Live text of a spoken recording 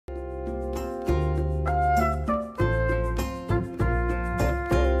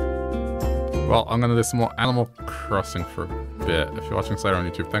Well, I'm gonna do some more Animal Crossing for a bit. If you're watching Slayer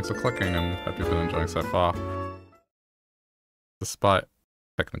on YouTube, thanks for clicking and hope you've been enjoying so far. Despite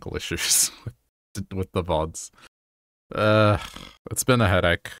technical issues with the VODs. It's been a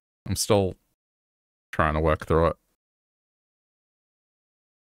headache. I'm still trying to work through it.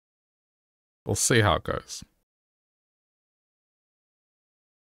 We'll see how it goes.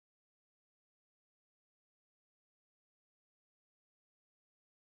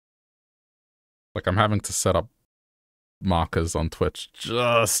 Like, I'm having to set up markers on Twitch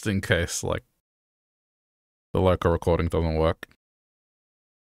just in case, like, the local recording doesn't work.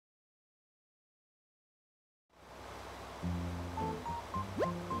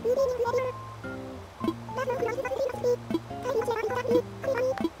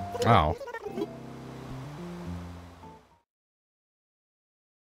 Oh.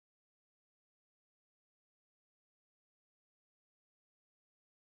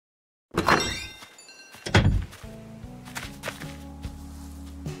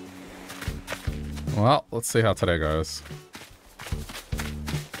 Well, let's see how today goes.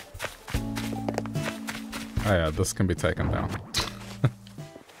 Oh yeah, this can be taken down.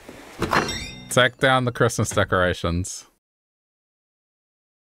 Take down the Christmas decorations.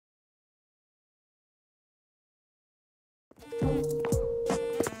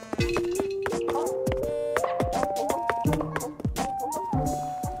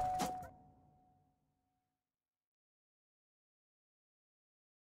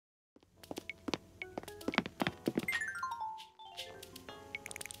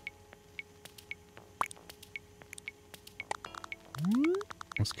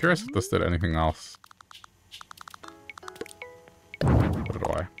 I was curious if this did anything else. What do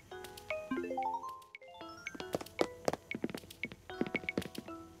I?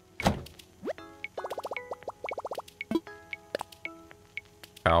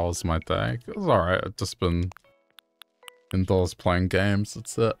 How's my day? It was alright. I've just been indoors playing games.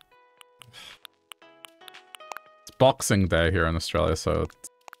 That's it. It's Boxing Day here in Australia, so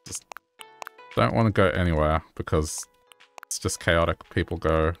just don't want to go anywhere because it's just chaotic. People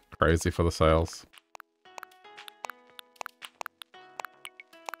go crazy for the sales.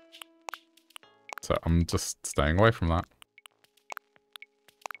 So I'm just staying away from that.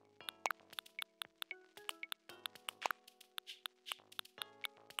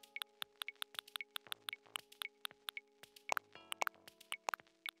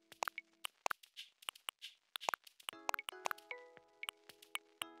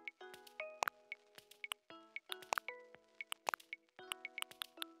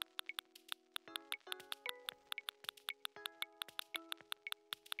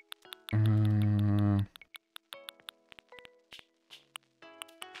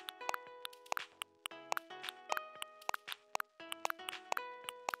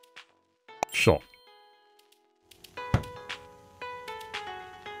 Sure.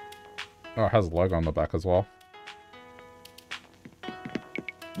 Oh, it has a logo on the back as well.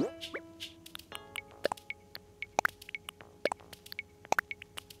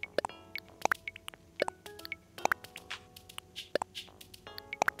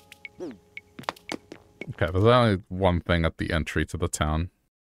 Okay, there's only one thing at the entry to the town.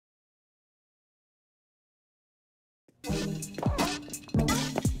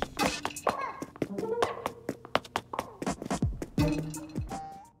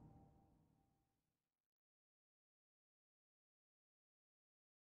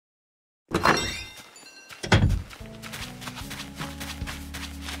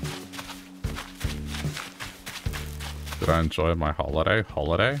 Did I enjoy my holiday?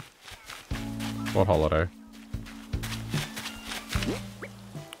 Holiday? What holiday?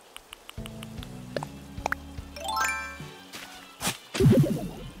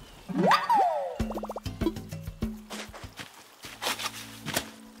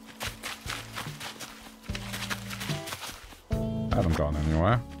 I haven't gone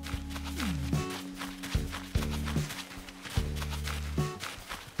anywhere.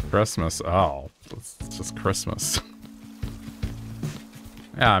 Christmas. Oh, it's just Christmas.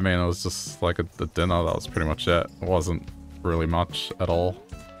 Yeah, I mean, it was just like the dinner. That was pretty much it. It wasn't really much at all.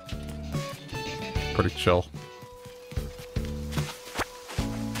 Pretty chill.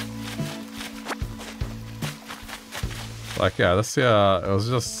 Like, yeah, this year, it was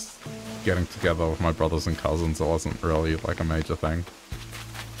just getting together with my brothers and cousins. It wasn't really like a major thing.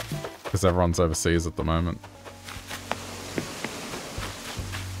 Because everyone's overseas at the moment.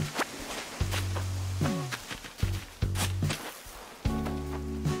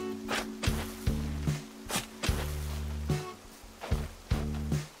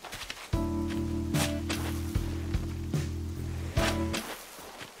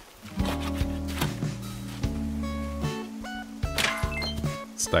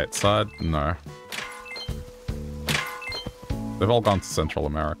 stateside? No. They've all gone to Central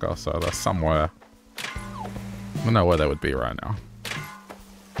America, so they're somewhere. I don't know where they would be right now.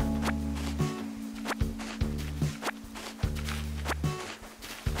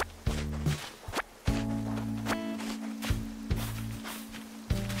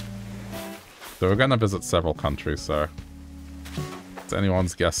 So we're going to visit several countries, so it's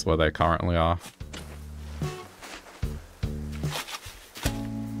anyone's guess where they currently are.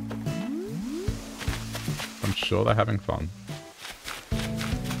 I'm sure they're having fun.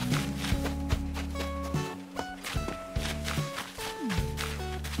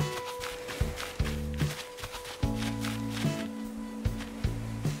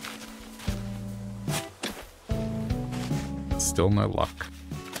 Still no luck.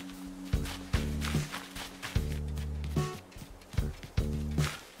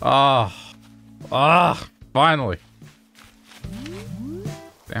 Finally.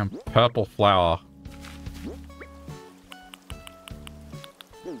 Damn purple flower.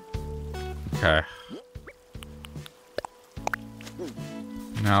 Okay.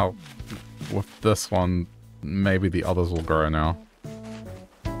 Now, with this one, maybe the others will grow now.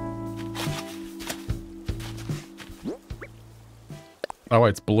 Oh wait,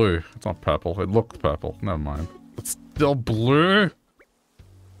 it's blue. It's not purple. It looked purple. Never mind. It's still blue?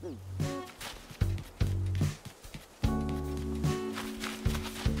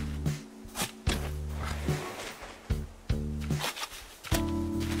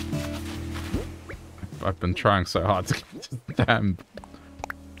 I've been trying so hard to get this damn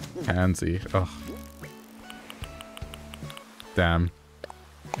pansy. Ugh. Damn.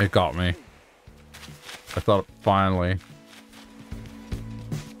 It got me. I thought finally.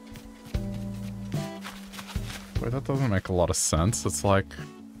 Wait, that doesn't make a lot of sense. It's like...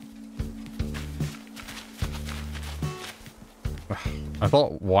 I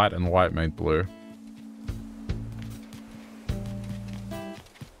thought white and white made blue.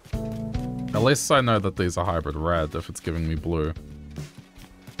 At least I know that these are hybrid red if it's giving me blue.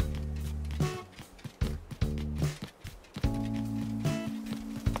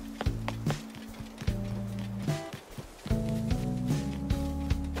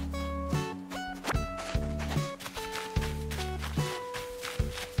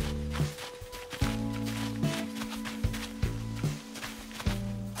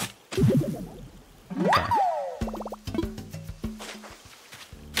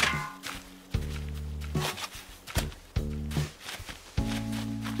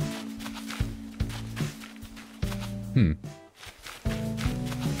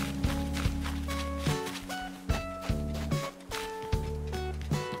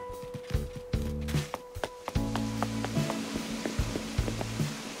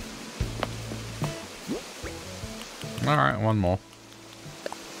 Alright, one more.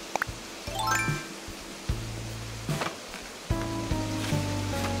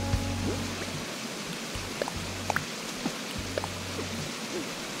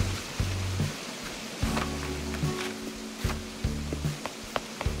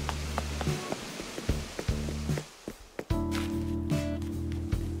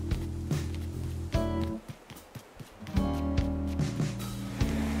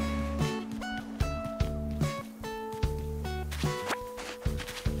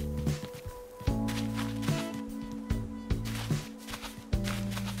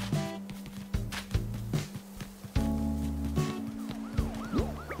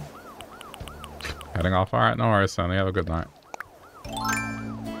 Heading off. Alright, no worries, Sonny. Have a good night.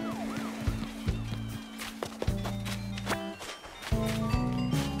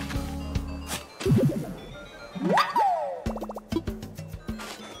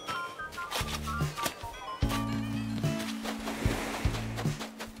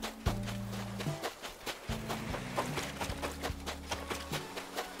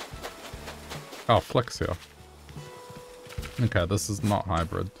 Oh, Flick's here. Okay, this is not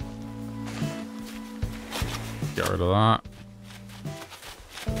hybrid. Get rid of that.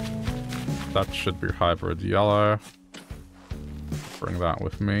 That should be hybrid yellow. Bring that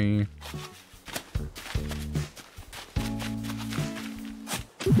with me.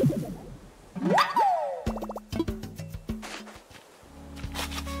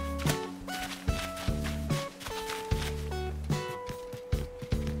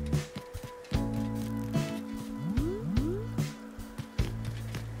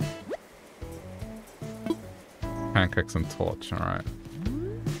 Pancakes and torch, alright.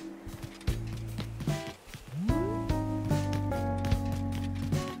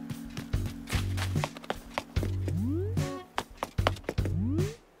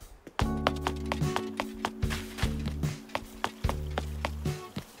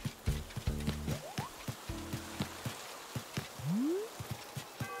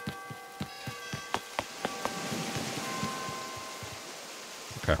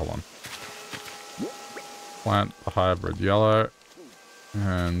 Okay, hold on. Plant the hybrid yellow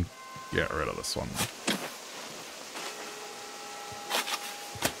and get rid of this one.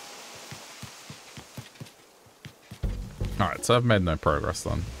 Alright, so I've made no progress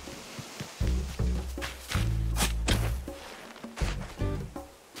then.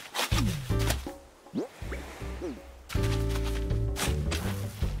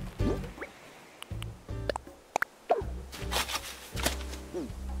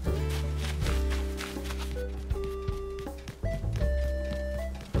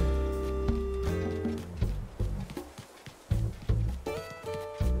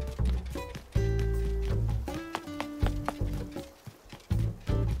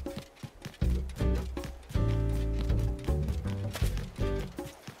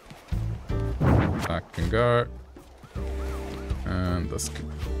 Go, and this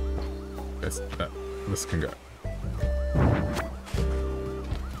can this can go.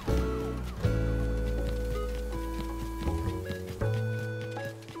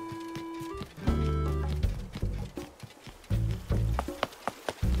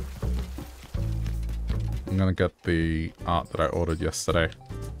 I'm gonna get the art that I ordered yesterday.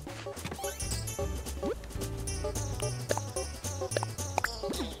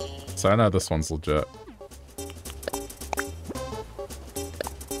 So I know this one's legit.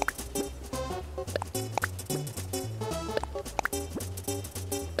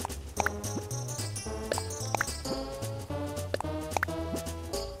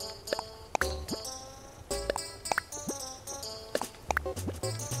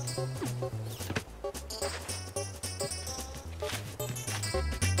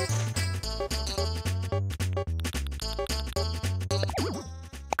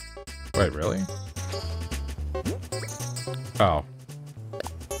 Wait, really? Oh.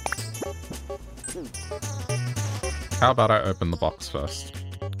 How about I open the box first?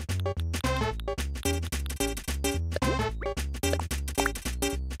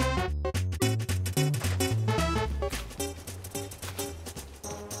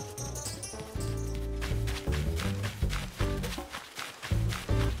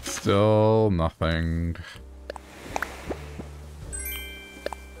 Still nothing.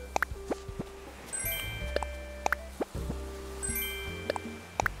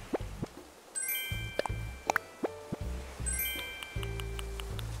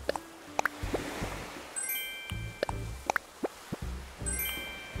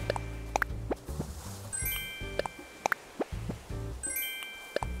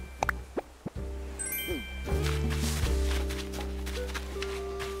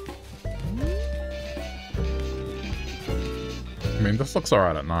 I mean, this looks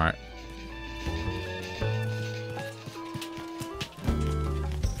alright at night.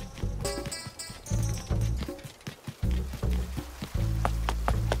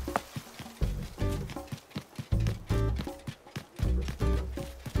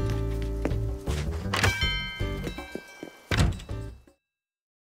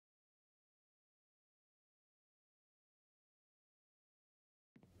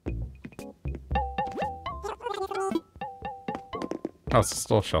 Oh, it's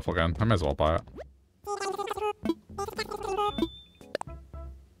still a shelf again. I may as well buy it.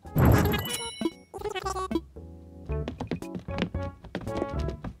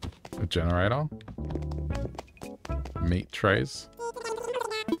 A generator. Meat trays.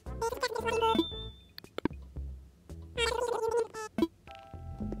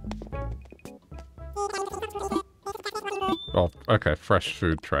 Oh, okay, fresh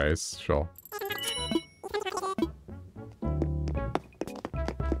food trays, sure.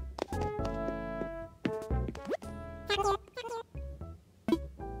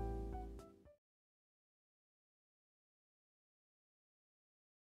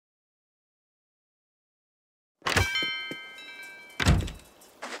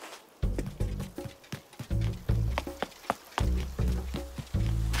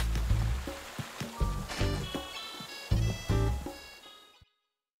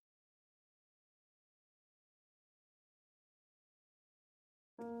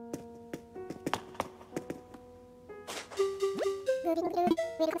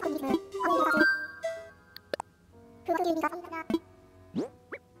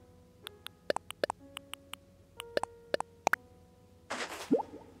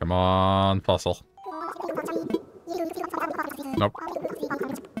 Come on, fossil. Nope.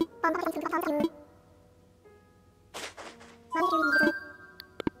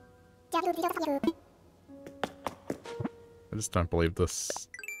 I just don't believe this.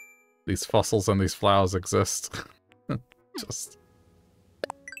 These fossils and these flowers exist. Just...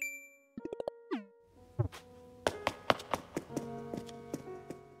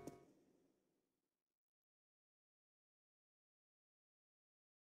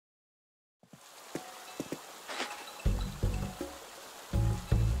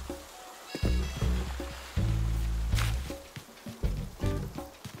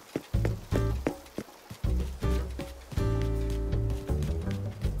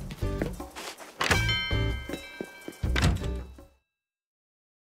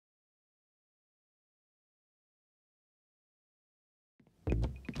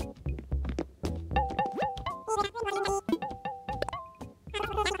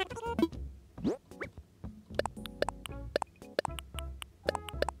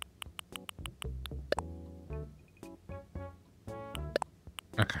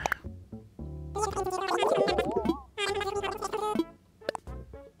 Okay.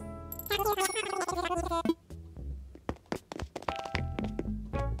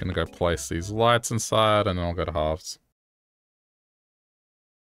 Gonna go place these lights inside and then I'll go to halves.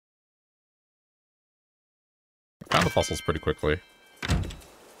 I found the fossils pretty quickly.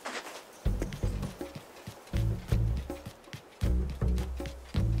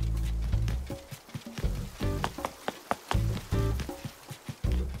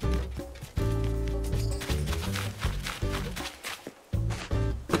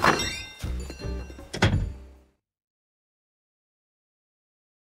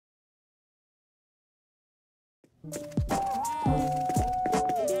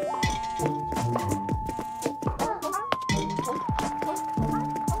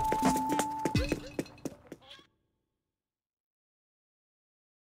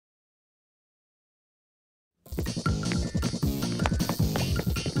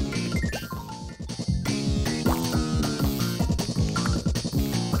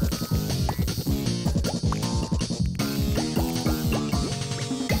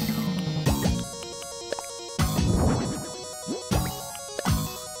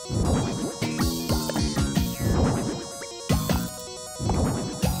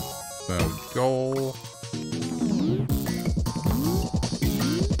 Goal.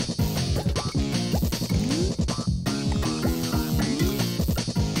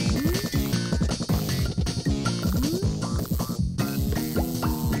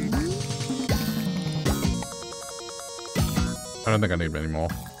 I don't think I need many more.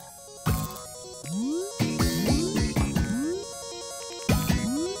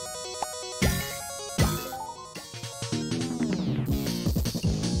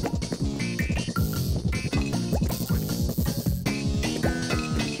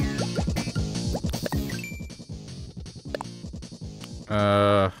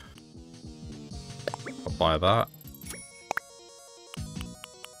 I'll buy that.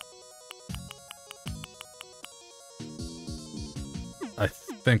 I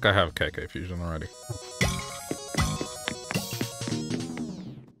think I have KK Fusion already.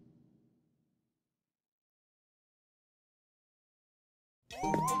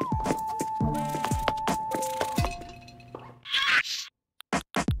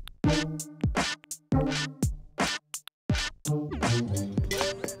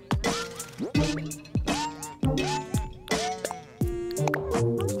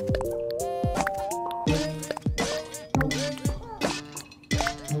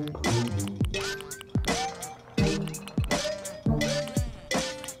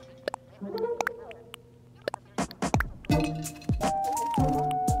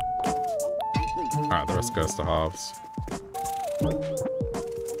 Alright, the rest goes to halves.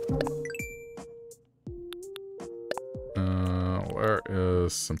 Where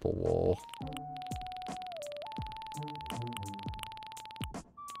is Simple Wall?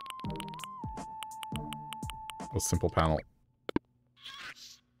 A simple panel.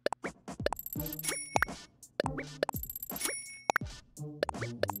 I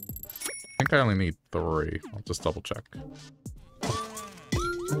think I only need 3. I'll just double check.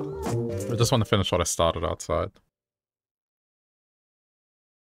 I just want to finish what I started outside.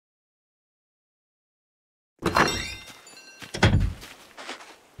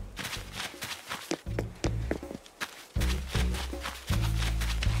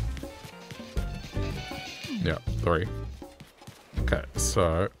 Yeah, 3. Okay,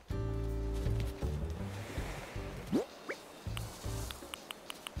 so...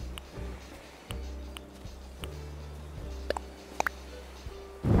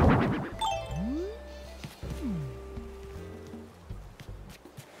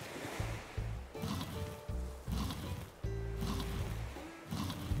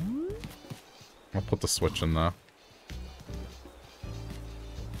 I'll put the switch in there.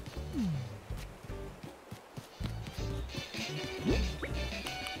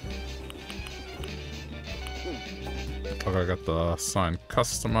 Okay, I got the sign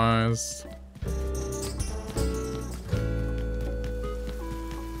customized.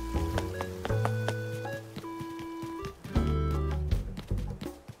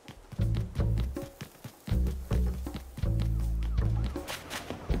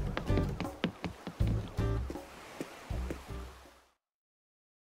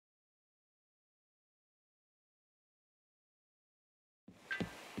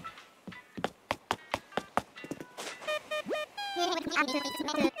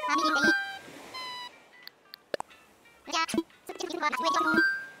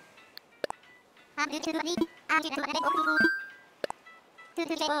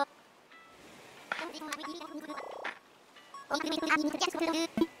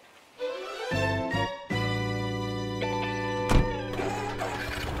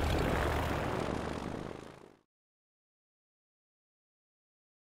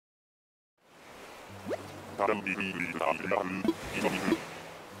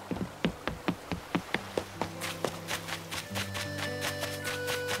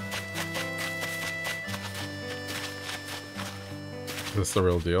 Is this the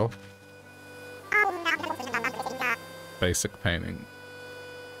real deal? Basic painting.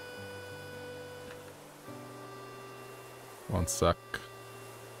 One sec.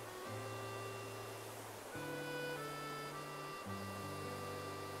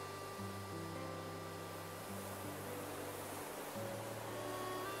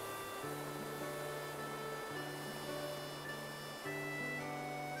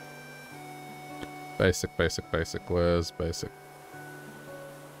 Basic, basic, basic. Where's basic?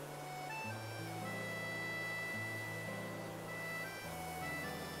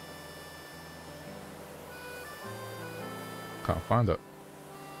 Can't find it.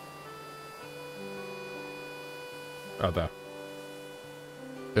 Oh, there.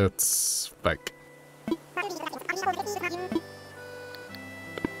 It's fake.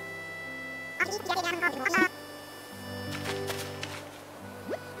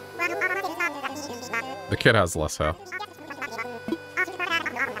 The kid has less hair.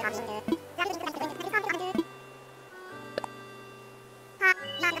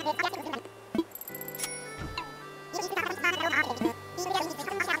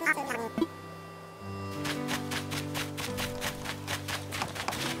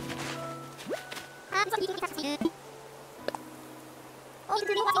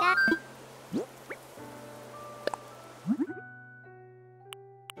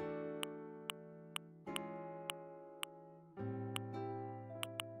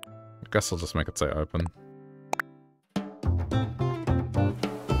 I guess I'll just make it say open.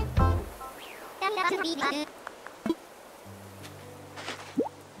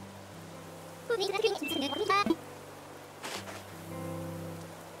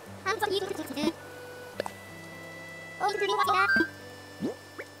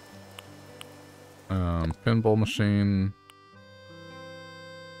 Pinball machine.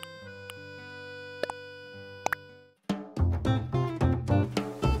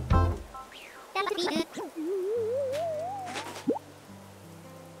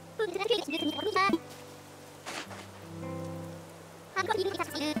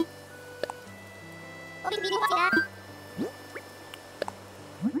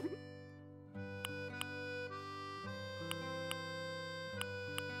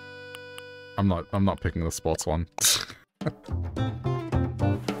 I'm not picking the sports one.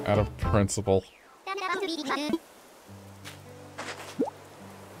 Out of principle.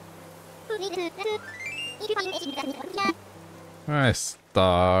 Hi,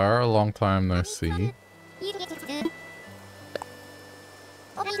 Star. Long time no see.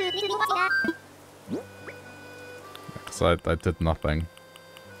 Because I did nothing.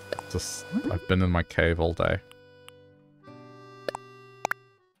 Just, I've been in my cave all day.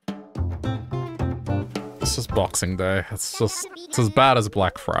 It's just Boxing Day. It's as bad as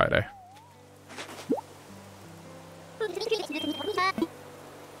Black Friday.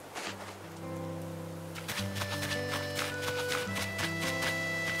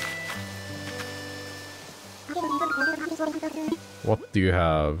 What do you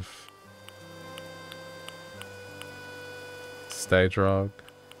have? Stage rug.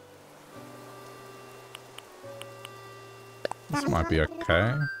 This might be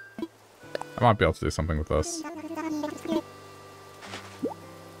okay. I might be able to do something with this.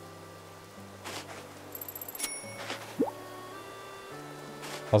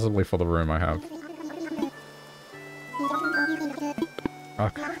 Possibly for the room I have.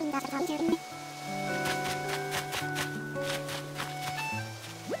 Okay.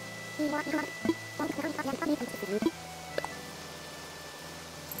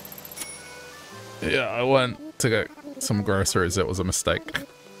 Yeah, I went to get some groceries. It was a mistake.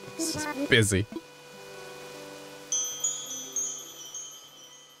 It's just busy.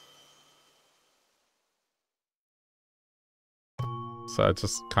 So I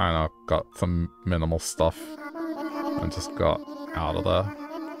just kind of got some minimal stuff and just got out of there.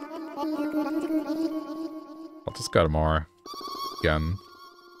 I'll just go tomorrow again.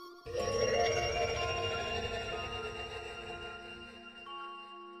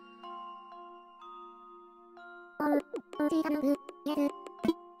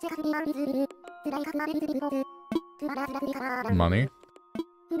 Money.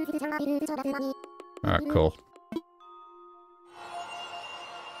 Alright, cool.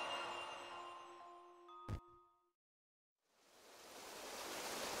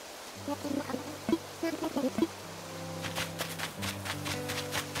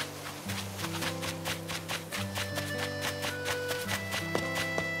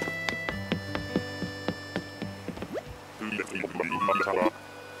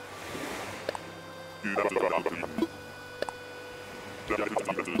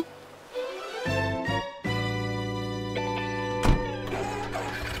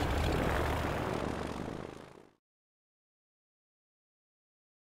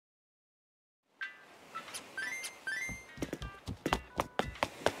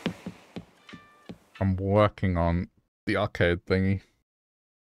 I'm working on the arcade thingy.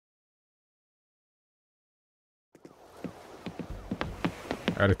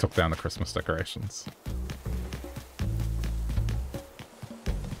 I already took down the Christmas decorations.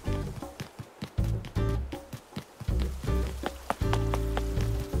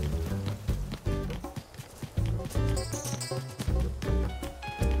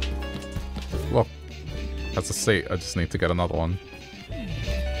 Look, that's a seat. I just need to get another one.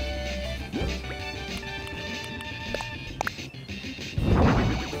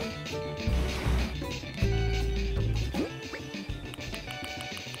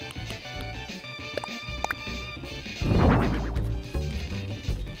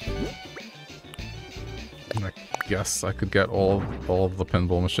 Yes, I could get all of the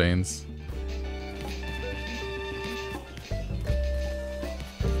pinball machines.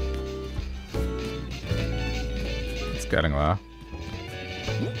 It's getting there.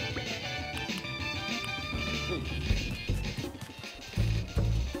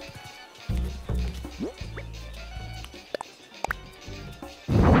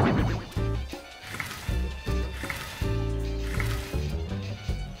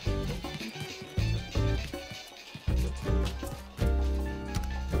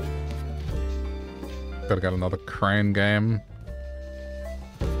 Gotta get another crane game.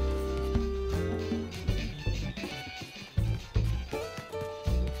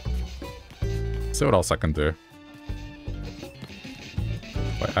 See what else I can do.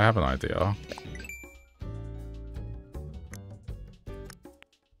 Wait, I have an idea.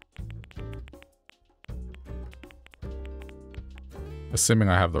 Assuming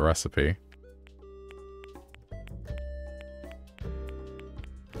I have the recipe.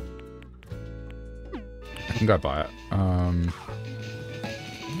 I can go buy it. I'll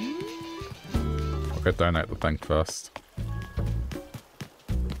go donate the thing first.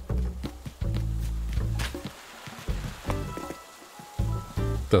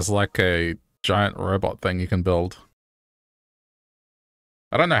 There's like a giant robot thing you can build.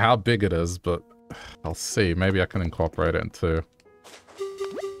 I don't know how big it is, but I'll see. Maybe I can incorporate it into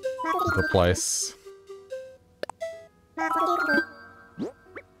the place.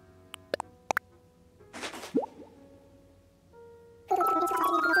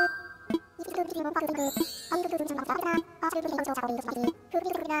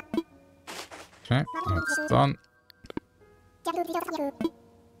 Okay, that's done.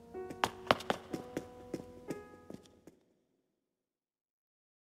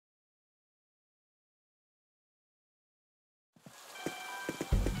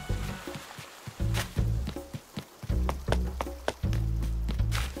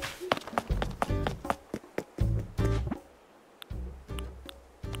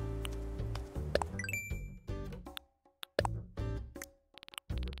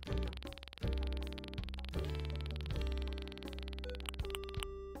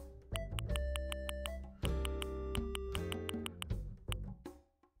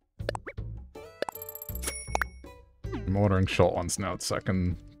 I'm ordering short ones now so I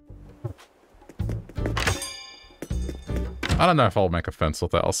can... I don't know if I'll make a fence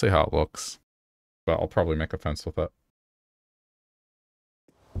with it. I'll see how it looks. But I'll probably make a fence with it.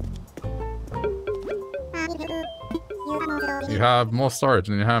 You have more storage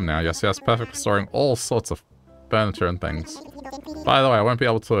in your home now. Yes, perfect for storing all sorts of furniture and things. By the way, I won't be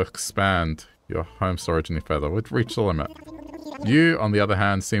able to expand your home storage any further. We've reached the limit. You, on the other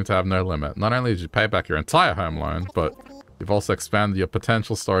hand, seem to have no limit. Not only did you pay back your entire home loan, but you've also expanded your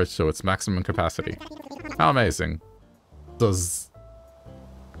potential storage to its maximum capacity. How amazing.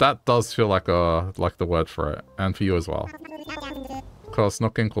 That does feel like the word for it, and for you as well. Of course,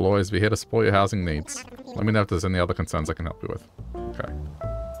 Nook Inc. will always be here to support your housing needs. Let me know if there's any other concerns I can help you with. Okay.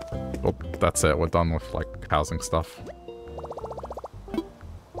 Well, that's it. We're done with, like, housing stuff.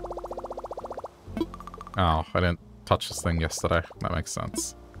 Oh, I didn't touch this thing yesterday. That makes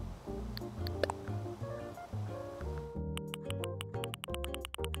sense.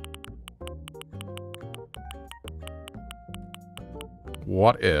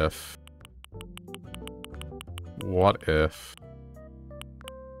 what if... What if...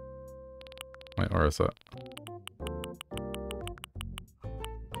 Wait, where is it?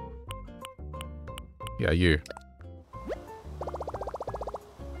 Yeah, you.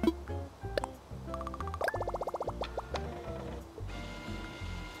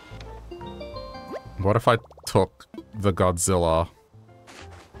 What if I took the Godzilla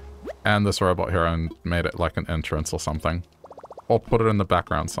and this robot here and made it like an entrance or something? Or put it in the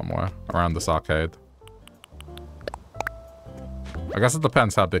background somewhere around this arcade. I guess it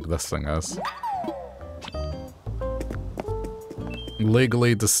depends how big this thing is.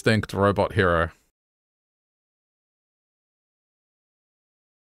 Legally distinct robot hero.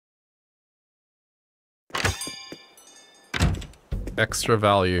 Extra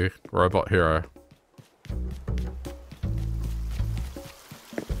value robot hero.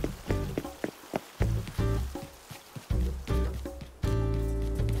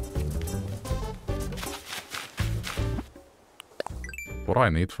 What do I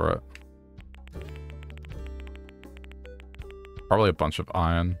need for it? Probably a bunch of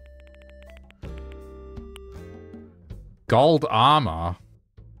iron. Gold armor?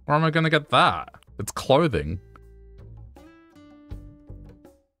 Where am I gonna get that? It's clothing.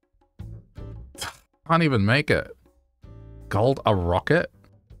 Can't even make it. Gold a rocket?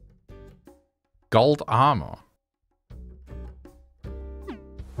 Gold armor.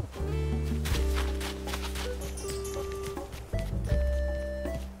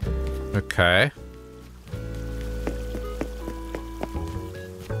 Okay.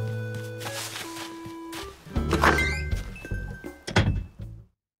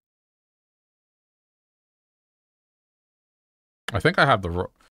 I think I have the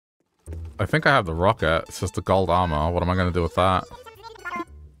rocket. It's just the gold armor. What am I gonna do with that?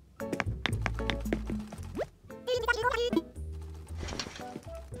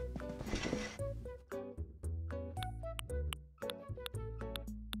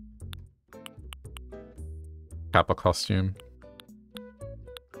 Kappa costume.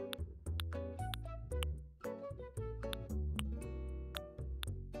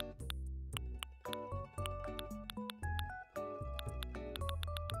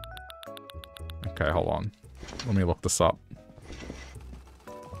 Okay, hold on. Let me look this up.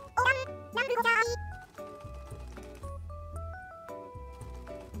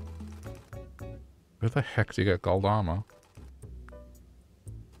 Where the heck do you get gold armor?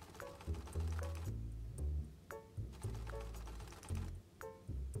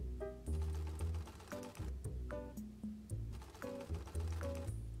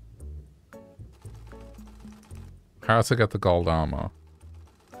 How to get the gold armor?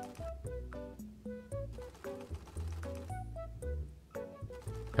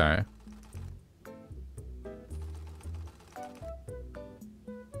 Okay.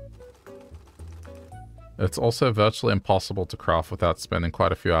 It's also virtually impossible to craft without spending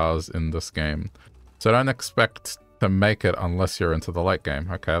quite a few hours in this game. So don't expect to make it unless you're into the late game.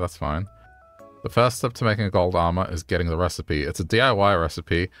 Okay, that's fine. The first step to making a gold armor is getting the recipe. It's a DIY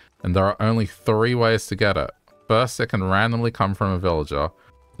recipe, and there are only 3 ways to get it. First, it can randomly come from a villager.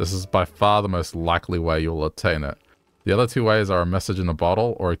 This is by far the most likely way you will obtain it. The other 2 ways are a message in a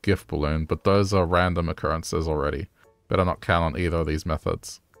bottle or a gift balloon, but those are random occurrences already. Better not count on either of these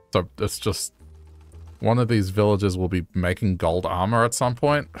methods. So it's just... one of these villagers will be making gold armor at some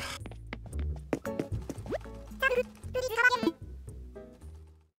point.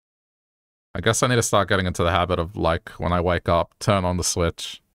 I guess I need to start getting into the habit of, like, when I wake up, turn on the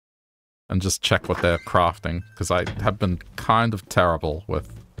switch and just check what they're crafting, because I have been kind of terrible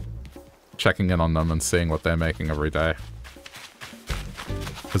with checking in on them and seeing what they're making every day.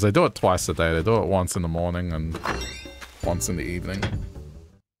 Because they do it twice a day. They do it once in the morning and once in the evening.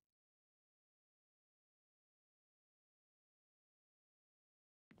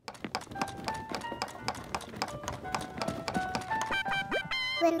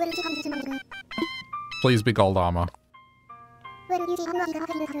 Please be gold armor.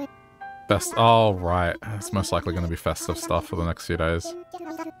 Best. Oh, right. It's most likely going to be festive stuff for the next few days.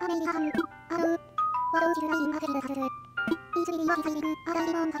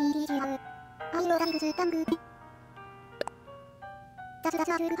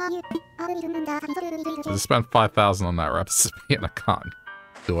 I just spent 5,000 on that recipe and I can't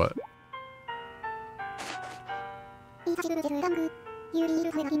do it.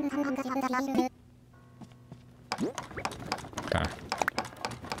 Okay.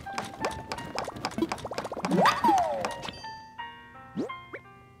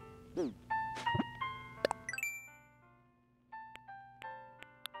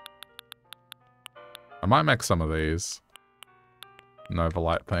 I might make some of these. Nova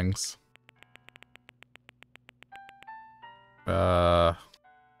Light things. Kinda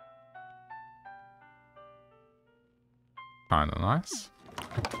nice.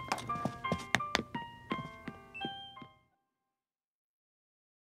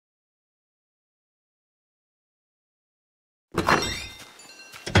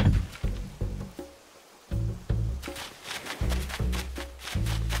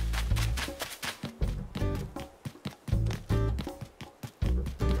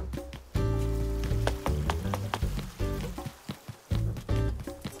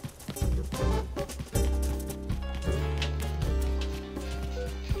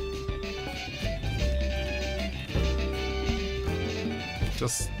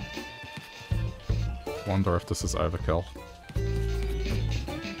 Just wonder if this is overkill.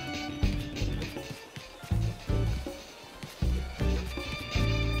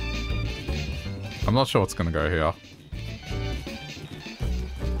 I'm not sure what's gonna go here.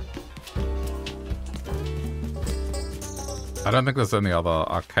 I don't think there's any other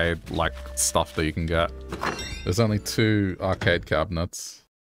arcade-like stuff that you can get. There's only 2 arcade cabinets.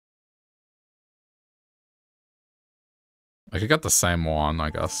 I could get the same one, I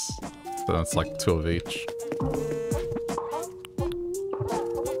guess. So it's like 2 of each.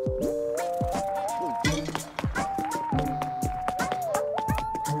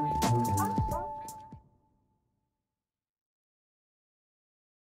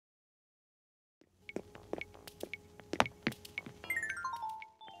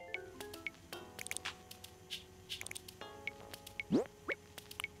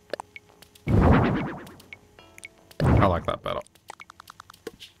 I like that better.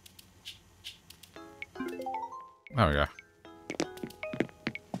 There we go.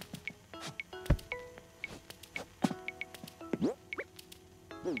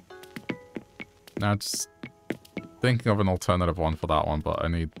 Now just thinking of an alternative one for that one, but I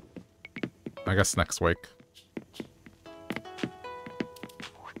need, I guess, next week.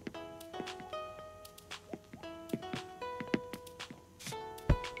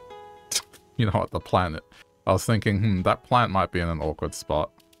 You know what, the planet. I was thinking, that plant might be in an awkward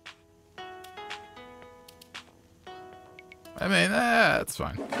spot. I mean, it's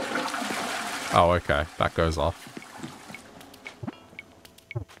fine. Oh, okay. That goes off.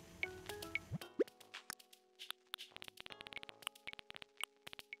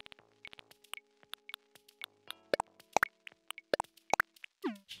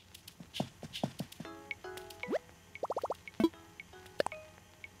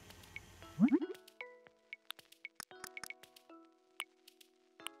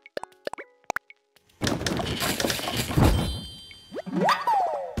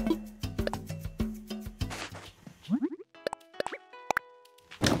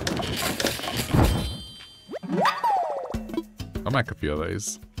 I'll make a few of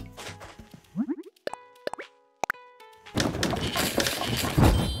these.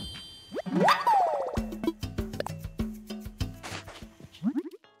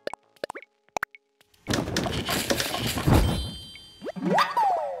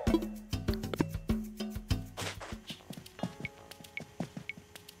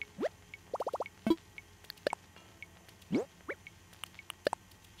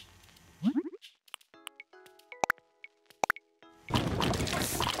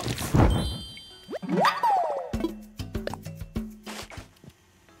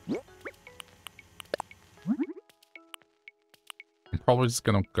 Probably just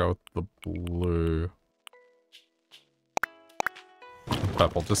gonna go with the blue.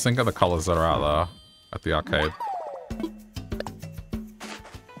 Purple. Just think of the colors that are out there at the arcade.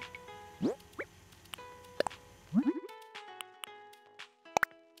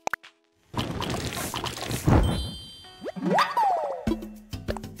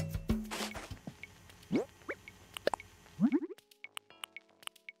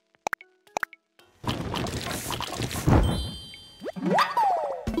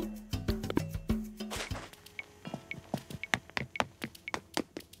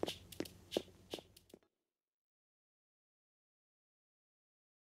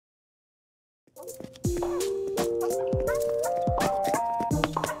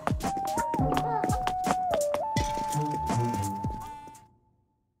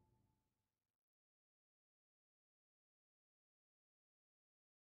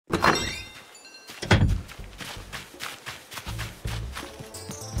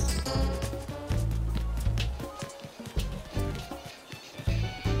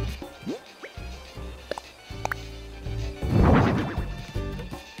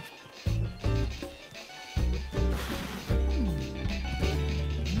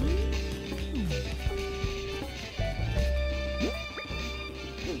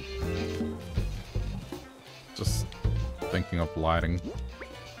 Just thinking of lighting.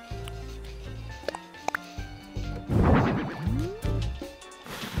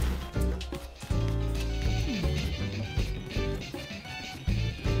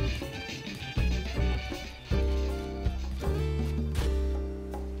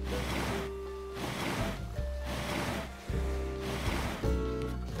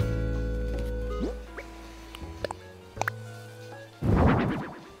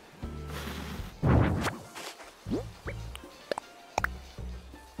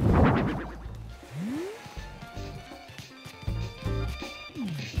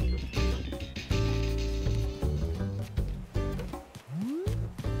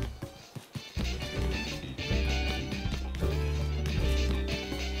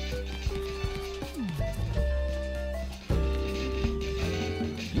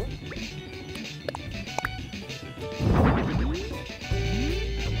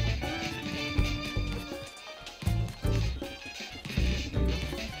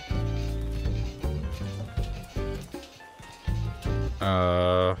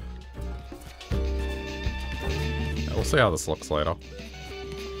 We'll see how this looks later.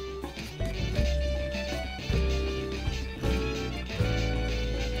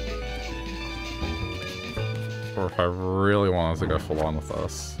 Or if I really wanted to go full on with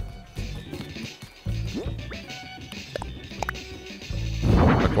this.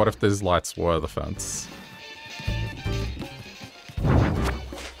 Like, what if these lights were the fence?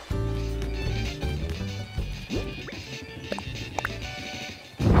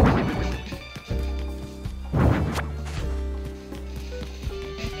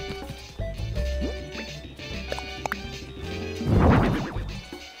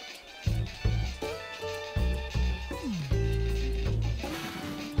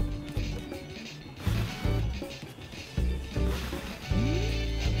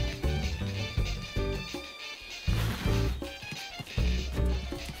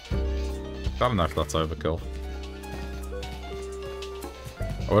 I don't know if that's overkill.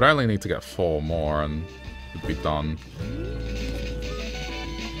 I would only need to get 4 more and it'd be done.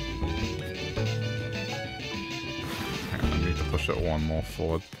 I need to push it 1 more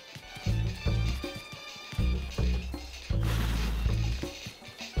forward.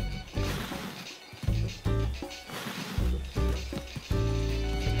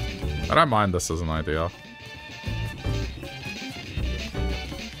 I don't mind this as an idea.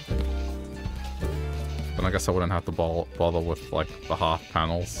 I guess I wouldn't have to bother with, like, the half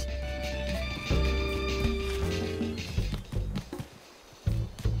panels.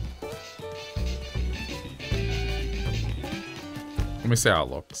 Let me see how it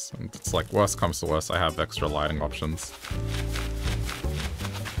looks. And it's like, worst comes to worst, I have extra lighting options.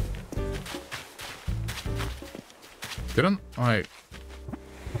 Didn't I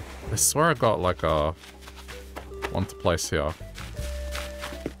swear I got, like, a one to place here.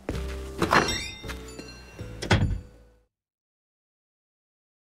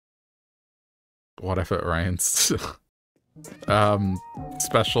 What if it rains?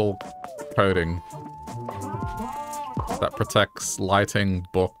 Special coating that protects lighting,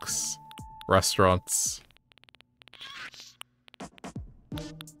 books, restaurants.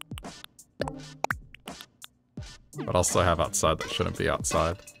 But also have outside that shouldn't be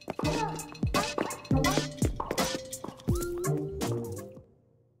outside.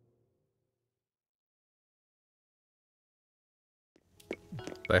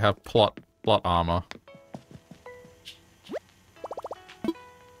 They have plot armor.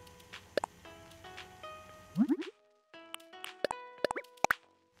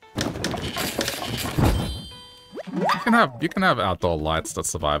 You can have outdoor lights that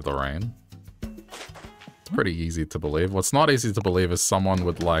survive the rain. It's pretty easy to believe. What's not easy to believe is someone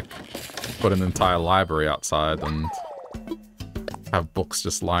would, like, put an entire library outside and have books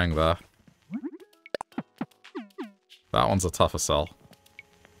just lying there. That one's a tougher sell.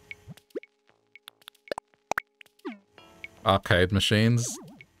 Arcade machines?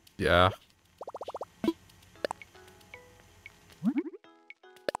 Yeah.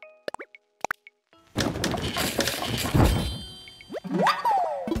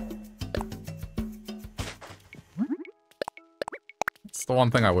 It's the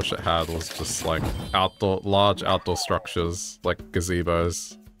one thing I wish it had was just like large outdoor structures, like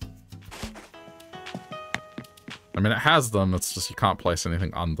gazebos. I mean, it has them, it's just you can't place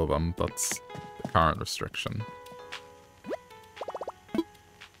anything under them. That's the current restriction.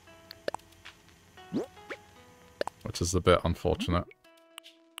 Which is a bit unfortunate.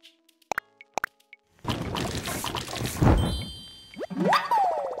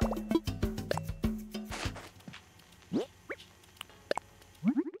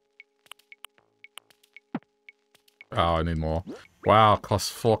 Oh, I need more. Wow, costs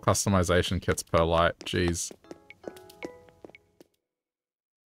 4 customization kits per light. Jeez.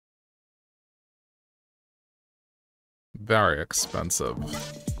 Very expensive.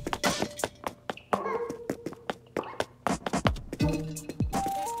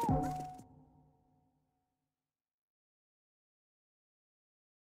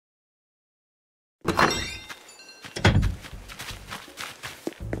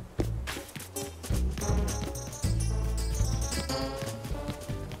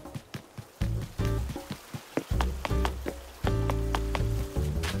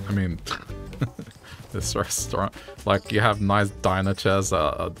 I mean, this restaurant, like, you have nice diner chairs that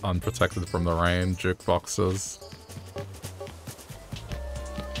are unprotected from the rain, jukeboxes.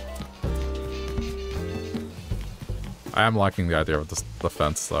 I am liking the idea of the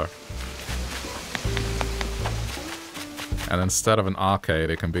fence, though. And instead of an arcade,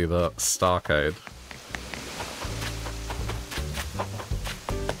 it can be the Starcade.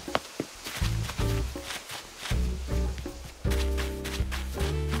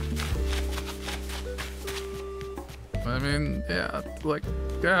 I mean, yeah, like,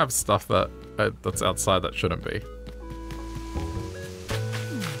 you have stuff that's outside that shouldn't be.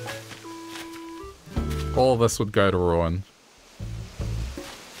 All this would go to ruin.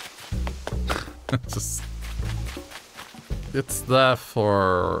 Just... It's there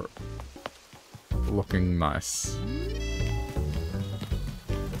for looking nice.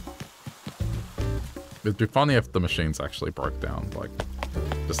 It'd be funny if the machines actually broke down, like,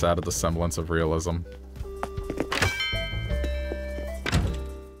 just added the semblance of realism.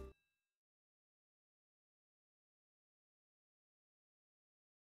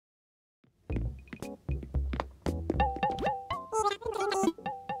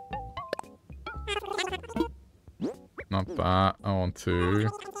 Not that. I want to...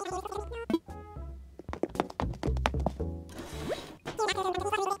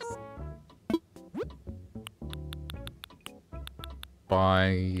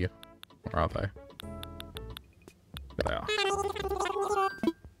 buy... Where are they? There they are.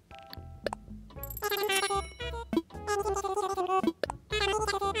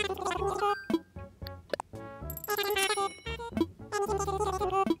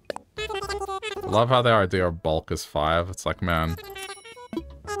 Love how the idea of bulk is 5. It's like, man,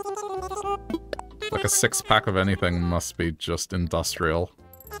 like a 6-pack of anything must be just industrial.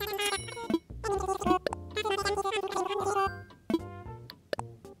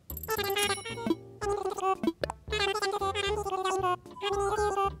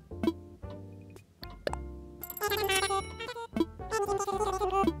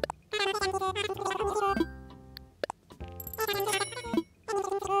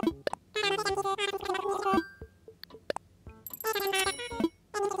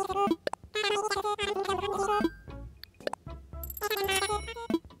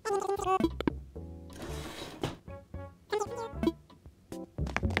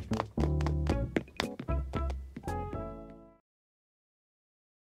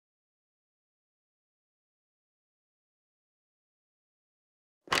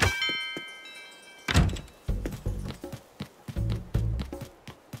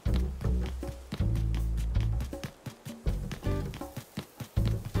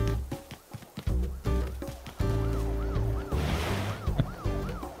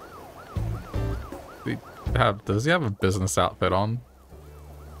 Does he have a business outfit on?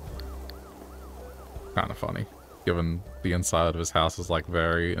 Kind of funny, given the inside of his house is like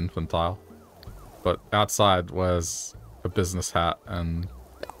very infantile. But outside wears a business hat and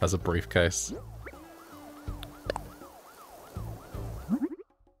has a briefcase.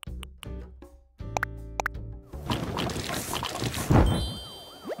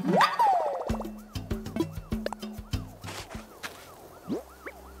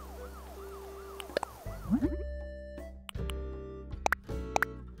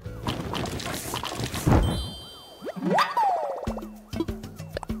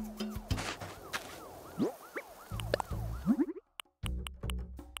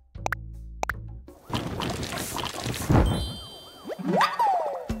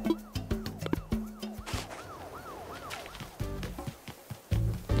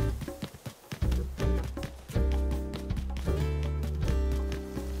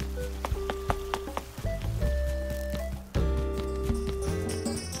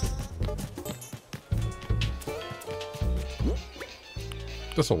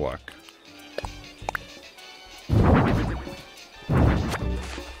 This'll work.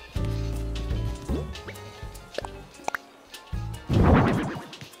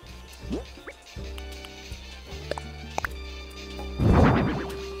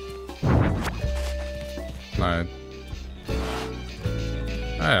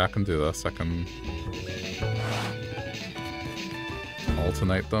 Hey, I can do this. I can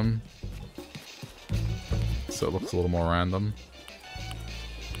alternate them so it looks a little more random.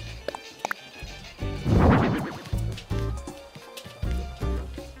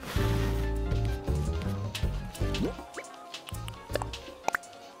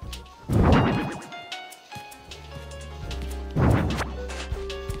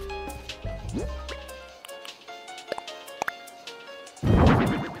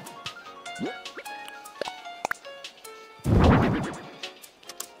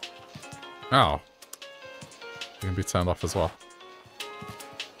 Oh. You can be turned off as well.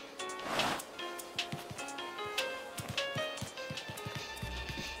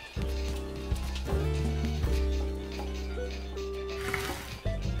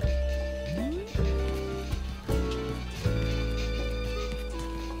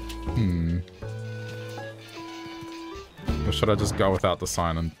 Or should I just go without the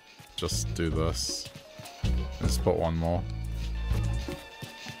sign and just do this? Just put one more.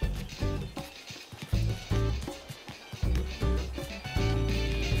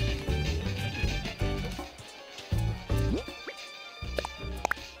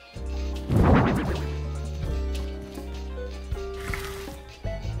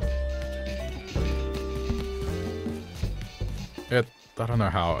 I don't know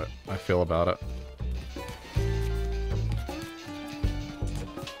how I feel about it.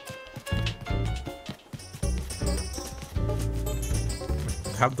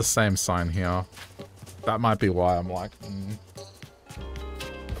 Have the same sign here. That might be why I'm like,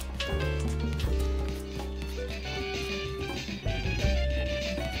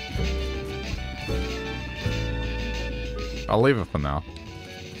 I'll leave it for now.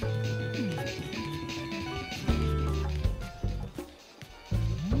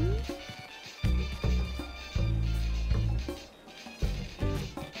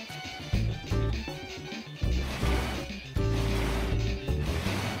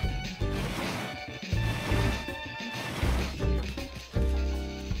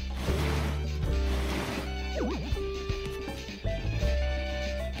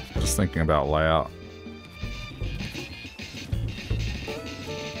 Thinking about layout.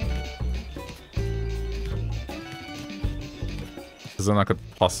 Because then I could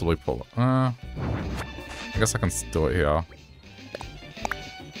possibly pull it. I guess I can do it here.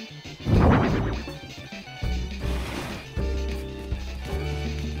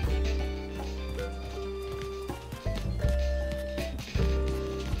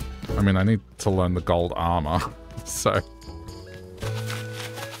 I mean, I need to learn the gold armor, so...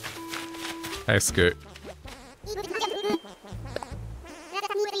 Hey, Scoot.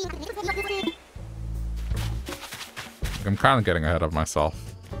 I'm kind of getting ahead of myself.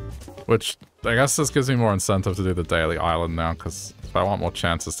 Which, I guess this gives me more incentive to do the daily island now, because if I want more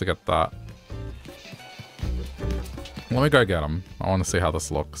chances to get that. Let me go get them. I want to see how this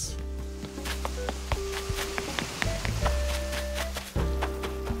looks.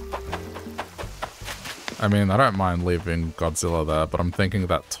 I mean, I don't mind leaving Godzilla there, but I'm thinking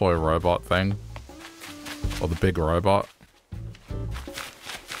that toy robot thing. Or the big robot.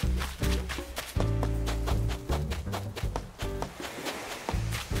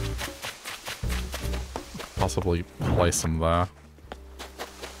 Possibly place him there.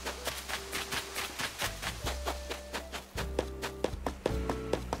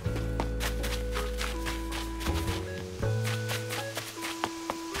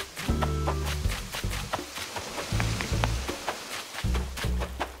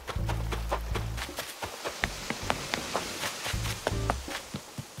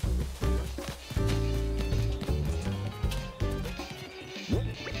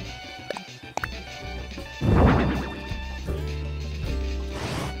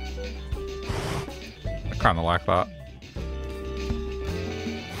 Kind of like that.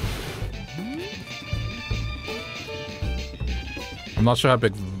 I'm not sure how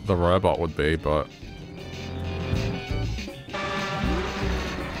big the robot would be, but...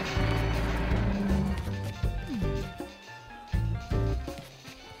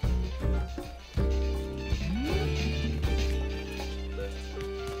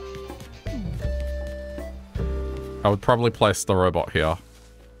 I would probably place the robot here.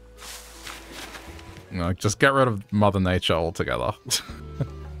 You know, just get rid of Mother Nature altogether.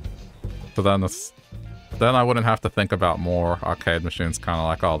 But then I wouldn't have to think about more arcade machines, kind of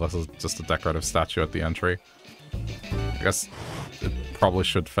like, oh, this is just a decorative statue at the entry. I guess it probably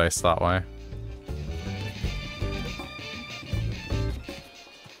should face that way.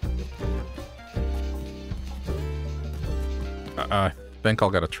 I think I'll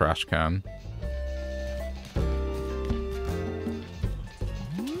get a trash can.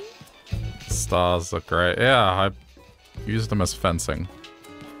 Stars are great. Yeah, I used them as fencing.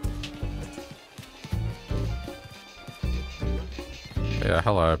 Yeah,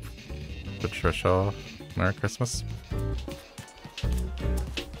 hello, Patricia. Merry Christmas.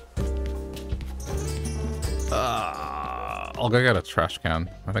 I'll go get a trash can.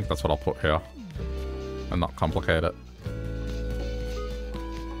 I think that's what I'll put here. And not complicate it.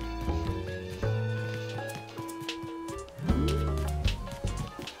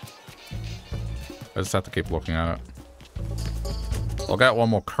 I just have to keep looking at it. I'll get one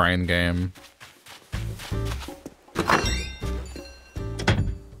more crane game.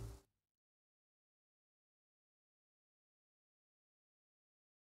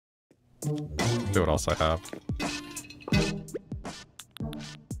 See what else I have.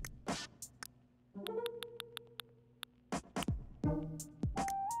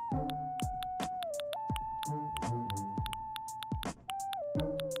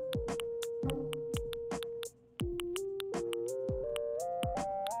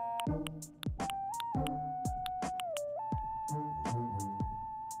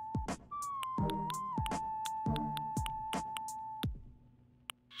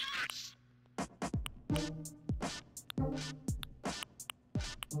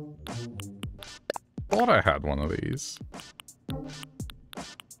 Thought I had one of these.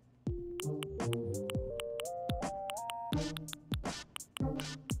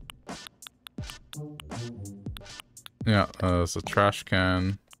 Yeah, there's a trash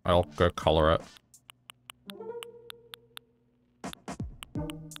can. I'll go color it.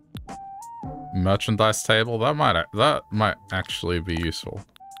 Merchandise table? That might actually be useful.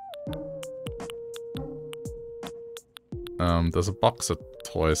 There's a box of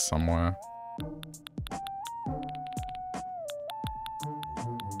toys somewhere.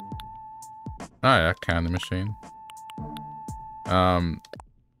 Oh yeah, candy machine.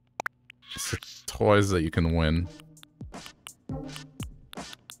 It's toys that you can win.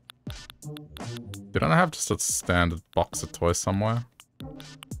 Didn't I have just a standard box of toys somewhere?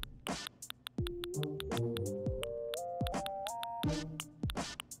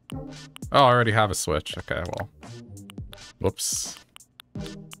 Oh, I already have a Switch. Okay, well. Whoops.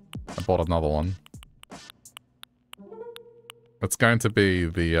 I bought another one. It's going to be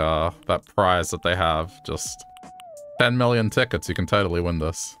the, that prize that they have. Just 10 million tickets. You can totally win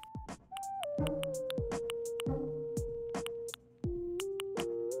this.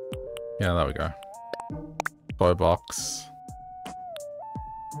 Yeah, there we go. Toy box.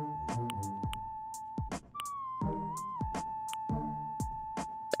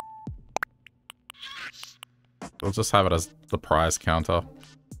 We'll just have it as the prize counter.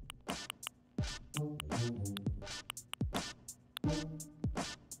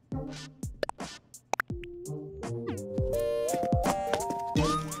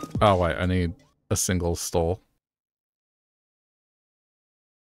 Oh wait, I need a single stall.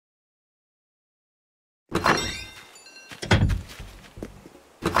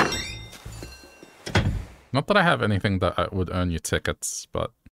 Not that I have anything that would earn you tickets,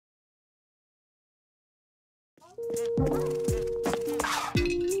 but...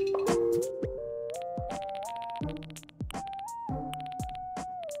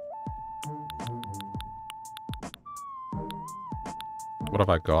 What have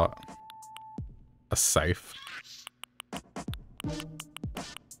I got? A safe.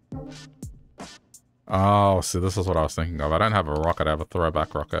 Oh, see, this is what I was thinking of. I don't have a rocket, I have a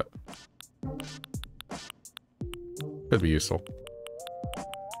throwback rocket. Could be useful.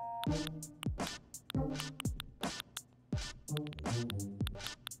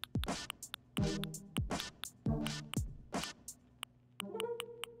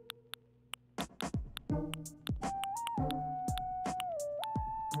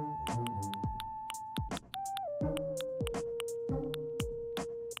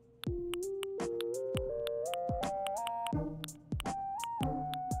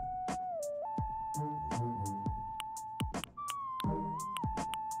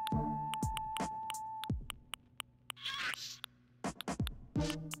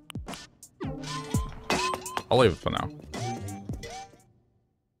 I'll leave it for now.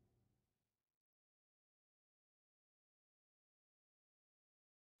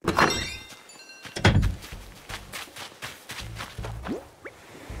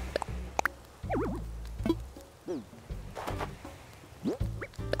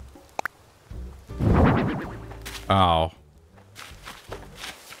 Oh.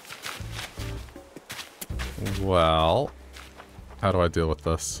 Well, how do I deal with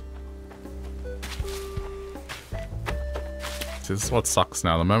this? See, this is what sucks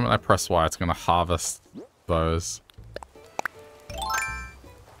now. The moment I press Y, it's going to harvest those.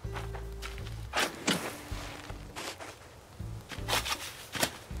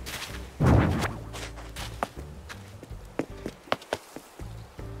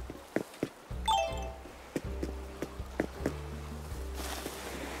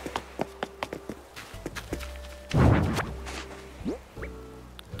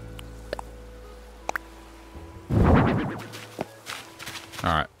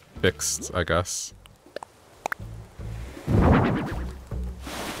 Alright, fixed, I guess.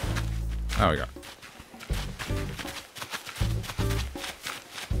 There we go.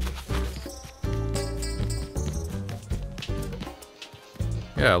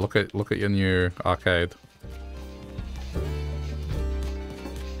 Yeah, look at your new arcade.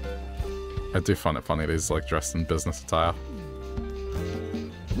 I do find it funny that he's like dressed in business attire.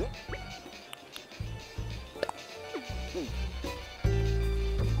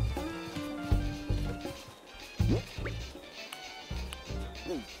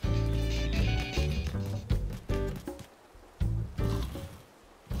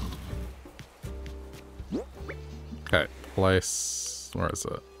 Okay, place. Where is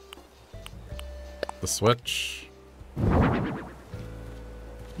it? The switch.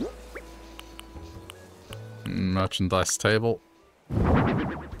 Merchandise table.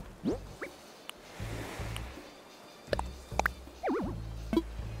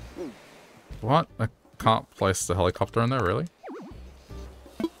 What? I can't place the helicopter in there, really?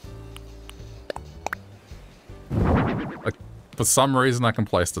 Like, for some reason I can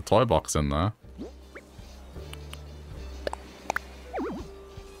place the toy box in there.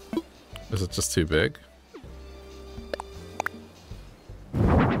 Is it just too big?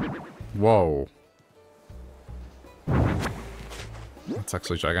 Whoa. That's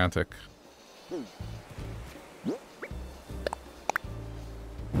actually gigantic.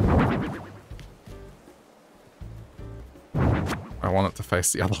 I want it to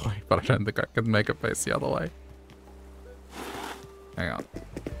face the other way, but I don't think I can make it face the other way. Hang on.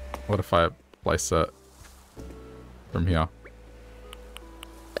 What if I place it from here?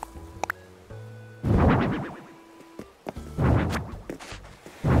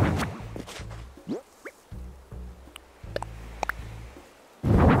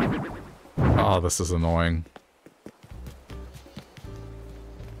 Oh, this is annoying.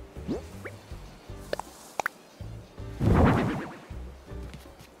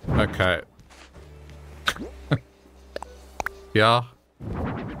 Okay. Yeah.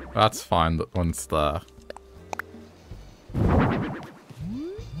 That's fine that one's there.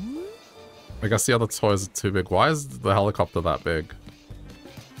 I guess the other toys are too big. Why is the helicopter that big?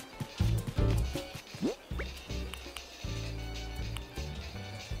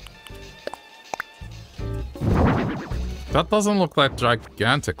 That doesn't look that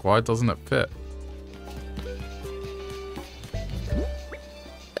gigantic. Why doesn't it fit?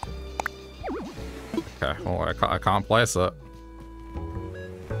 Okay, well, I can't place it.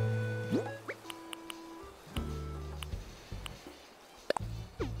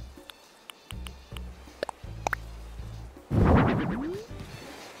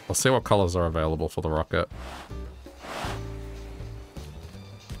 I'll see what colors are available for the rocket.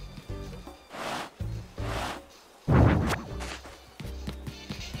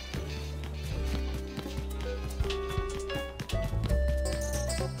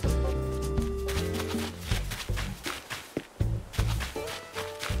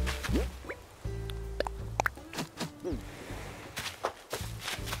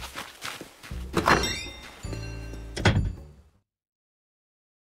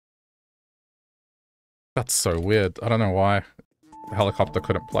 That's so weird. I don't know why the helicopter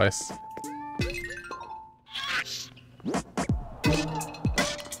couldn't place.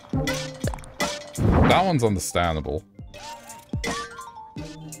 That one's understandable.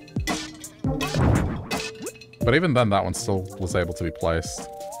 But even then, that one still was able to be placed.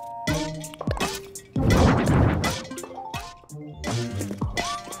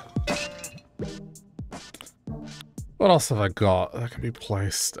 What else have I got that can be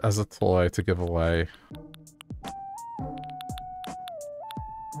placed as a toy to give away?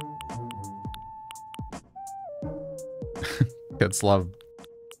 Kids love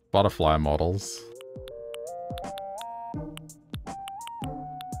butterfly models.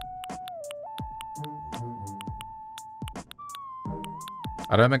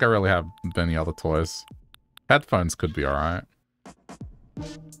 I don't think I really have many other toys. Headphones could be alright.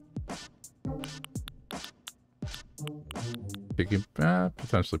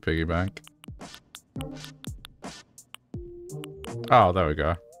 Potentially piggy bank. Oh, there we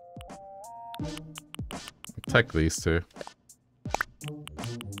go. Take these two.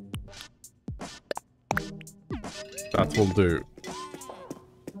 That will do.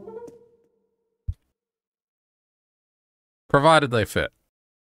 Provided they fit.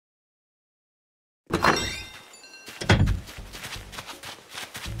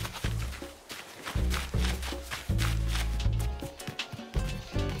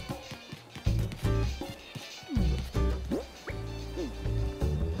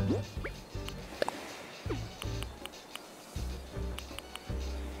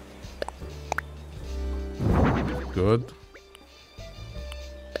 good.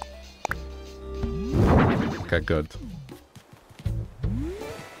 Okay, good.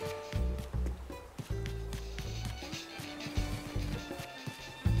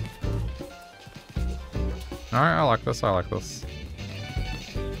 Alright, I like this, I like this.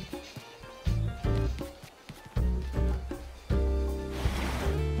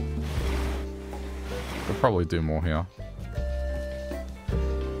 Could probably do more here.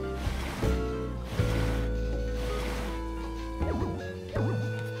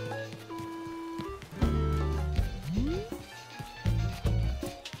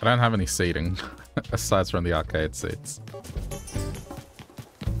 I don't have any seating, aside from the arcade seats.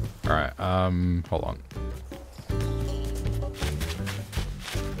 Alright, hold on.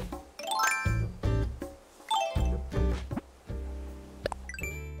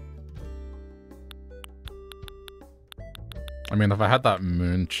 I mean, if I had that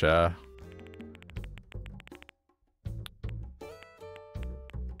moon chair...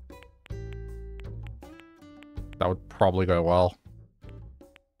 that would probably go well.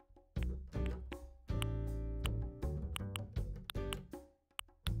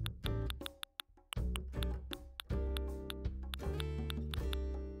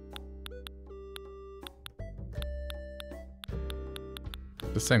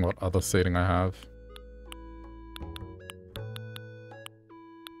 Just seeing what other seating I have.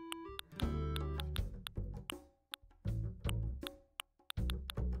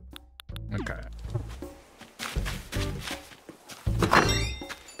 Okay.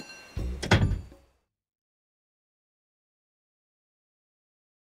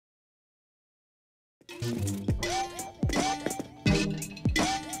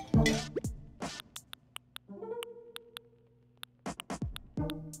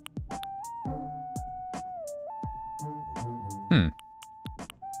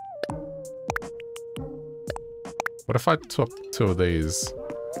 What if I took two of these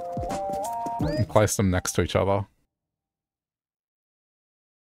and placed them next to each other?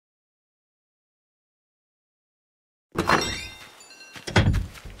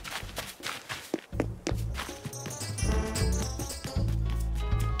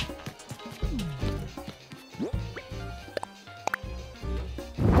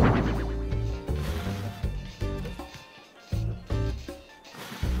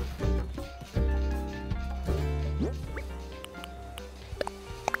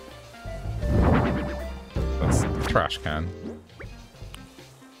 Trash can.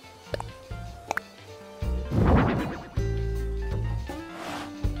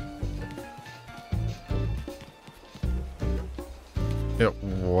 It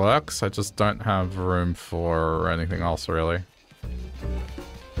works, I just don't have room for anything else really.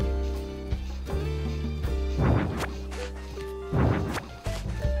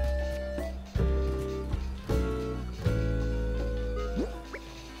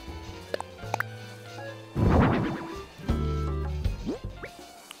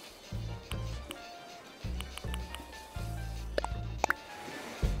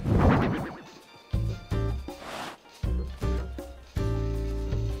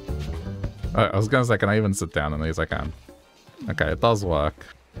 I was gonna say, can I even sit down in these? I can. Okay, it does work.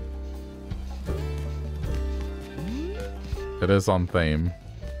 It is on theme.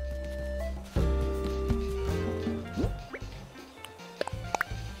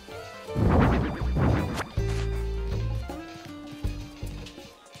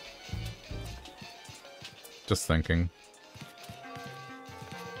 Just thinking.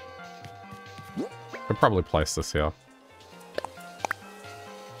 Could probably place this here.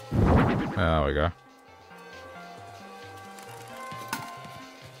 There we go.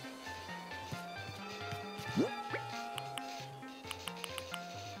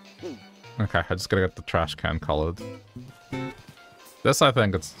 Okay, I just gotta get the trash can colored. This, I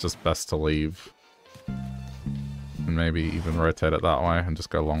think it's just best to leave. And maybe even rotate it that way and just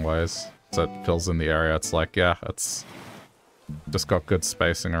go long ways. So it fills in the area. It's like, yeah, it's just got good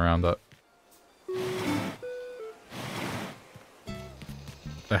spacing around it.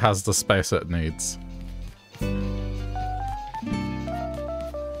 It has the space it needs.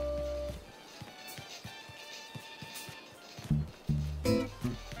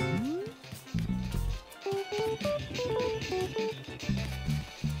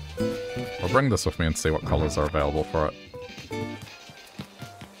 I'll bring this with me and see what colors are available for it.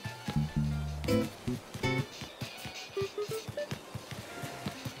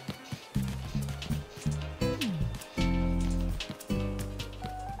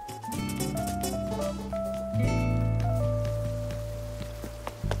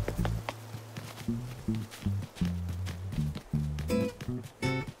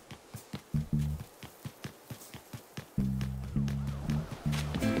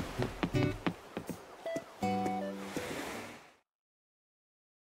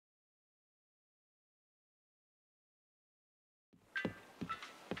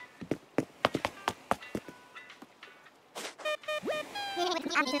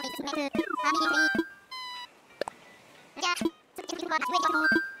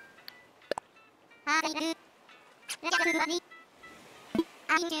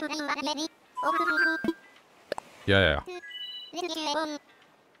 Yeah.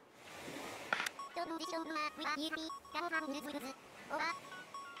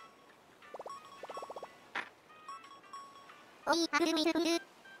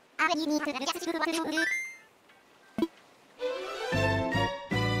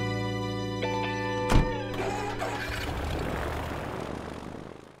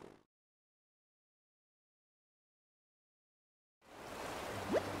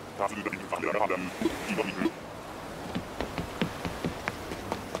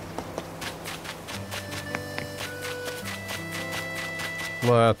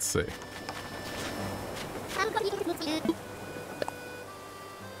 Let's see.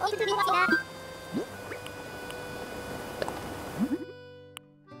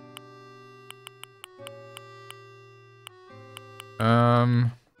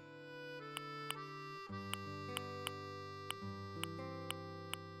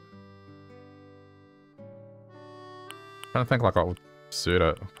 Trying to think like what would suit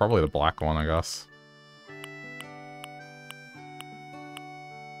it. Probably the black one, I guess.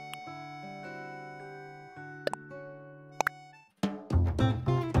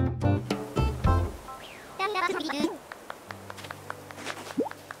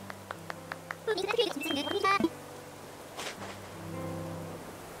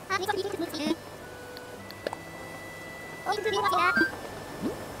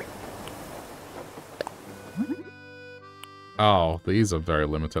 Oh, these are very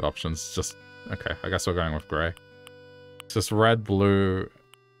limited options. Just, okay, I guess we're going with grey. It's just red, blue,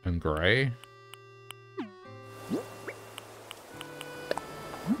 and grey.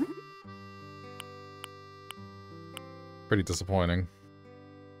 Pretty disappointing.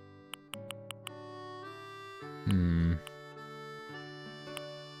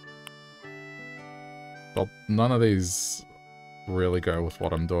 Well, none of these really go with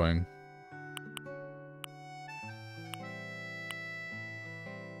what I'm doing.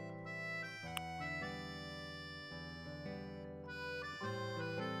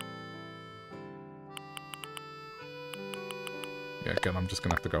 Yeah, again, I'm just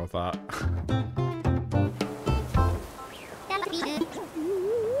gonna have to go with that.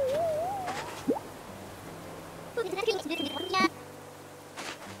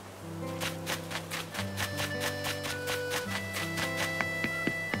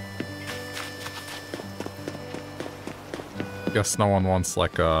 Guess no one wants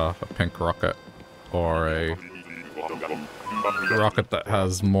like a pink rocket or a rocket that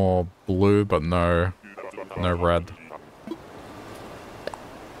has more blue but no red.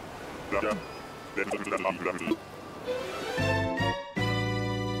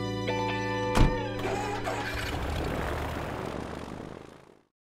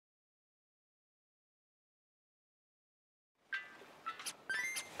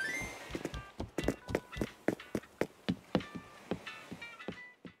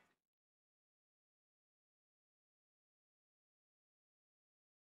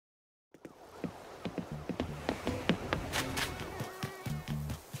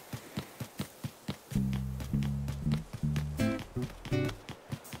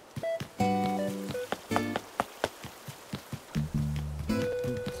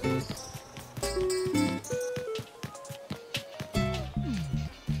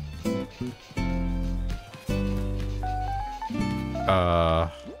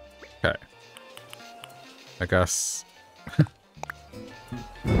 Okay. I guess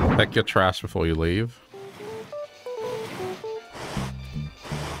check your trash before you leave.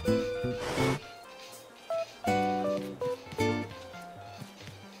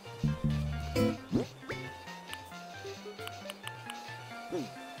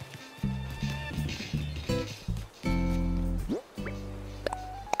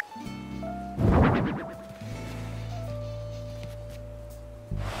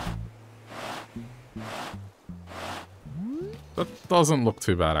 Doesn't look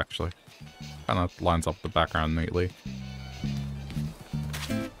too bad, actually. Kind of lines up the background neatly.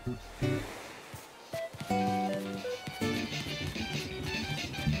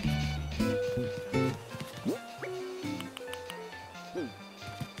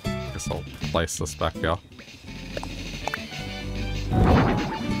 Guess I'll place this back here.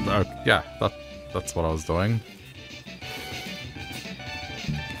 Oh, yeah, that's what I was doing.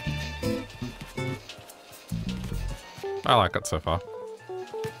 I like it so far.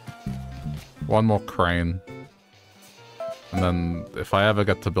 One more crane. And then if I ever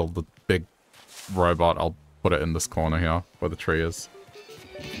get to build the big robot, I'll put it in this corner here where the tree is.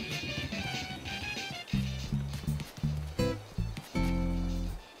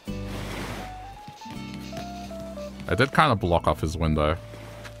 I did kind of block off his window.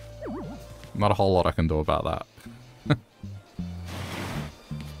 Not a whole lot I can do about that.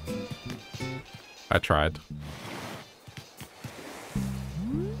 I tried.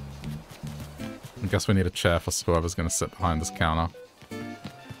 I guess we need a chair for whoever's going to sit behind this counter.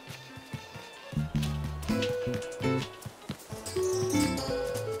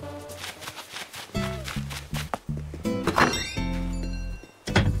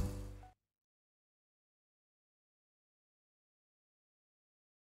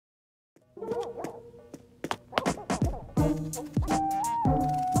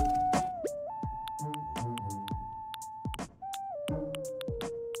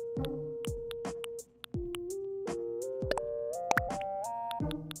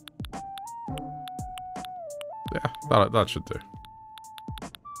 That should do.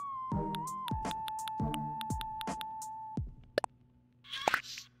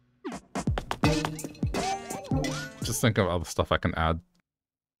 Just think of other stuff I can add.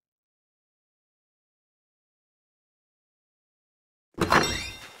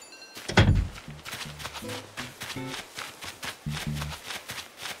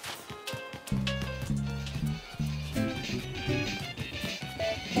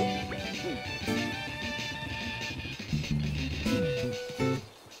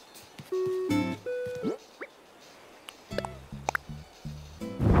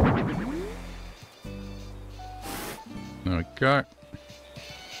 Go.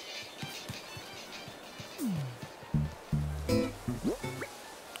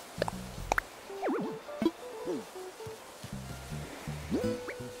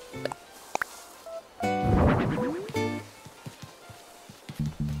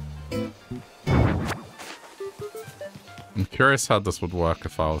 I'm curious how this would work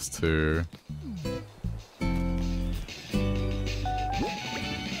if I was to...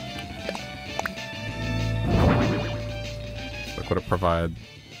 Would it provide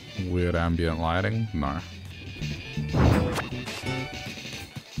weird ambient lighting? No.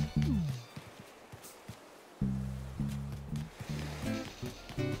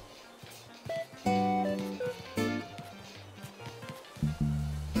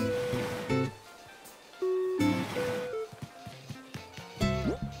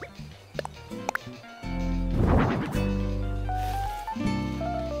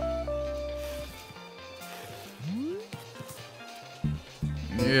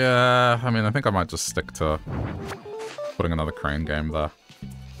 Yeah, I mean, I think I might just stick to putting another crane game there.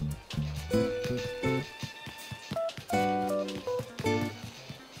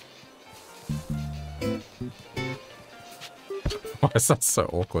 Why is that so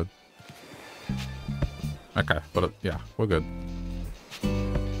awkward? Okay, but yeah, we're good.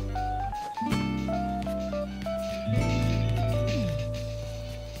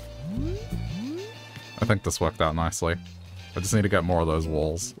 I think this worked out nicely. I just need to get more of those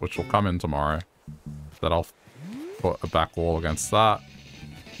walls, which will come in tomorrow. Then I'll put a back wall against that.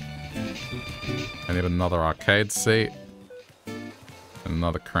 I need another arcade seat. And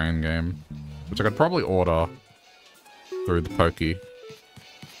another crane game. Which I could probably order through the Pokey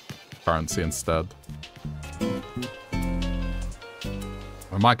currency instead.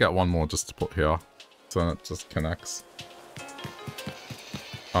 I might get one more just to put here. So then it just connects.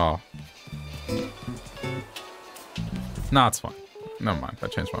 Oh. Nah, it's fine. Never mind. I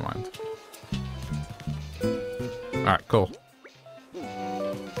changed my mind. Alright, cool.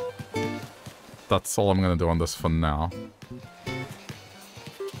 That's all I'm gonna do on this for now.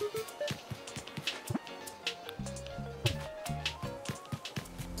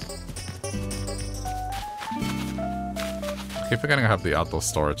 I keep forgetting I have the outdoor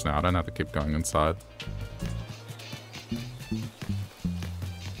storage now. I don't have to keep going inside.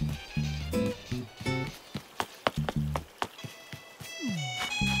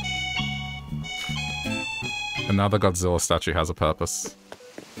 And now the Godzilla statue has a purpose.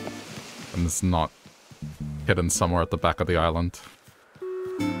 And it's not hidden somewhere at the back of the island.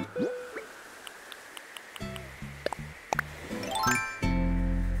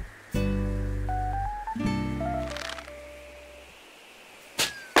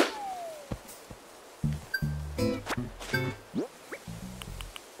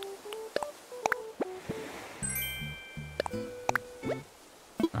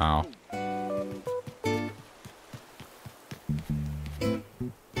 Ow.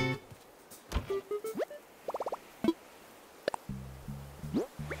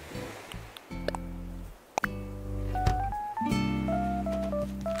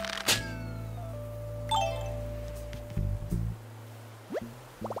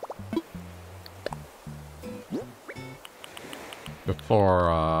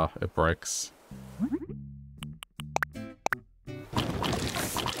 before it breaks.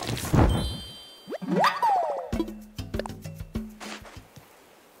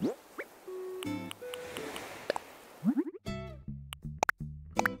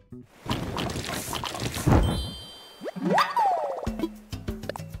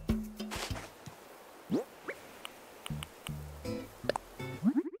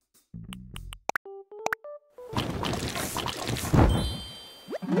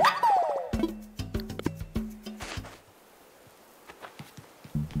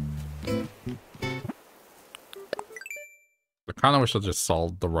 I kind of wish I just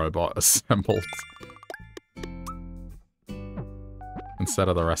sold the robot assembled instead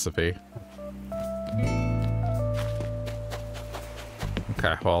of the recipe.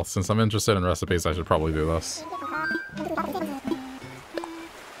 Okay, well, since I'm interested in recipes, I should probably do this.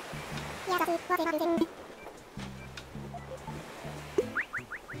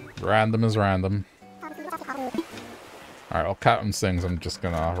 Random is random. Alright, while Captain sings, I'm just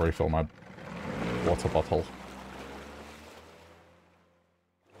gonna refill my water bottle.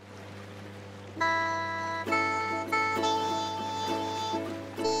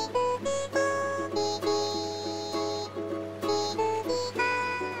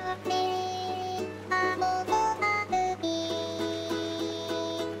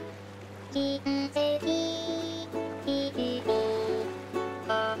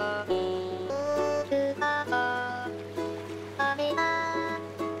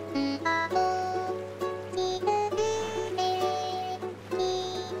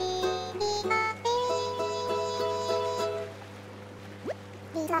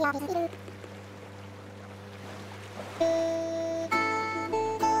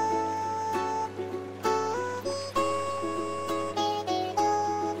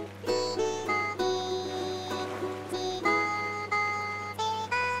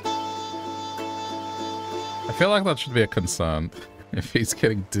 I feel like that should be a concern. If he's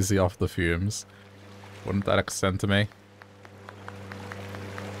getting dizzy off the fumes, wouldn't that extend to me?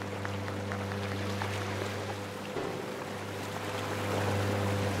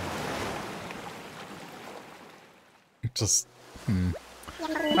 Just, I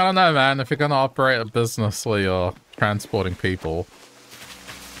don't know, man. If you're gonna operate a business where you're transporting people,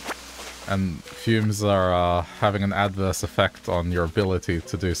 and fumes are having an adverse effect on your ability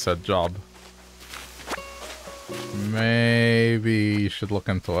to do said job, maybe you should look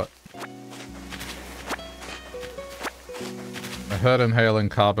into it. I heard inhaling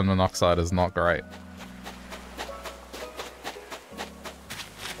carbon monoxide is not great.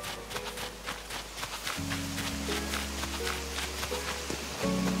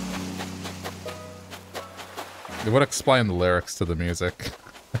 It would explain the lyrics to the music.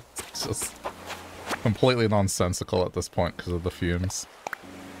 It's just completely nonsensical at this point because of the fumes.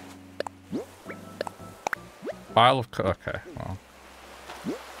 Pile of... okay, well.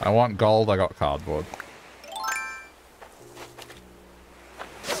 I want gold, I got cardboard.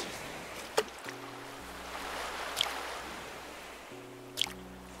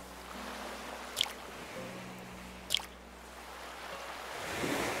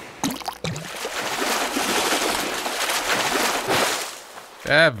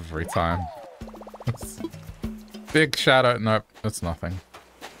 Every time. Big shadow. Nope, it's nothing.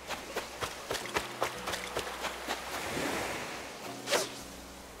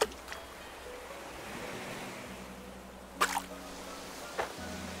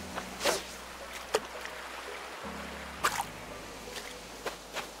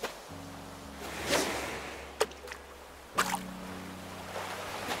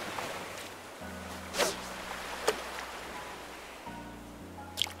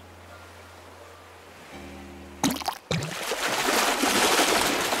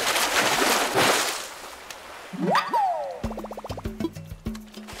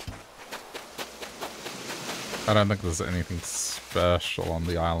 I don't think there's anything special on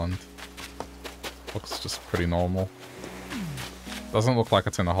the island. Looks just pretty normal. Doesn't look like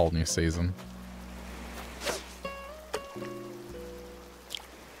it's in a whole new season.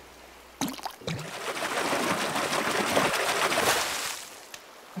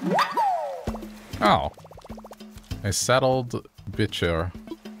 Oh. A settled bitcher.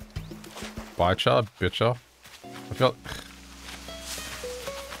 Bitcher? Bitcher? I feel...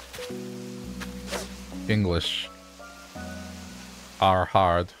 English are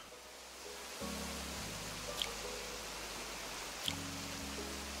hard.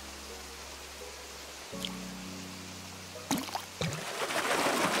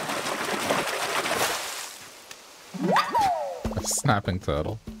 A snapping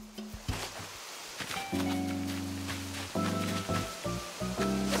turtle.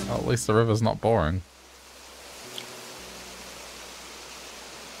 least the river's not boring.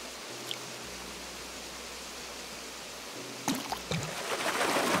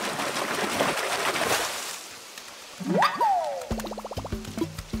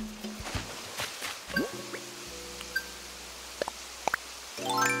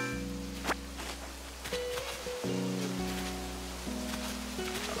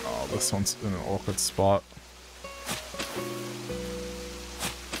 Oh, this one's in an awkward spot.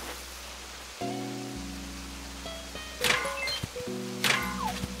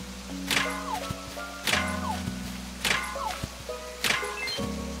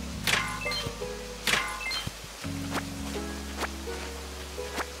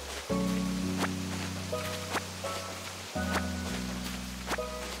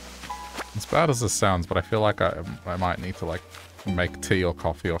 As bad as this sounds, but I feel like I might need to, like, make tea or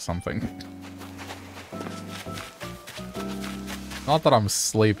coffee or something. Not that I'm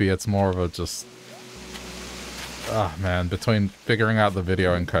sleepy, it's more of a just... Ah, man, between figuring out the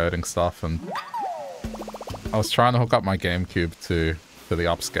video encoding stuff and... I was trying to hook up my GameCube to the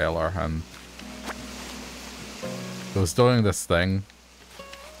upscaler, and... it was doing this thing.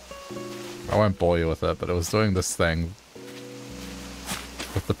 I won't bore you with it, but it was doing this thing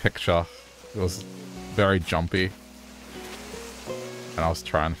with the picture. It was very jumpy, and I was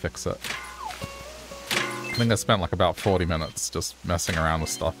trying to fix it. I think I spent like about 40 minutes just messing around with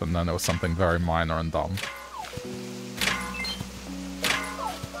stuff, and then it was something very minor and dumb.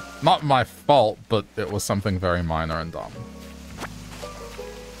 Not my fault, but it was something very minor and dumb.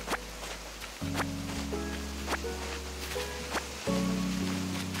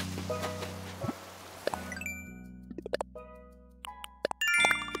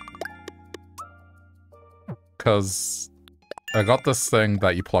 Because I got this thing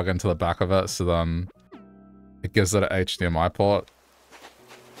that you plug into the back of it, so then it gives it an HDMI port.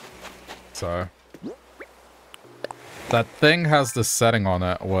 So that thing has this setting on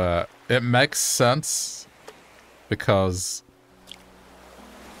it where it makes sense, because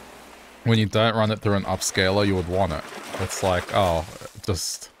when you don't run it through an upscaler, you would want it. It's like, oh,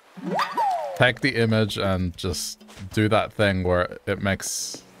 just take the image and just do that thing where it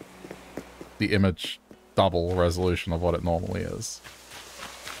makes the image double resolution of what it normally is.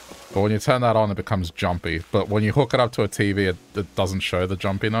 But when you turn that on, it becomes jumpy. But when you hook it up to a TV, it doesn't show the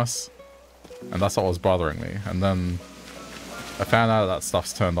jumpiness. And that's what was bothering me. And then I found out that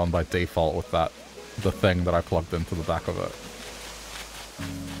stuff's turned on by default with the thing that I plugged into the back of it.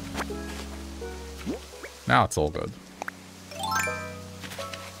 Now it's all good.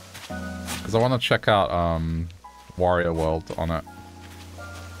 Because I want to check out Wario World on it.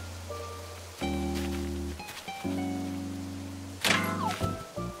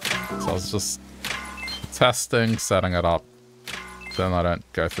 So I was just testing, setting it up, then I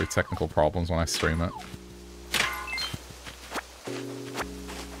don't go through technical problems when I stream it.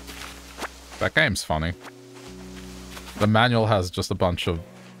 That game's funny. The manual has just a bunch of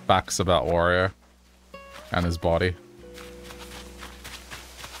facts about Wario and his body.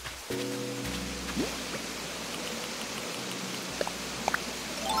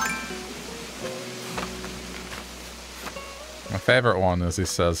 My favorite one is he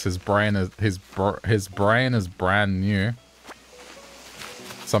says his brain is brand new.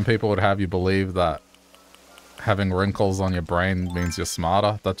 Some people would have you believe that having wrinkles on your brain means you're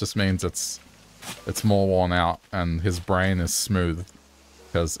smarter. That just means it's more worn out, and his brain is smooth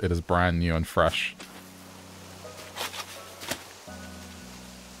because it is brand new and fresh.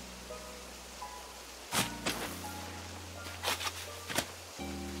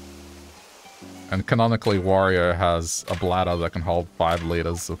 And canonically, Wario has a bladder that can hold 5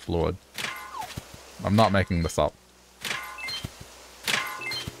 liters of fluid. I'm not making this up.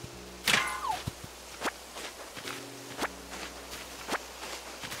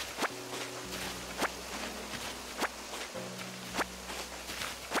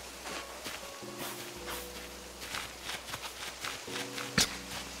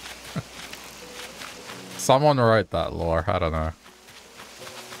 Someone wrote that lore, I don't know.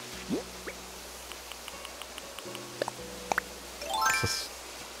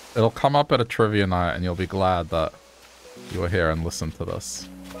 It'll come up at a trivia night and you'll be glad that you were here and listened to this.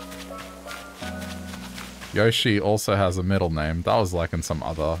 Yoshi also has a middle name. That was like in some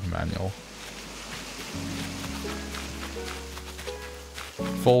other manual.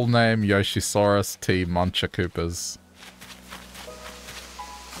 Full name Yoshisaurus T. Munchakoopas.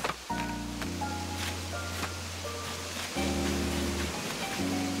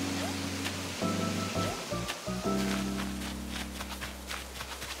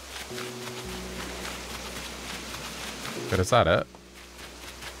 But is that it?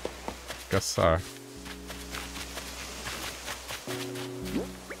 Guess so.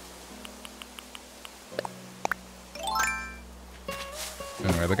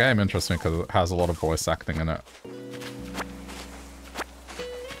 Anyway, the game interests me because it has a lot of voice acting in it.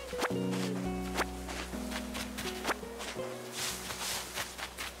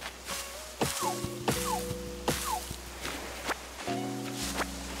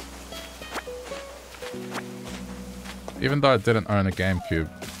 Even though I didn't own a GameCube,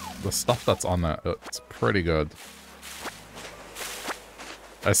 the stuff that's on it, it's pretty good.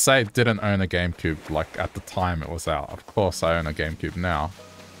 I say didn't own a GameCube, like at the time it was out. Of course I own a GameCube now.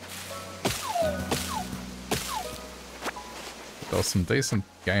 There was some decent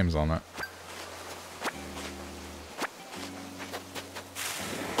games on it.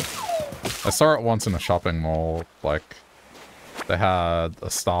 I saw it once in a shopping mall, like, they had a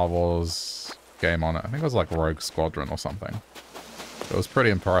Star Wars game on it. I think it was like Rogue Squadron or something. It was pretty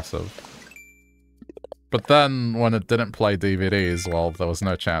impressive. But then, when it didn't play DVDs, well, there was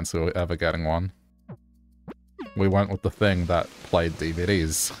no chance we were ever getting one. We went with the thing that played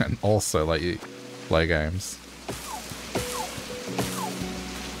DVDs, and also let you play games.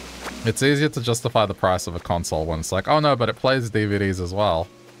 It's easier to justify the price of a console when it's like, oh no, but it plays DVDs as well.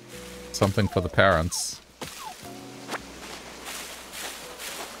 Something for the parents.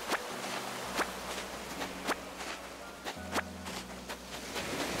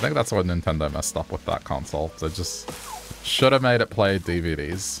 I think that's what Nintendo messed up with that console. They just should have made it play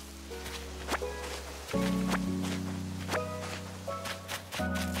DVDs.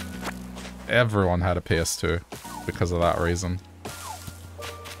 Everyone had a PS2 because of that reason.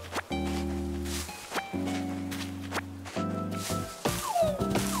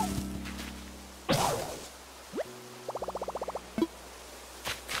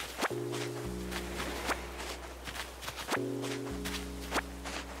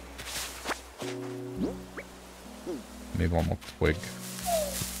 Need one more twig.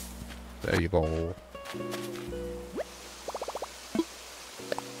 There you go.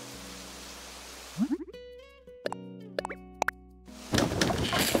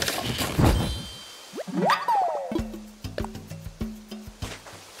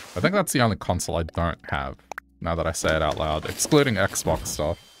 I think that's the only console I don't have, now that I say it out loud, excluding Xbox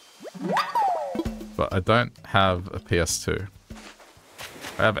stuff. But I don't have a PS2.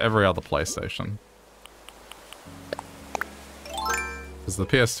 I have every other PlayStation. Because the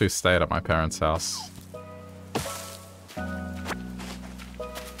PS2 stayed at my parents' house.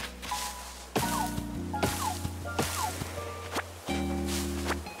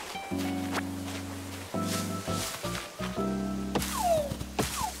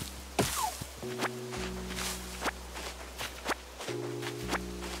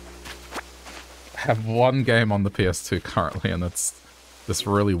 I have one game on the PS2 currently, and it's this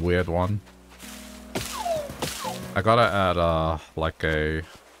really weird one. I got it at, like a...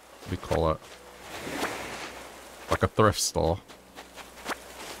 what do you call it? Like a thrift store.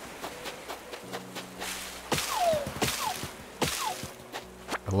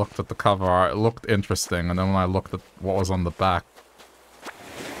 I looked at the cover art, it looked interesting, and then when I looked at what was on the back,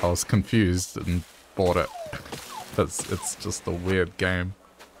 I was confused and bought it. It's just a weird game.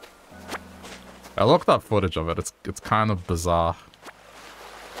 I looked up footage of it, it's kind of bizarre.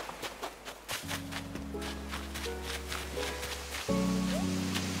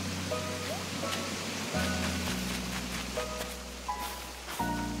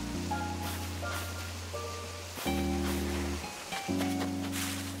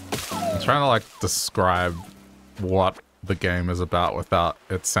 I'm trying to like describe what the game is about without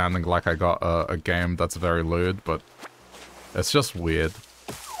it sounding like I got a game that's very lewd, but it's just weird.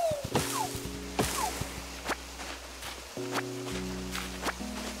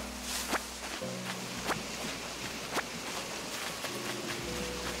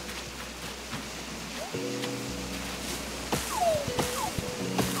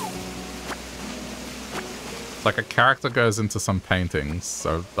 Like a character goes into some paintings,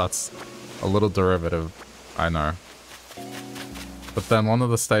 so that's a little derivative, I know. But then one of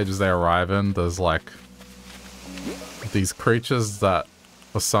the stages they arrive in, there's like these creatures that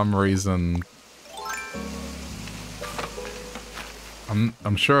for some reason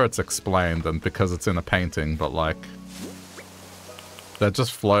I'm sure it's explained and because it's in a painting, but like they're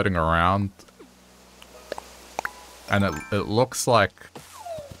just floating around and it looks like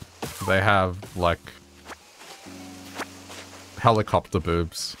they have like helicopter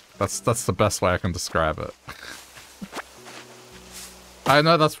boobs. That's the best way I can describe it. I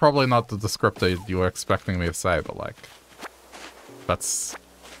know that's probably not the descriptor you were expecting me to say, but like that's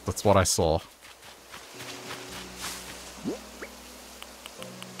what I saw.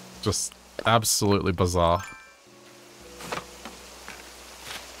 Just absolutely bizarre.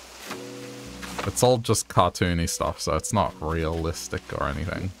 It's all just cartoony stuff, so it's not realistic or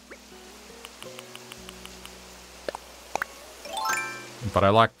anything. But I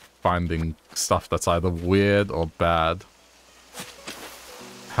like finding stuff that's either weird or bad.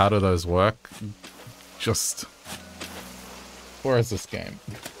 How do those work? Just... Where is this game?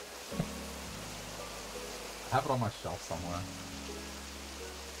 I have it on my shelf somewhere.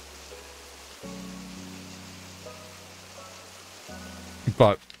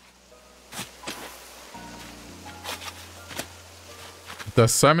 But...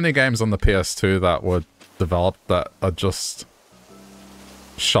 there's so many games on the PS2 that were developed that are just...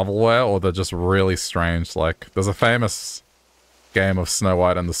 shovelware, or they're just really strange. Like, there's a famous game of Snow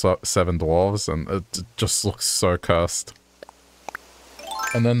White and the Seven Dwarves, and it just looks so cursed.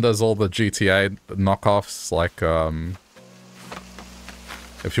 And then there's all the GTA knockoffs, like,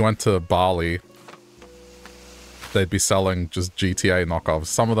 if you went to Bali, they'd be selling just GTA knockoffs.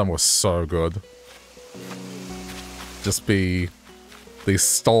 Some of them were so good. Just be these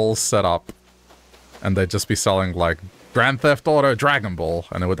stalls set up, and they'd just be selling, like, Grand Theft Auto Dragon Ball,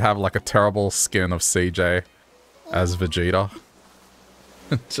 and it would have, like, a terrible skin of CJ as Vegeta.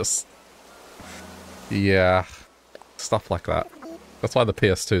 Just... yeah. Stuff like that. That's why the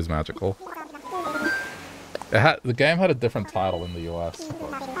PS2 is magical. The game had a different title in the US.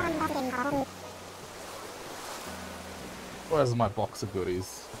 Where's my box of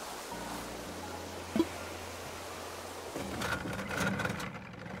goodies?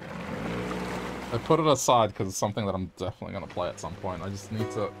 I put it aside because it's something that I'm definitely going to play at some point. I just need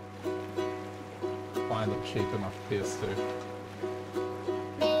to find a cheap enough PS2.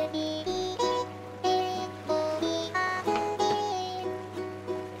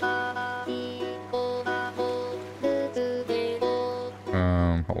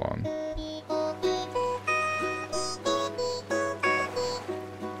 Hold on.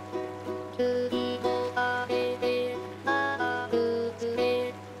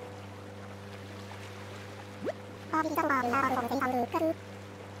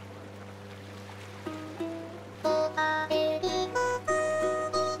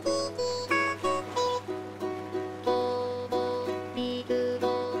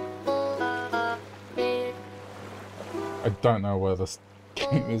 I don't know where this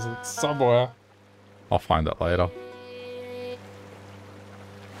game is. It's somewhere. I'll find it later.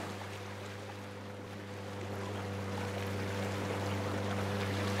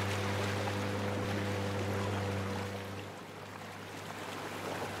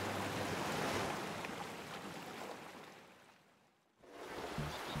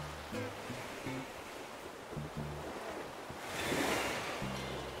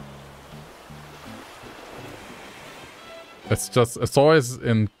 It's always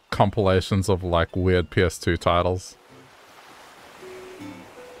in compilations of, like, weird PS2 titles.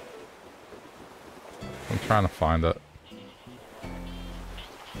 I'm trying to find it.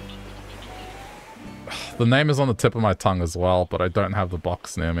 The name is on the tip of my tongue as well, but I don't have the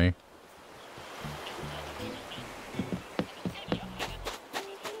box near me.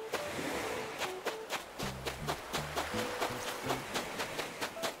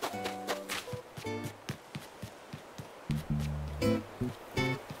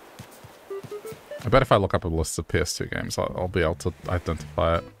 I bet if I look up a list of PS2 games, I'll be able to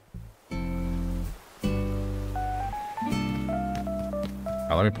identify it.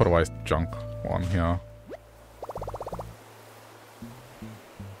 Now, let me put away junk one here.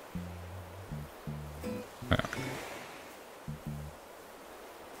 Yeah.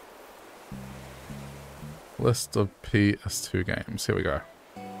 List of PS2 games. Here we go.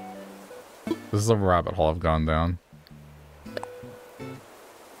 This is a rabbit hole I've gone down.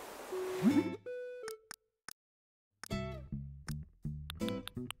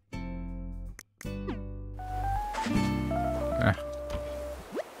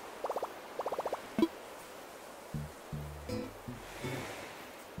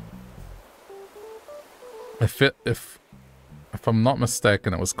 If I'm not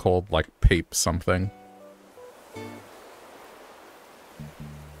mistaken, it was called, like, Peep something.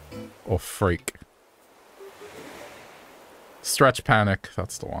 Or Freak. Stretch Panic,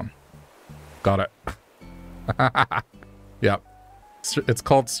 that's the one. Got it. Yep. It's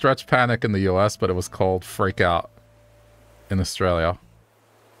called Stretch Panic in the US, but it was called Freak Out in Australia.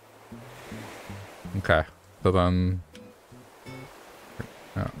 Okay. So then...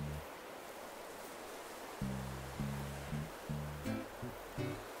 yeah.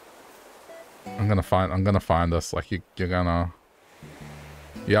 I'm gonna find this. Like, you're gonna...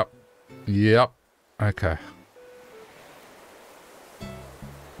 Yep. Yep. Okay.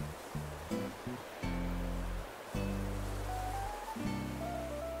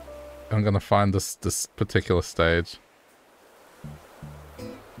 I'm gonna find this particular stage.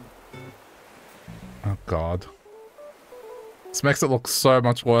 Oh god. This makes it look so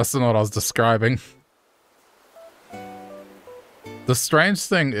much worse than what I was describing. The strange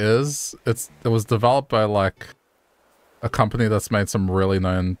thing is, it was developed by, like, a company that's made some really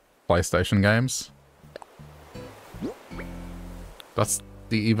known PlayStation games. That's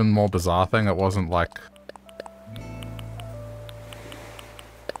the even more bizarre thing. It wasn't, like...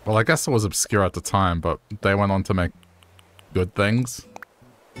 Well, I guess it was obscure at the time, but they went on to make good things.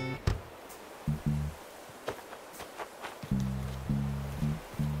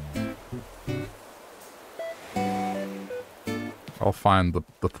 I'll find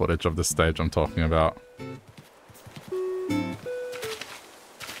the footage of this stage I'm talking about.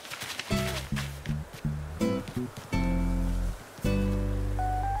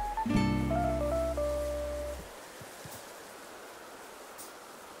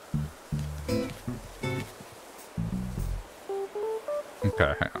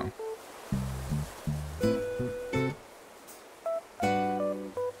 Okay, hang on.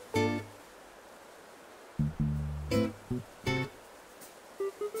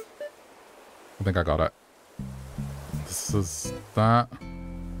 I think I got it. This is that.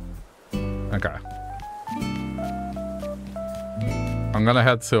 Okay. I'm gonna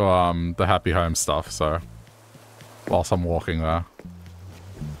head to the Happy Home stuff, so whilst I'm walking there.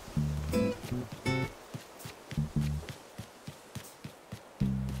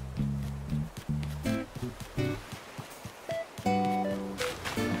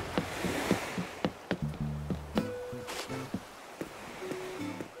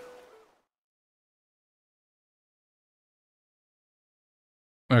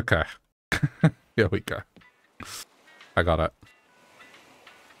 Okay. Here we go. I got it.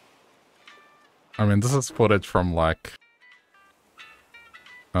 I mean, this is footage from, like...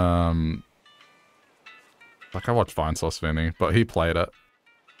 like, I watched Vinesauce Vinny, but he played it.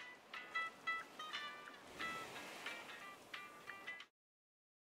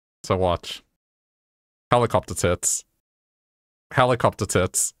 So watch. Helicopter tits. Helicopter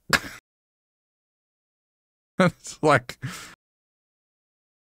tits. It's like...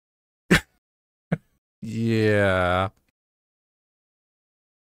 Yeah.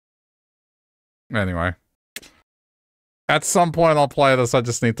 Anyway. At some point I'll play this, I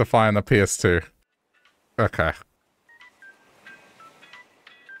just need to find the PS2. Okay.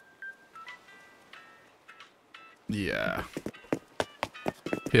 Yeah.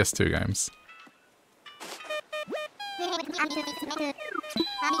 PS2 games.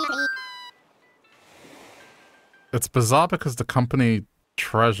 It's bizarre because the company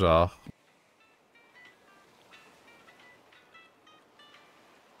Treasure...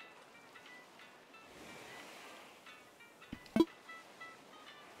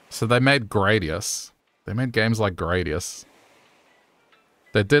 So they made Gradius. They made games like Gradius.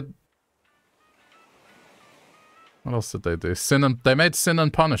 They did... What else did they do? They made Sin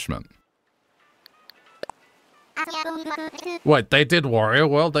and Punishment. Wait, they did Warrior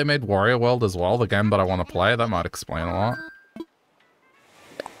World? They made Warrior World as well, the game that I want to play? That might explain a lot.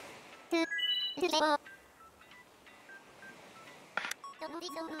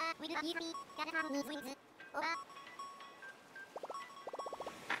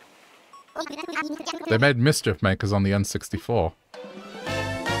 They made Mischief Makers on the N64.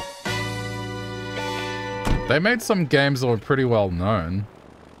 They made some games that were pretty well known.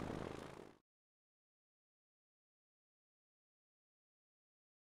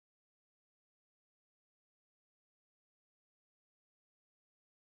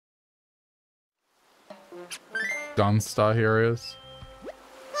 Gunstar Heroes.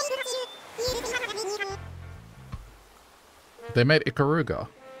 They made Ikaruga.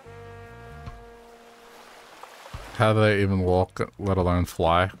 How do they even walk, let alone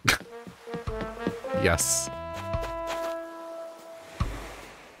fly? Yes.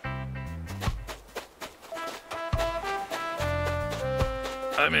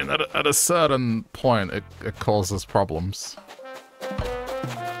 I mean, at a certain point, it causes problems.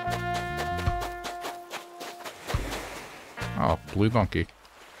 Oh, Blue Donkey.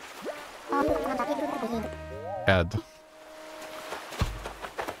 Ed.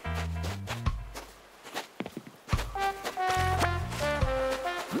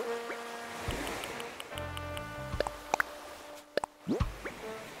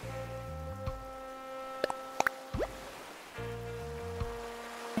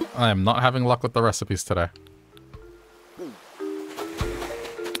 I am not having luck with the recipes today.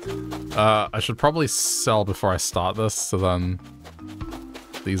 I should probably sell before I start this, so then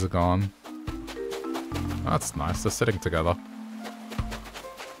these are gone. That's nice, they're sitting together.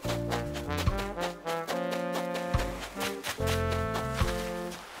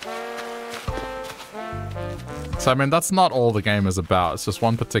 So, I mean, that's not all the game is about. It's just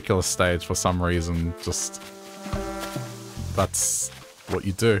one particular stage for some reason. Just... that's what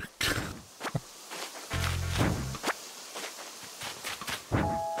you do.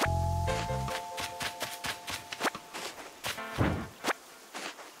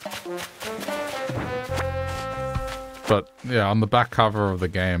 But, yeah, on the back cover of the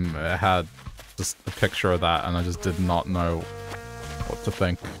game, it had just a picture of that, and I just did not know what to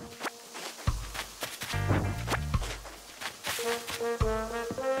think.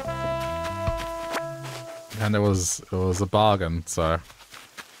 And it was a bargain, so...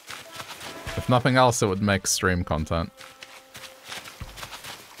 if nothing else, it would make stream content.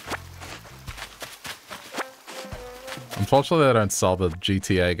 Unfortunately, they don't sell the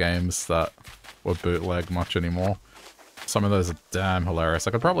GTA games that were bootleg much anymore. Some of those are damn hilarious.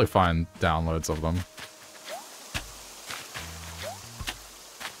 I could probably find downloads of them.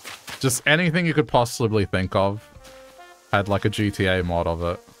 Just anything you could possibly think of had like a GTA mod of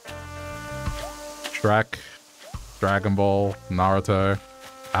it. Shrek, Dragon Ball, Naruto,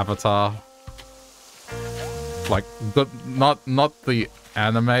 Avatar. Like, not the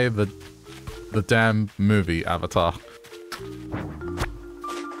anime, the damn movie Avatar.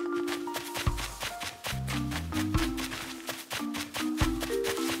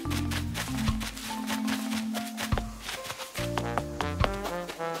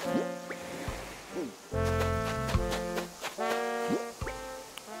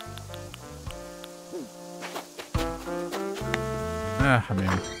 I mean,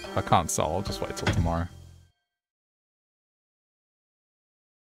 if I can't sell, I'll just wait till tomorrow.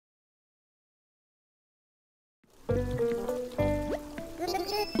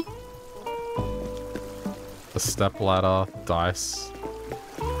 The stepladder, dice.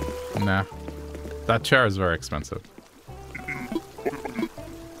 Nah. That chair is very expensive. I'm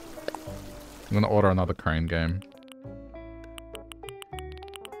gonna order another crane game.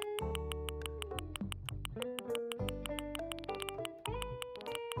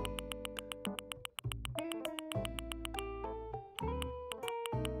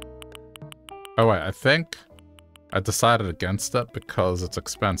 Oh wait, I think I decided against it because it's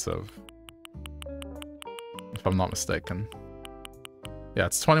expensive. If I'm not mistaken. Yeah,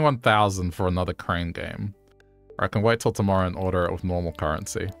 it's 21,000 for another crane game. Or I can wait till tomorrow and order it with normal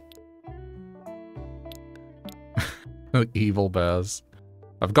currency. Evil bears.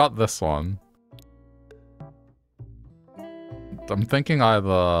 I've got this one. I'm thinking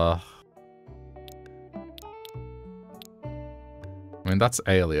either... I mean, that's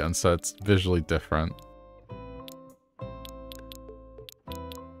Alien, so it's visually different.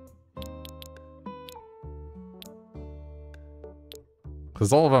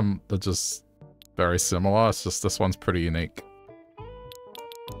 Because all of them are just very similar, it's just this one's pretty unique.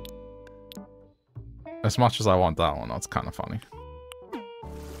 As much as I want that one, that's kind of funny.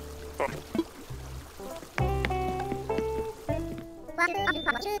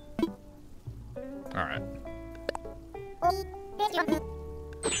 Alright.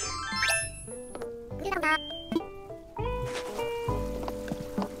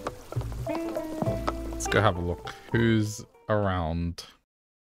 Let's go have a look. Who's around?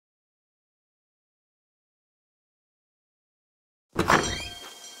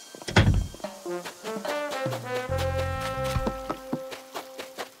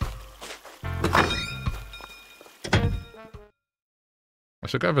 I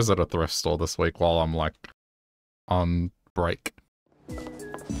should go visit a thrift store this week while I'm, like, on break.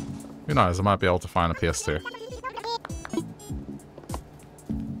 Who knows, I might be able to find a PS2.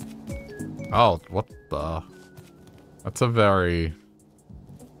 Oh, what the... That's a very...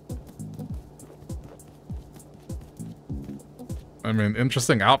 I mean,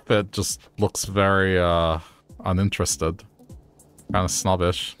 interesting outfit, just looks very, uninterested. Kind of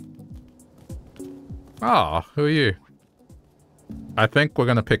snobbish. Ah, who are you? I think we're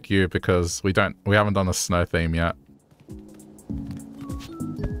gonna pick you because we haven't done a snow theme yet.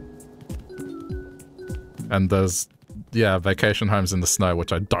 And there's, yeah, vacation homes in the snow,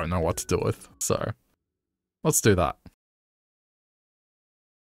 which I don't know what to do with, so let's do that.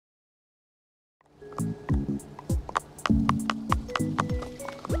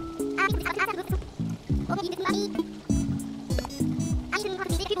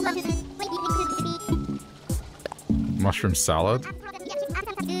 Mushroom salad?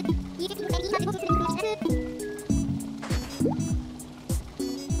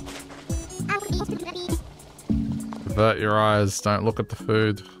 Avert your eyes, don't look at the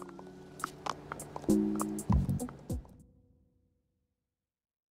food.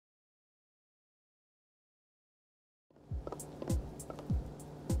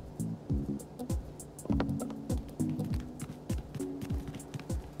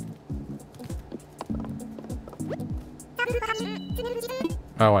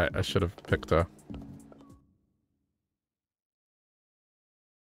 Oh wait, I should have picked her.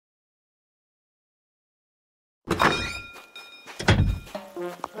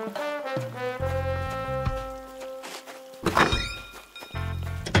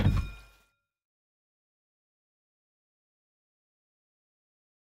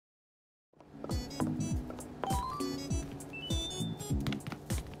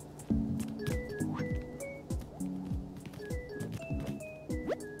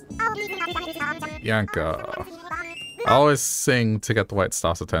 Yanka. I always sing to get the white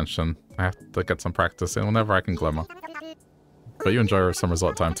staff's attention. I have to get some practice in whenever I can glimmer. But you enjoy some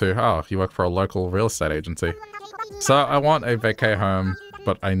resort time too. Oh, you work for a local real estate agency. So I want a vacay home,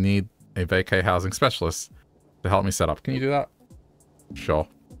 but I need a vacay housing specialist to help me set up. Can you do that? Sure.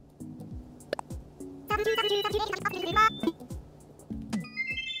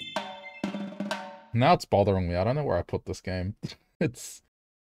 Now it's bothering me. I don't know where I put this game.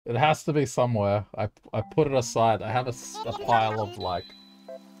 It has to be somewhere. I put it aside. I have a pile of like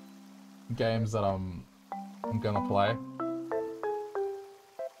games that I'm gonna play.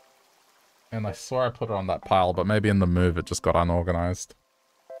 And I swear I put it on that pile, but maybe in the move it just got unorganized.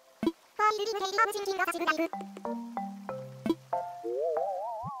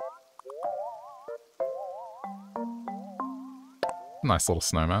 Nice little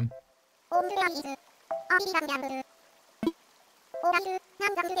snowman.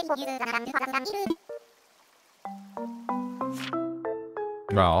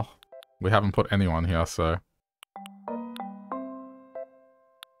 Well, we haven't put anyone here, so...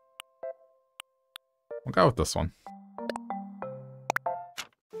 we'll go with this one.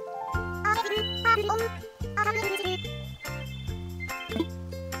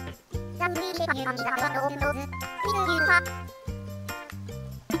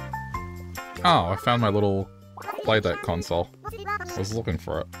 Oh, I found my little playdate console. I was looking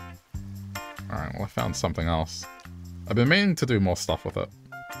for it. Alright, well I found something else. I've been meaning to do more stuff with it.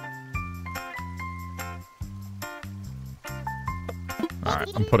 Alright,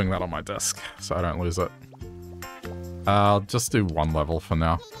 I'm putting that on my desk so I don't lose it. I'll just do one level for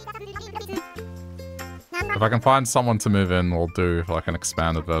now. If I can find someone to move in, we'll do like an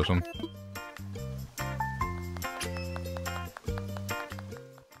expanded version.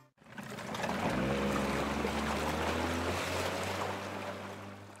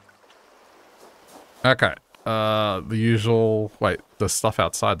 Okay, the usual... wait, there's stuff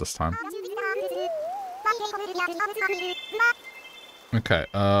outside this time. Okay,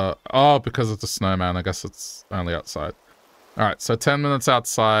 oh, because it's a snowman, I guess it's only outside. Alright, so 10 minutes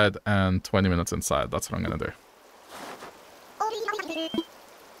outside and 20 minutes inside, that's what I'm gonna do.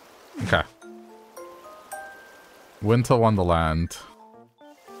 Okay. Winter Wonderland.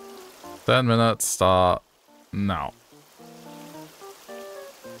 10 minutes, start now.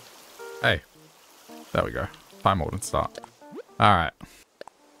 Hey. There we go. Time order start. Alright.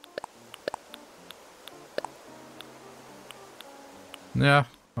 Yeah,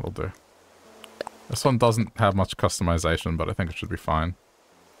 that'll do. This one doesn't have much customization, but I think it should be fine.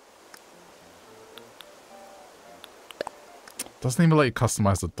 Doesn't even let you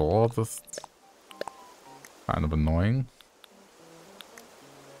customize the door. That's kind of annoying.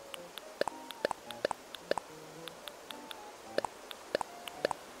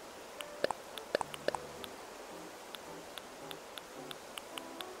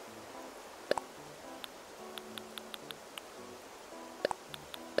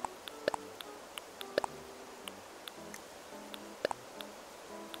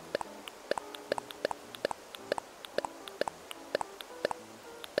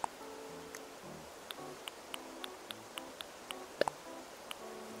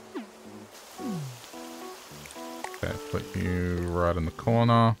 Put you right in the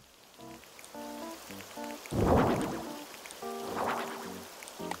corner.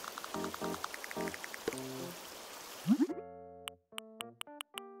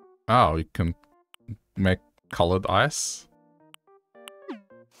 Oh, you can make colored ice?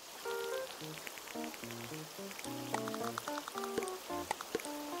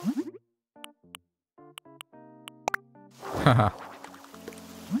 Haha.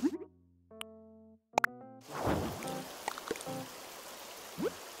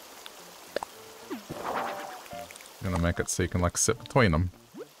 Gonna make it so you can like sit between them.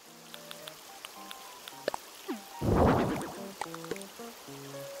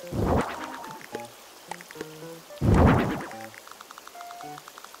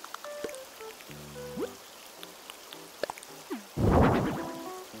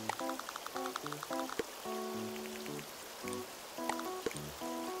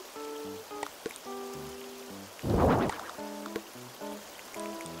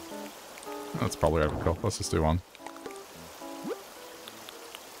 That's probably overkill. Let's just do one.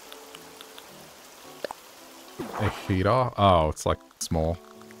 A heater? Oh, it's like small.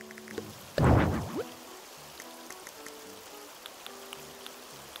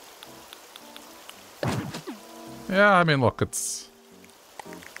 Yeah, I mean, look, it's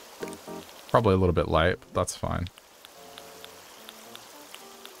probably a little bit late, but that's fine.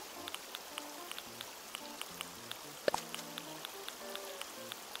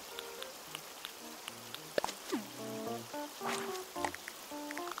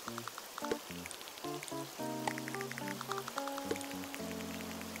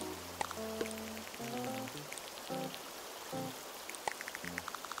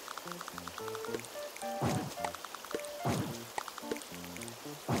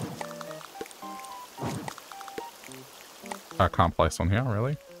 I can't place one here,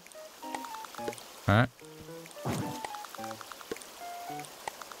 really? Alright.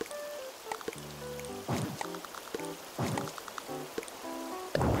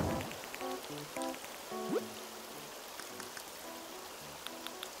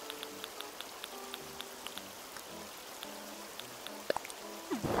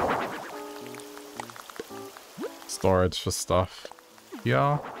 Storage for stuff.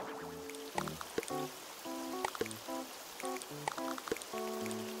 Yeah.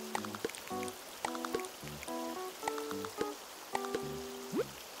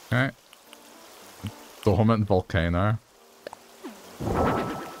 Okay. Dormant volcano.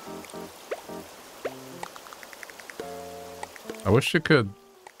 I wish you could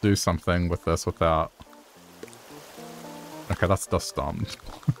do something with this without... Okay, that's dust storm.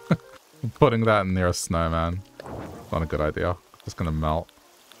 Putting that near a snowman. Not a good idea. It's gonna melt.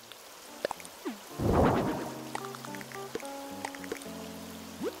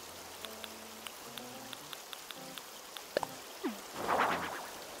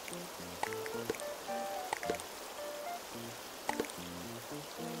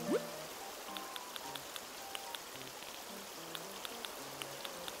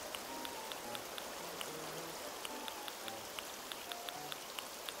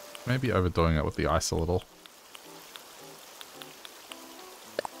 Maybe overdoing it with the ice a little.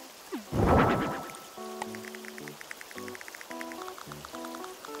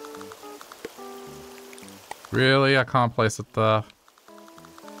 Really? I can't place it there. I'll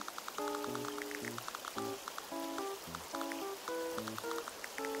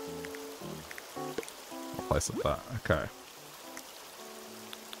place it there. Okay. I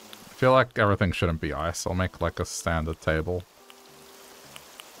feel like everything shouldn't be ice. I'll make like a standard table.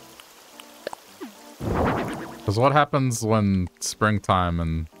 Because what happens when springtime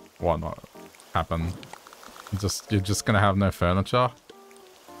and whatnot happen? You're just gonna have no furniture?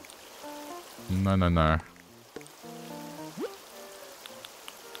 No, no, no.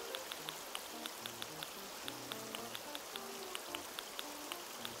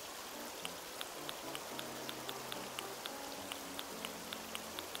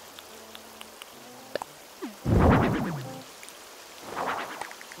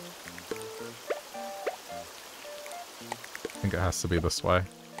 I think it has to be this way.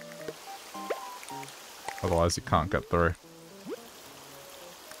 Otherwise you can't get through.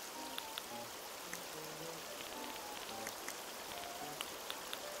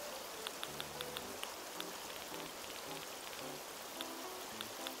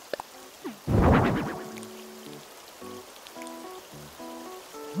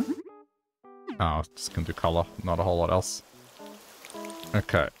 Oh, just gonna do color, not a whole lot else.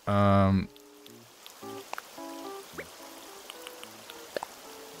 Okay,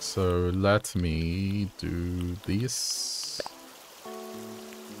 so let me do this.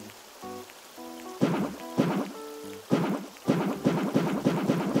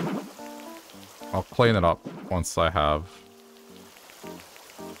 I'll clean it up once I have...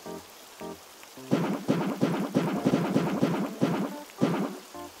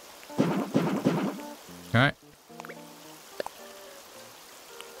 Okay.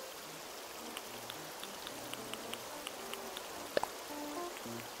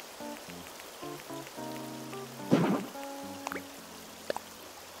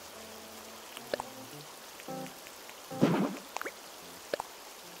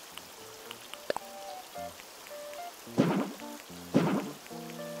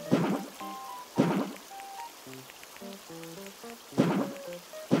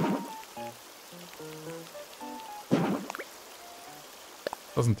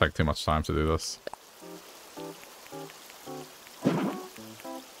 Doesn't take too much time to do this.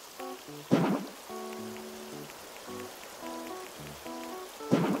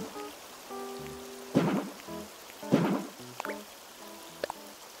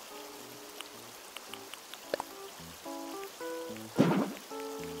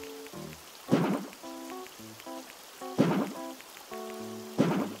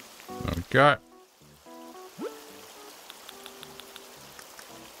 go.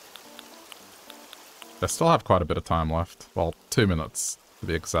 I still have quite a bit of time left. Well, 2 minutes to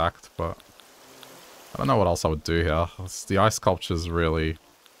be exact, but I don't know what else I would do here. The ice sculptures really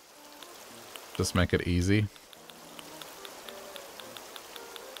just make it easy.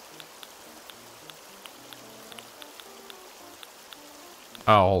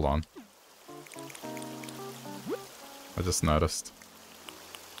 Oh, hold on. I just noticed.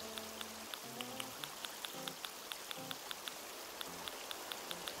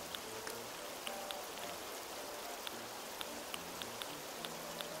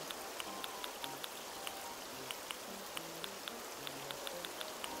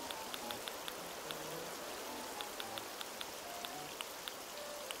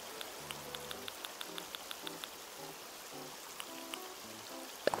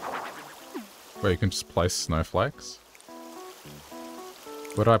 Where you can just place snowflakes?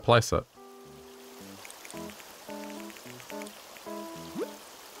 Where do I place it?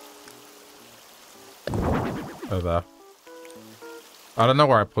 Oh, there. I don't know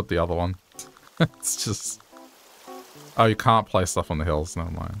where I put the other one. It's just... Oh, you can't place stuff on the hills. Never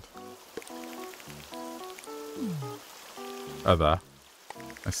mind. Oh, there.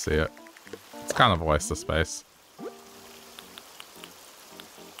 I see it. It's kind of a waste of space.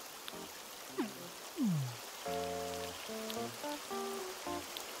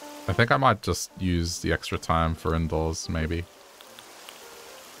 I think I might just use the extra time for indoors, maybe.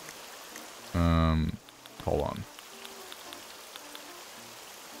 Hold on.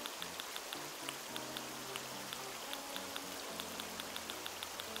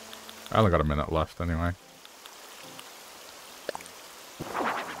 I only got a minute left anyway.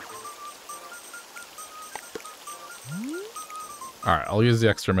 Alright, I'll use the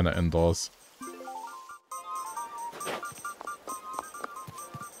extra minute indoors.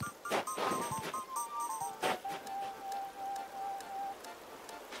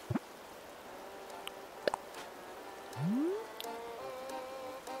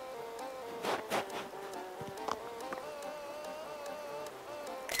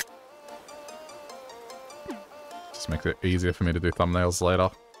 Makes it easier for me to do thumbnails later.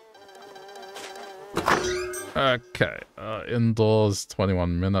 Okay, indoors,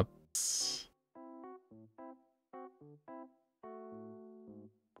 21 minutes.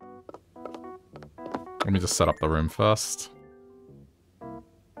 Let me just set up the room first.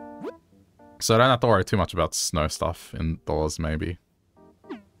 So I don't have to worry too much about snow stuff indoors, maybe.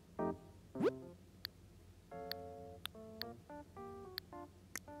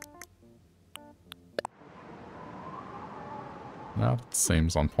 That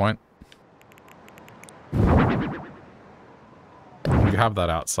seems on point. You have that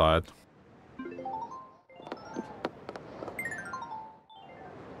outside.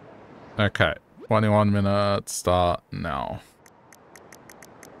 Okay, 21 minutes, start now.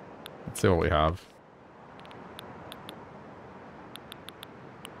 Let's see what we have.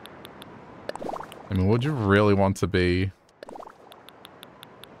 I mean, would you really want to be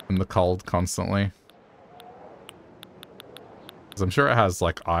in the cold constantly? I'm sure it has,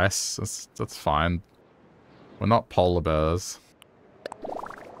 like, ice. That's fine. We're not polar bears.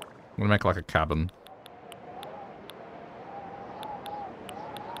 I'm gonna make, like, a cabin.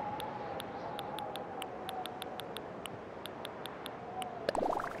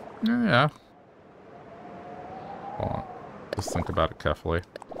 Yeah. Hold on. Just think about it carefully.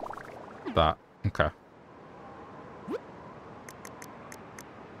 That. Okay.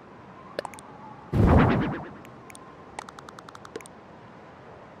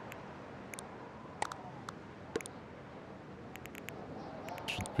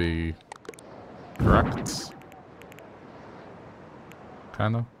 Be correct.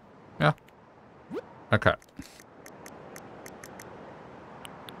 Kind of. Yeah. Okay.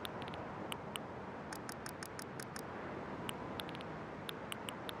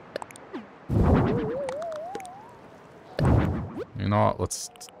 You know what? Let's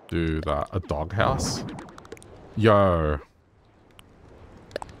do that. A doghouse? Yo.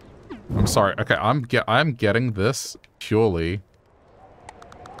 I'm sorry. Okay, I'm getting this purely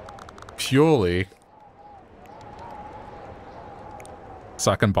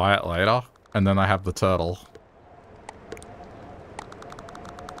so I can buy it later, and then I have the turtle.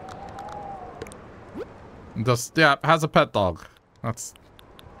 Just, yeah, has a pet dog. That's...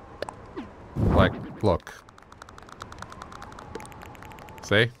 Like, look.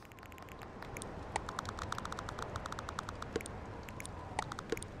 See?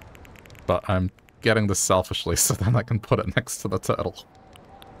 But I'm getting this selfishly so then I can put it next to the turtle.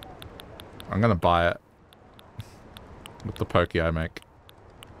 I'm gonna buy it with the pokey I make.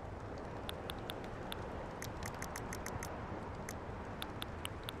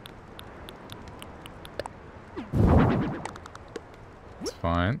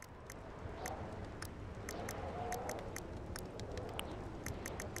 fine.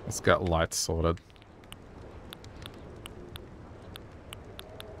 Let's get lights sorted.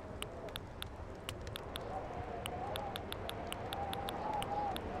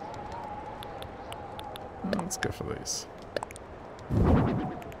 Let's go for these.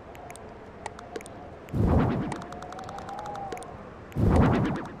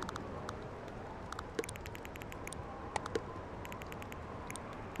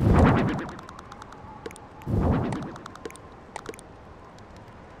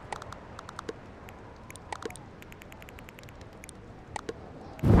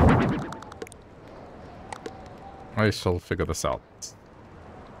 I shall figure this out.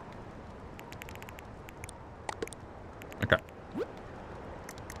 Okay.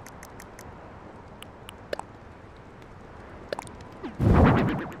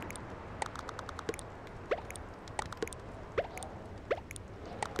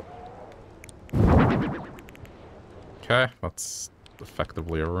 Okay, that's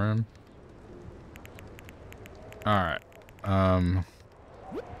effectively a room. Alright. Let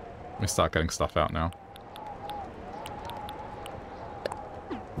me start getting stuff out now.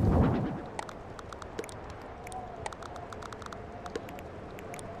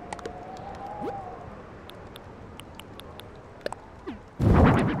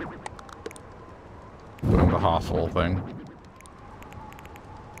 Half-full thing.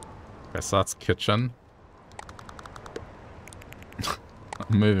 Okay, so that's kitchen.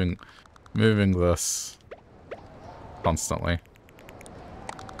 I'm moving this constantly.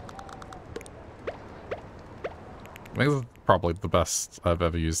 I think it's probably the best I've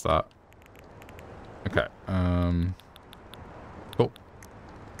ever used that. Okay, cool.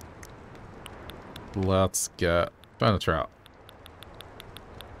 Let's get furniture out.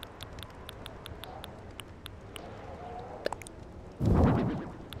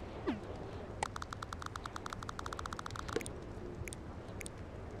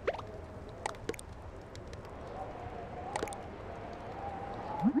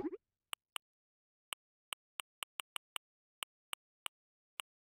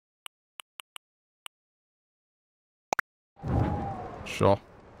 Sure.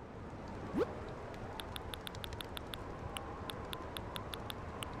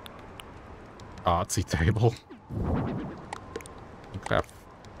 Artsy table. Okay.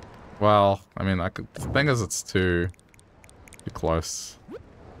 Well, I mean, the thing is, it's too close.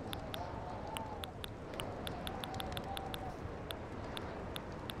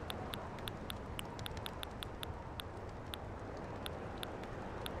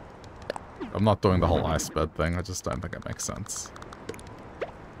 I'm not doing the whole ice bed thing. I just don't think it makes sense.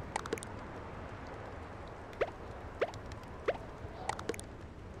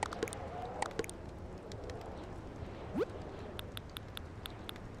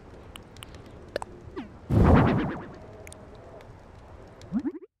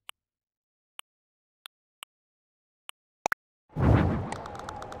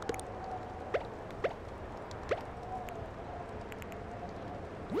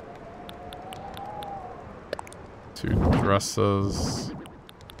 Dresses.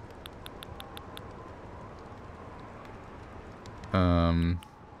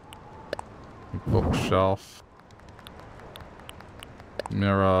 Bookshelf.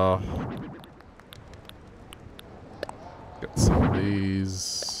 Mirror. Get some of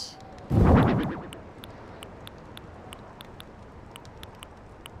these.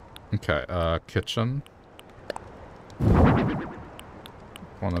 Okay, kitchen.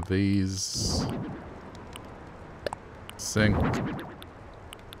 One of these. Sink.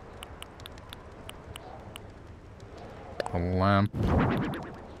 A lamp.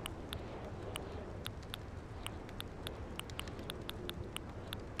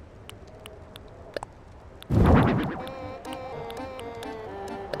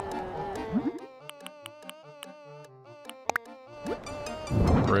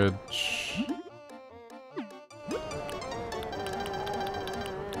 Fridge.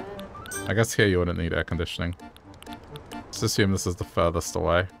 I guess here you wouldn't need air conditioning. Let's assume this is the furthest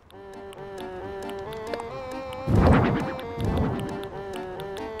away.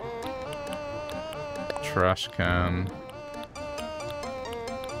 Trash can.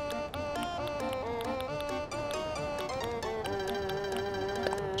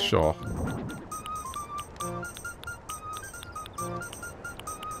 Sure.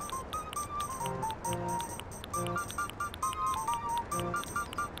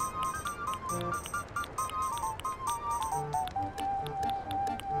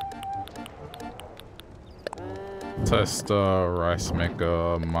 Toaster, rice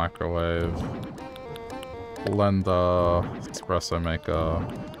maker, microwave. Blender, espresso maker,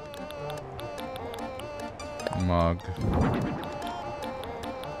 mug.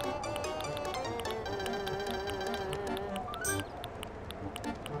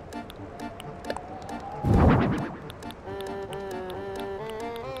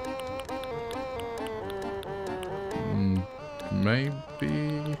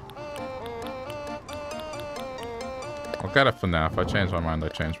 Maybe... I'll get it for now. If I change my mind, I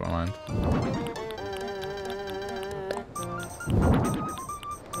change my mind.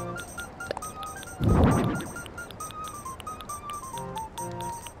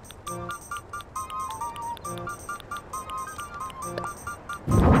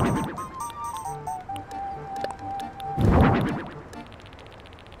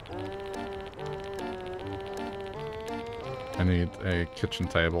 I need a kitchen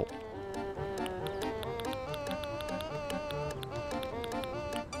table.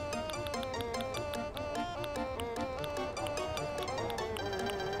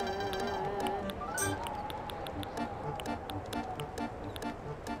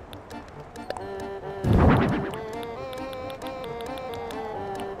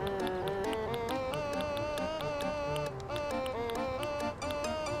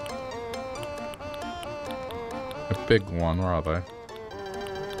 Big one, where are they?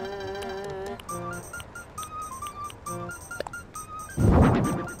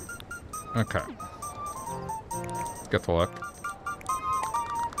 Okay. Get to work.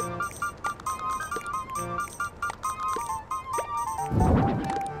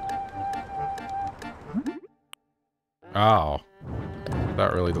 Oh.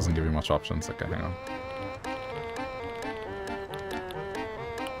 That really doesn't give you much options. Okay, hang on.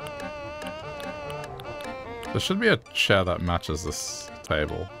 There should be a chair that matches this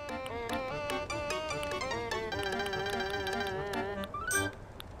table.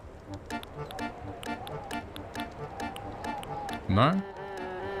 No?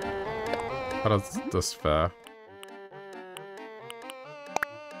 How does this fare?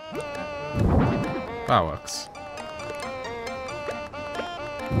 That works.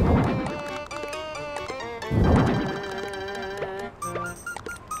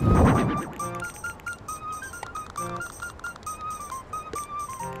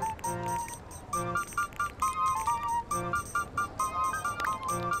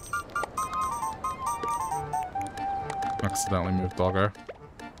 Accidentally moved doggo.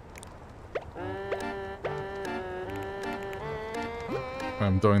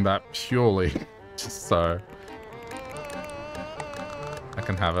 I'm doing that purely just so I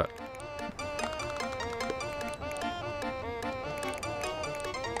can have it.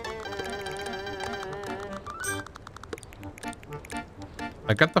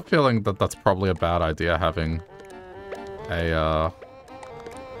 I get the feeling that that's probably a bad idea, having a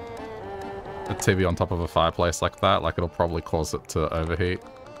TV on top of a fireplace like that. Like, it'll probably cause it to overheat.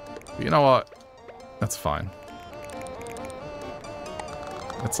 But you know what? That's fine.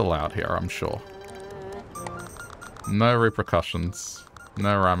 It's allowed here, I'm sure. No repercussions.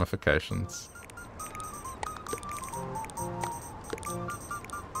 No ramifications.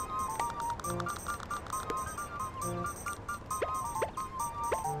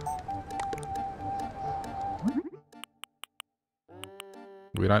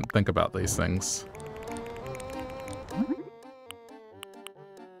 We don't think about these things.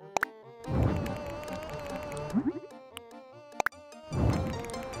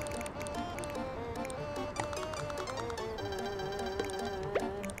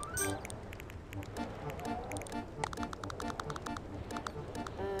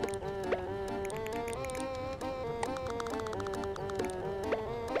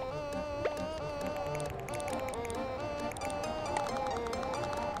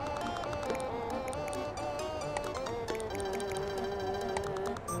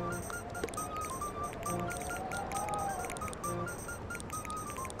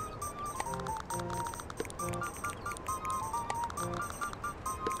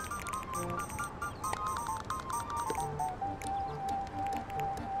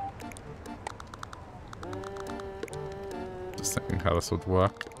 Just thinking how this would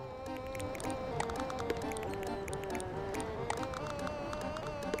work.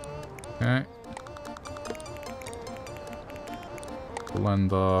 Okay.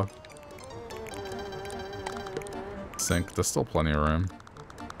 Blender. Sink. There's still plenty of room.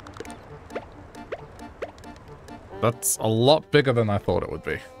 That's a lot bigger than I thought it would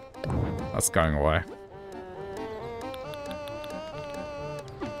be. That's going away.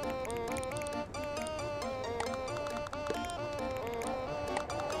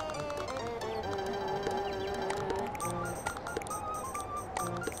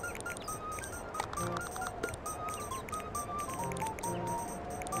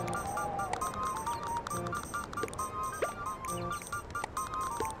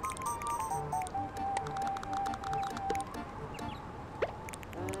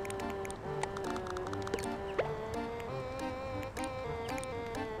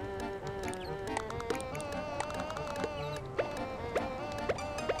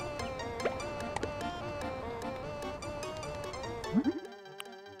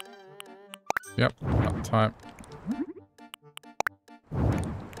 Yep, about time.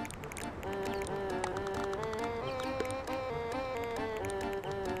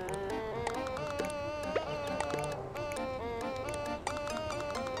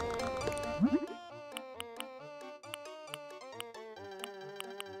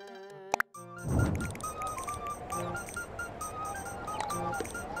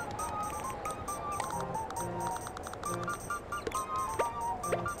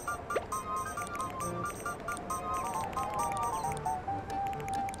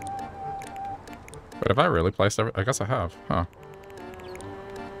 But have I really placed every... I guess I have, huh?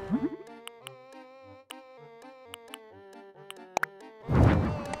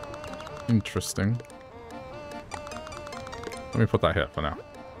 Interesting. Let me put that here for now.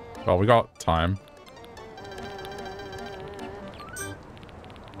 Well, we got time.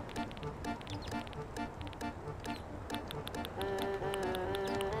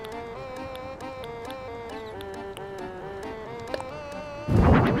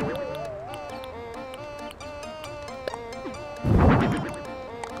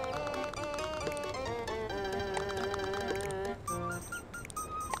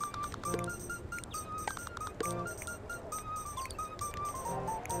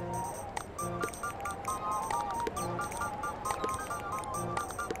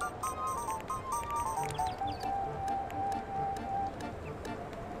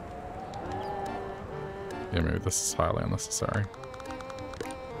 Yeah, maybe this is highly unnecessary.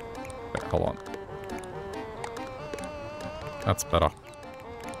 Okay, hold on. That's better.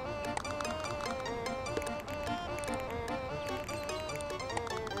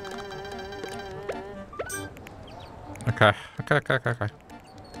 Okay, okay.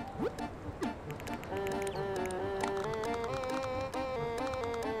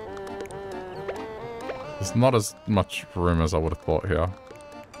 There's not as much room as I would have thought here.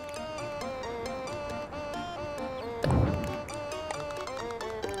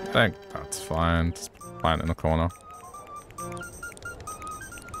 I think that's fine. Just plant in the corner.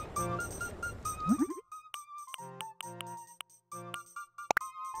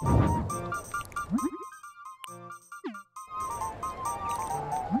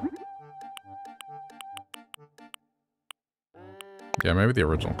 Yeah, maybe the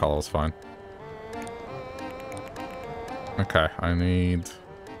original color was fine. Okay, I need...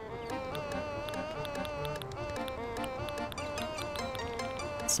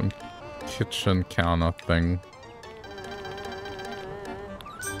 some kitchen counter thing.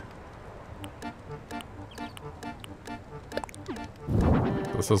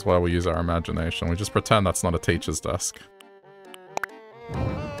 This is where we use our imagination. We just pretend that's not a teacher's desk.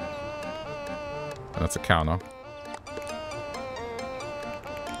 And it's a counter.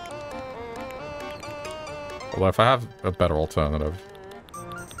 Although if I have a better alternative...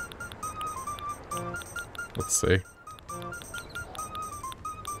 Let's see.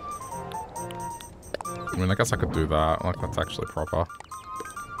 I mean, I guess I could do that. Like, that's actually proper.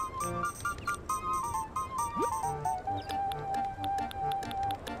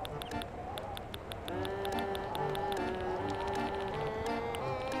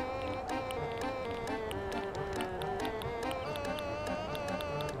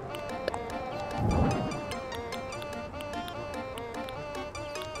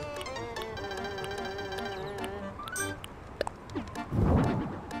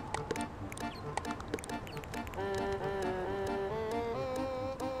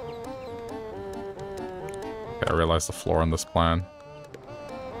 I realize the floor on this plan.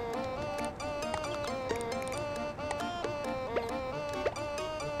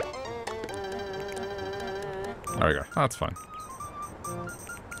 There we go. Oh, that's fine.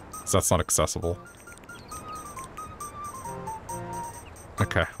 So that's not accessible.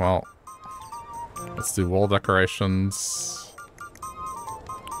 Okay, well, let's do wall decorations.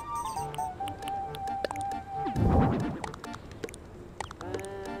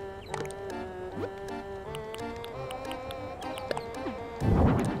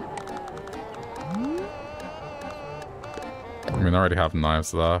 I mean, I already have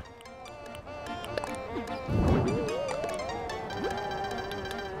knives there.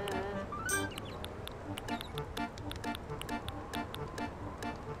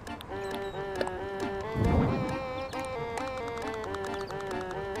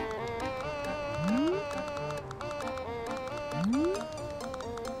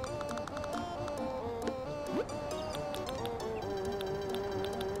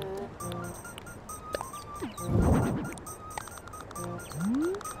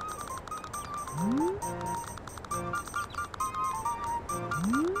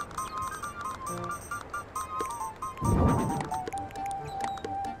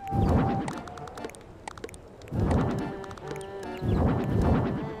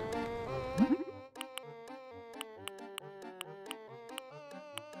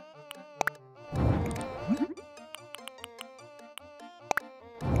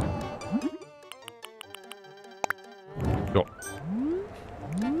 Sure.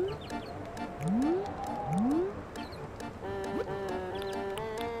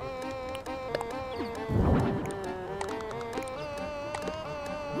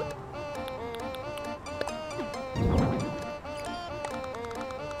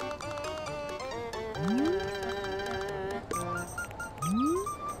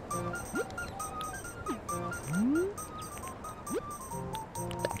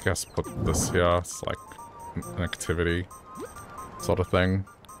 I guess put this here. It's like an activity sort of thing.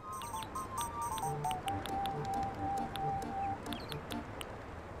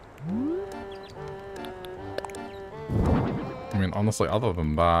 I mean, honestly, other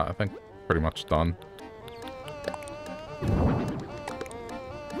than that, I think pretty much done.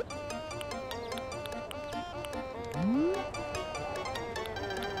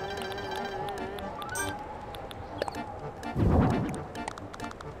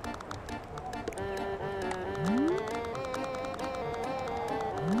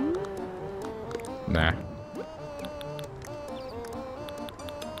 Nah.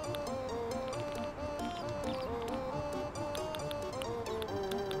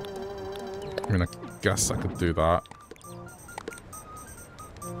 I mean, I guess I could do that.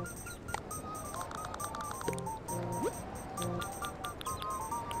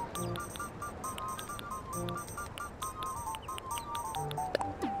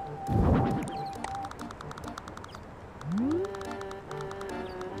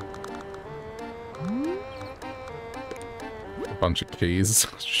 Bunch of keys.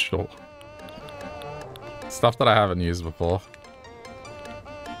 Sure. Stuff that I haven't used before.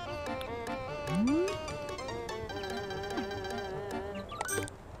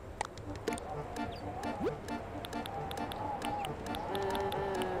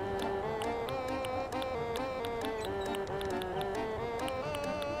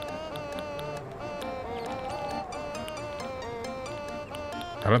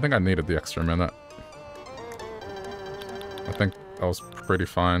 I don't think I needed the extra minute. I think that was pretty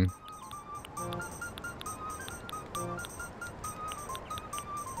fine.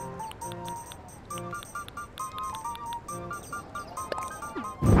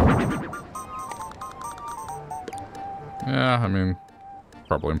 Yeah, I mean,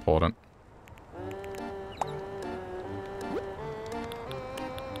 probably important.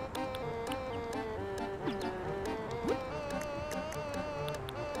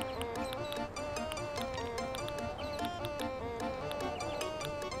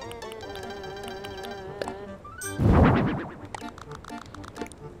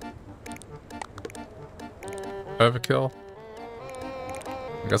 Overkill?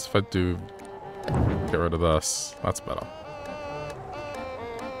 I guess if I do get rid of this, that's better.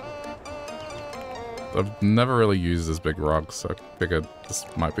 I've never really used this big rug, so I figured this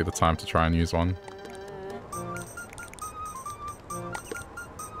might be the time to try and use one.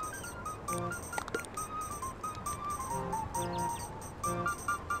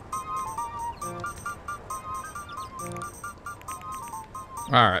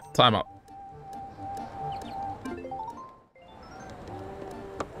 Alright, time up.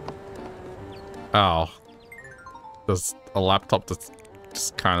 Oh. There's a laptop that's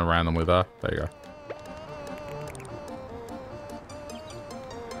just kind of randomly there. There you go.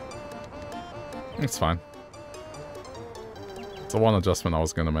 It's fine. It's the one adjustment I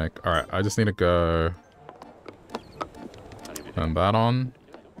was going to make. Alright, I just need to go... turn that on.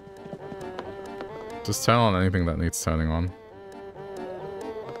 Just turn on anything that needs turning on.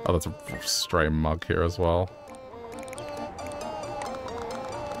 Oh, there's a stray mug here as well.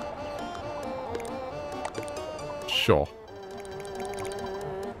 Sure.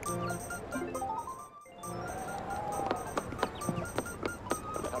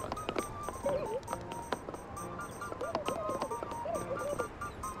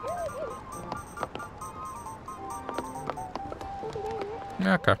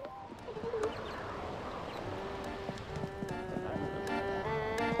 Yeah, okay.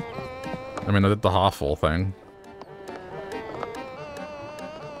 I mean, I did the half-full thing.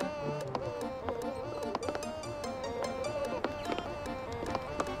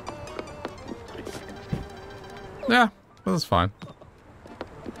 Yeah, this is fine.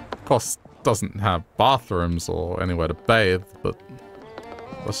 Of course, it doesn't have bathrooms or anywhere to bathe, but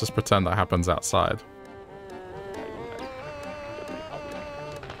let's just pretend that happens outside.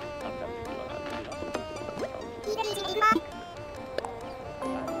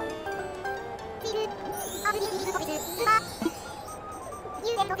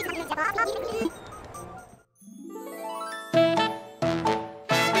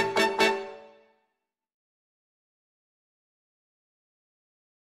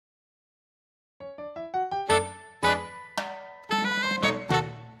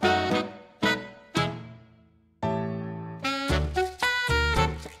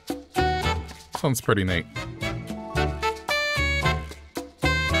 This one's pretty neat.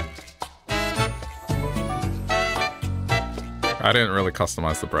 I didn't really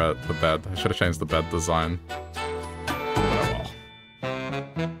customize the bed. I should have changed the bed design.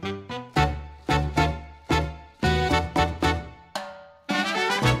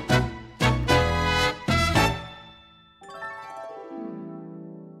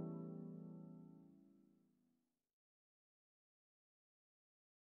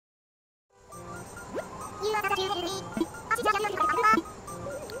 Oh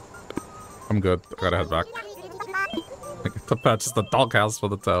I'm good. I gotta head back. I get to purchase the doghouse for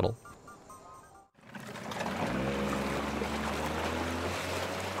the turtle.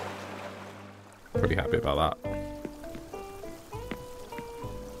 Pretty happy about that.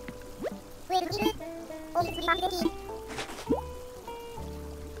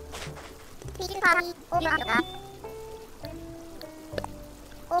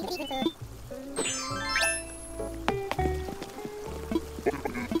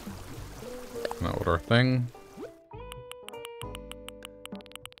 Can I order a thing?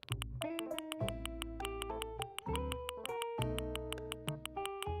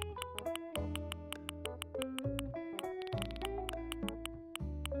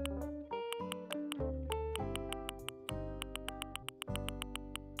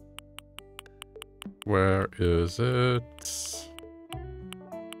 Where is it?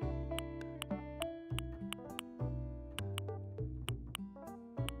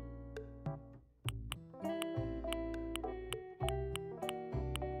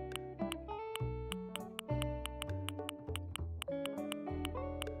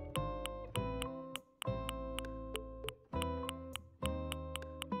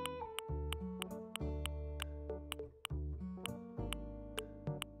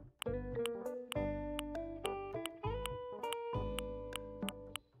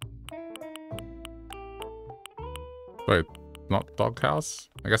 Wait, not doghouse?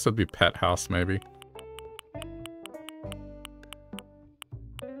 I guess it'd be pet house, maybe.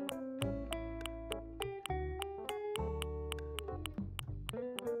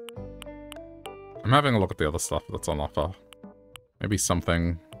 I'm having a look at the other stuff that's on offer. Maybe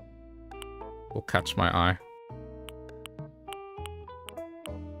something will catch my eye.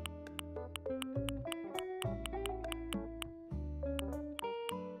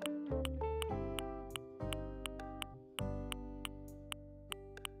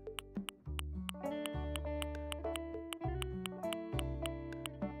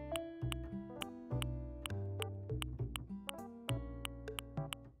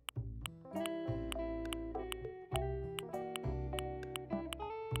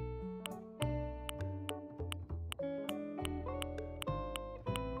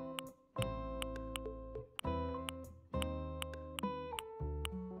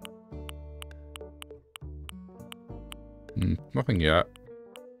 Nothing yet.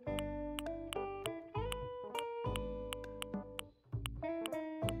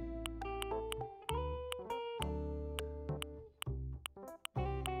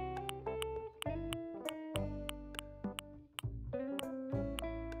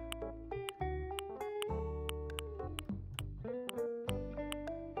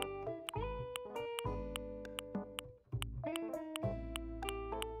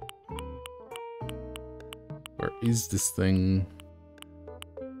 Where is this thing?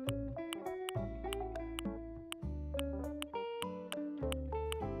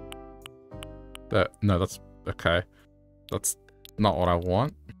 No, that's okay. That's not what I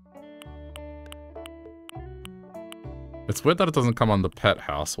want. It's weird that it doesn't come on the pet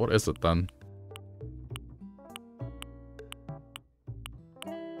house. What is it then?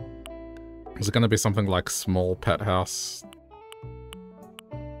 Is it going to be something like small pet house?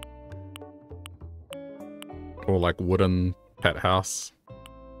 Or like wooden pet house?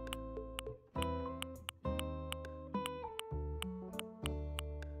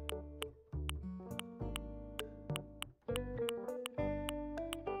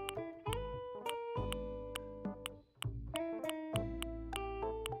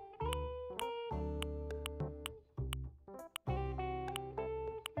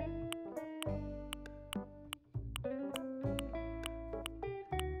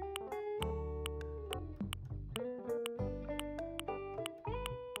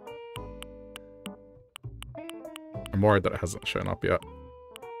 I'm worried that it hasn't shown up yet.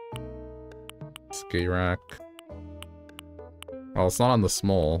 Ski rack. Oh, it's not on the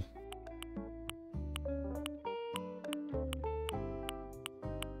small.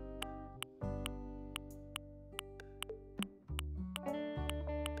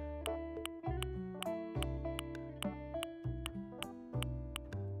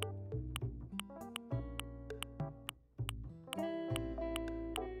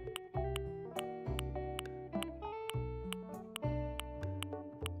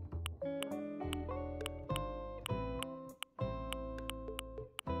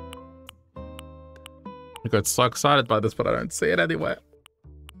 I got so excited by this, but I don't see it anywhere.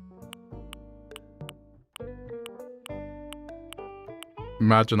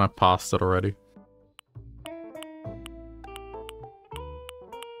 Imagine I passed it already.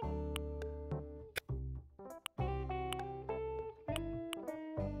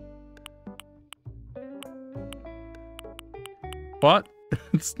 What?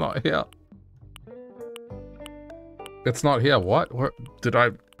 It's not here. It's not here. What? Where did I...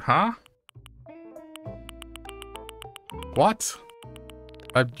 Huh? What?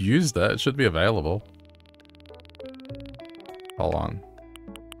 I've used it. It should be available. Hold on.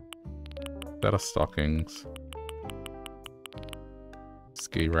 Better stockings.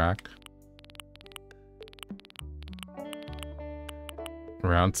 Ski rack.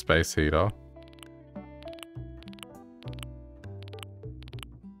 Round space heater.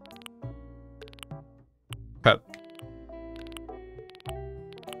 Pet.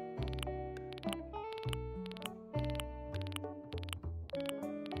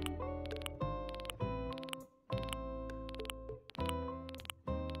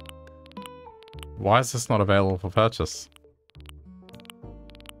 Why is this not available for purchase?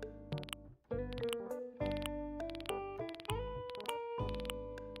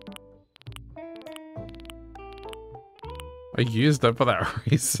 I used it for that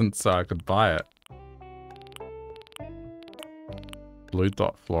reason so I could buy it. Blue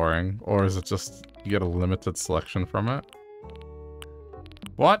dot flooring, or is it just you get a limited selection from it?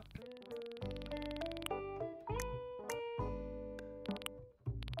 What?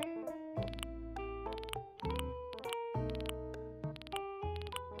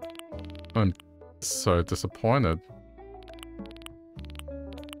 I'm so disappointed.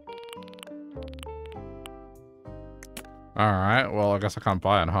 Alright, well I guess I can't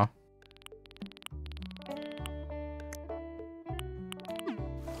buy it, huh?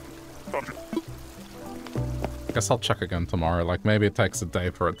 Guess I'll check again tomorrow, like maybe it takes a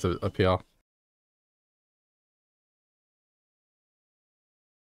day for it to appear.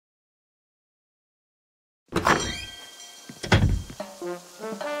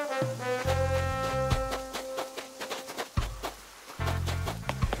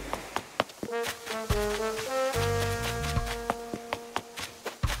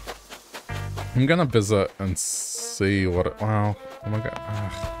 I'm gonna visit and see what it... Wow. Oh my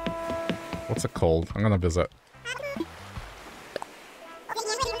god. What's it called? I'm gonna visit.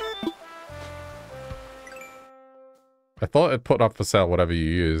 I thought it put up for sale whatever you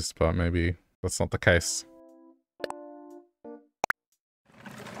used, but maybe that's not the case.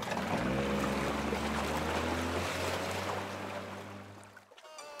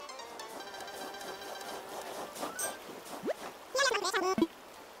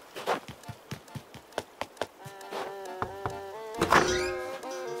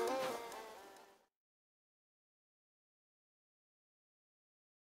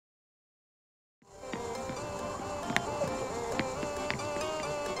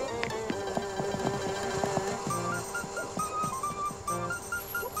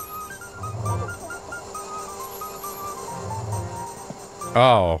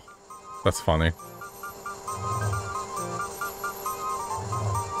 Oh, that's funny.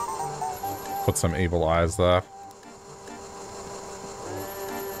 Put some evil eyes there.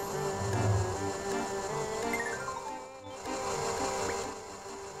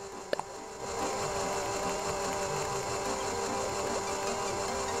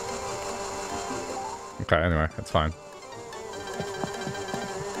 Okay, anyway, it's fine.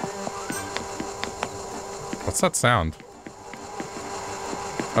 What's that sound?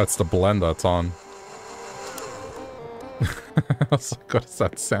 Oh, it's the blender, it's on. I was like, what is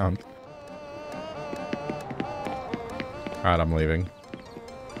that sound? Alright, I'm leaving.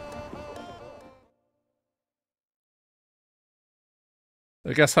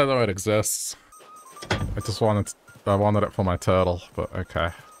 I guess I know it exists. I wanted it for my turtle, but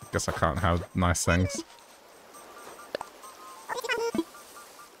okay. Guess I can't have nice things.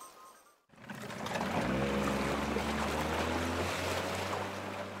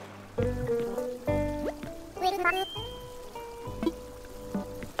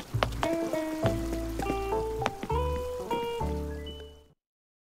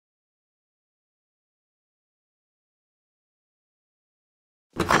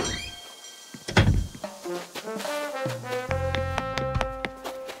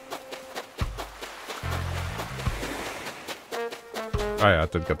 Oh yeah, I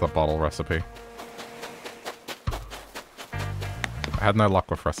did get the bottle recipe. I had no luck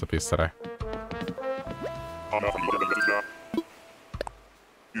with recipes today.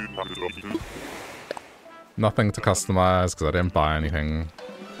 Nothing to customize because I didn't buy anything.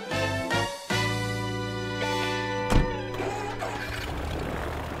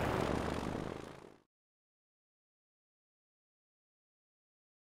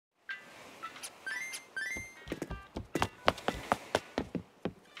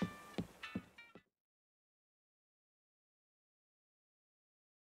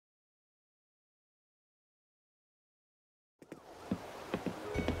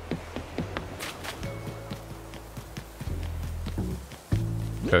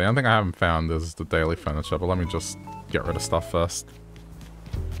 Okay, the only thing I haven't found is the daily furniture, but let me just get rid of stuff first.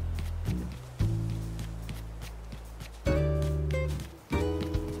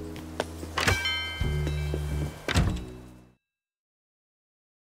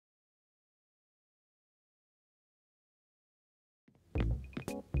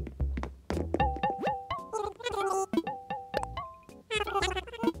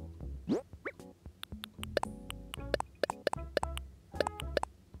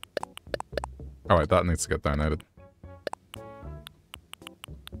 Oh wait, that needs to get donated.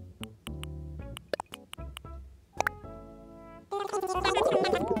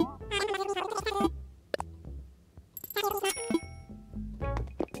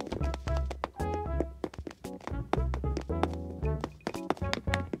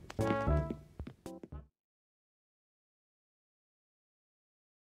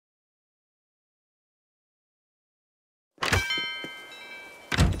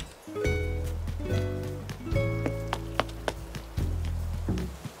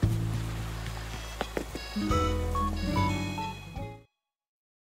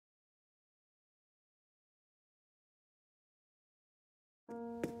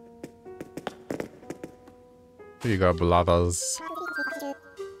 Here you go, brothers.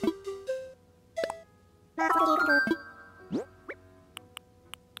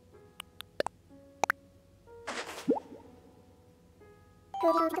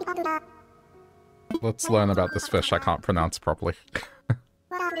 Let's learn about this fish I can't pronounce properly.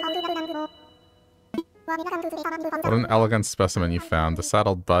 What an elegant specimen you found. The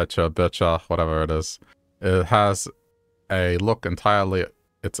saddled bircher, whatever it is. It has a look entirely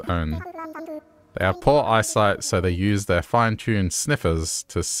its own. They have poor eyesight, so they use their fine-tuned sniffers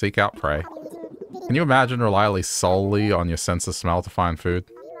to seek out prey. Can you imagine relying solely on your sense of smell to find food?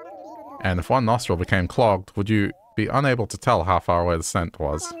 And if one nostril became clogged, would you be unable to tell how far away the scent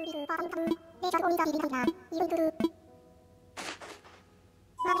was?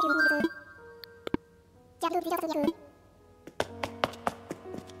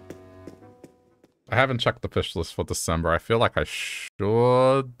 I haven't checked the fish list for December. I feel like I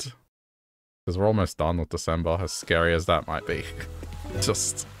should. Because we're almost done with December, as scary as that might be.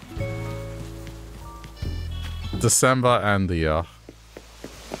 Just... December and the year.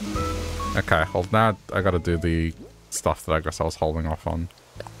 Okay, well now I gotta do the stuff that I guess I was holding off on.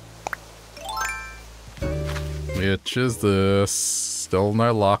 Which is this. Still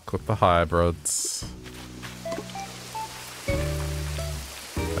no luck with the hybrids.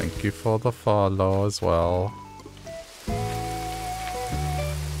 Thank you for the follow as well.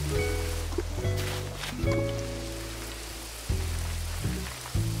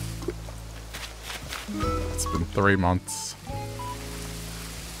 It's been 3 months.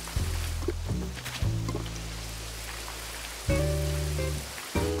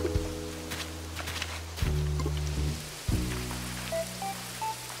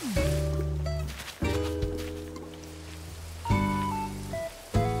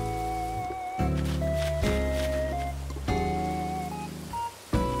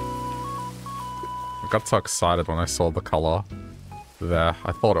 I got so excited when I saw the color there.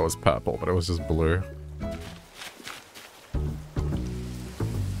 I thought it was purple, but it was just blue.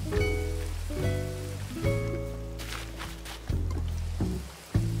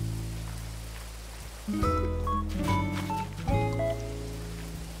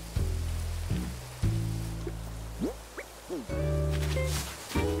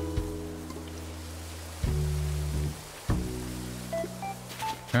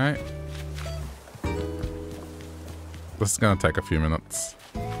 Okay. This is gonna take a few minutes.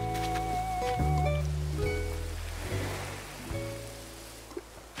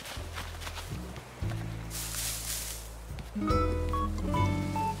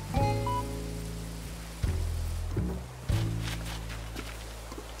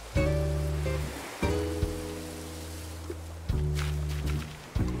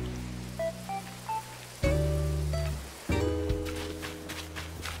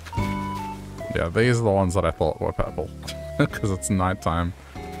 Yeah, these are the ones that I thought were purple. Because it's nighttime.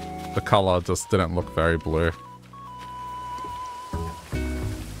 The color just didn't look very blue.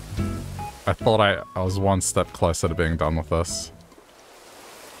 I thought I was one step closer to being done with this.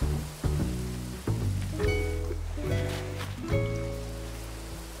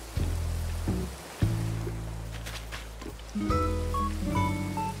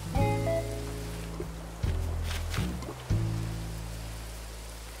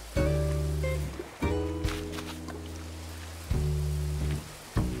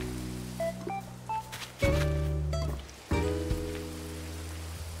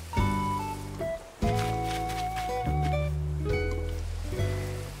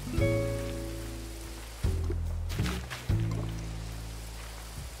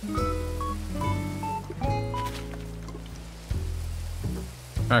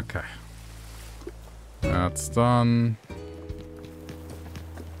 Okay. That's done.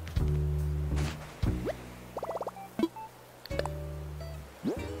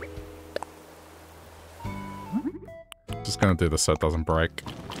 Just gonna do this so it doesn't break.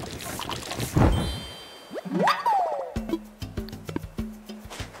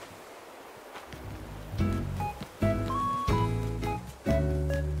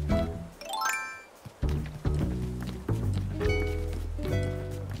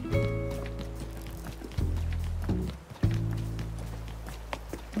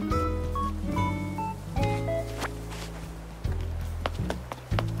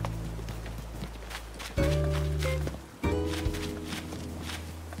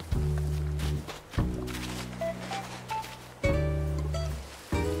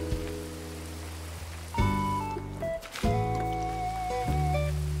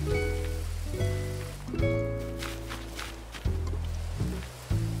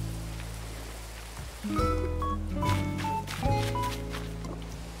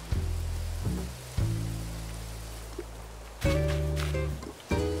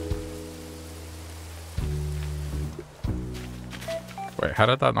 Wait, how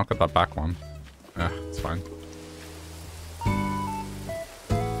did that not get that back one? It's fine.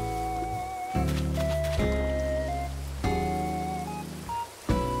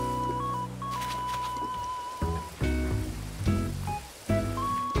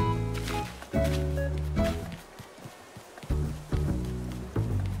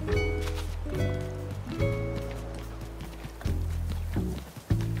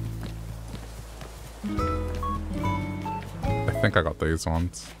 I think I got these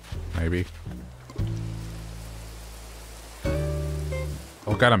ones. Maybe.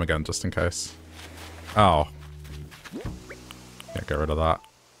 I'll get them again just in case. Oh. Yeah, get rid of that.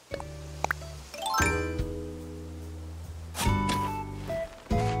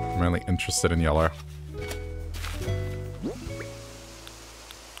 I'm really interested in yellow.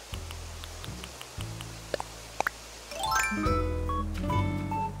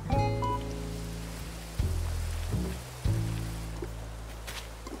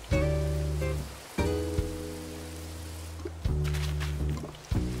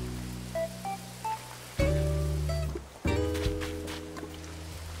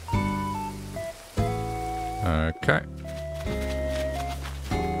 Okay.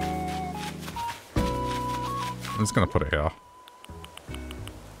 I'm just gonna put it here.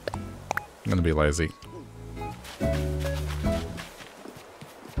 I'm gonna be lazy.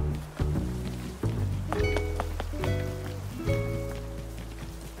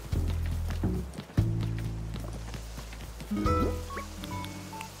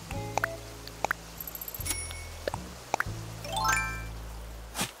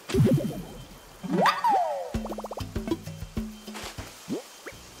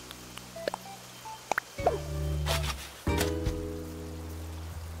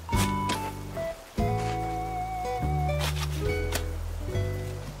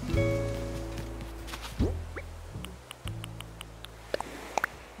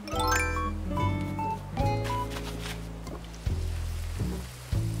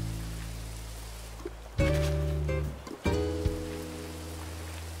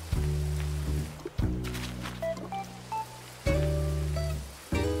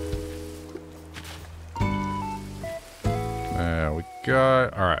 Go.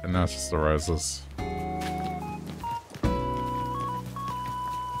 Alright, and now it's just the roses.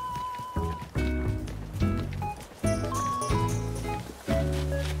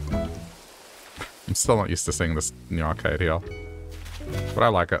 I'm still not used to seeing this new arcade here, but I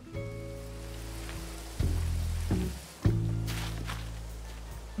like it.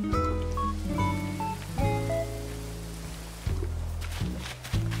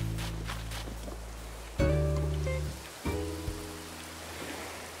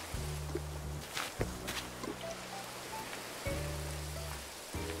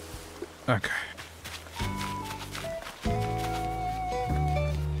 Okay.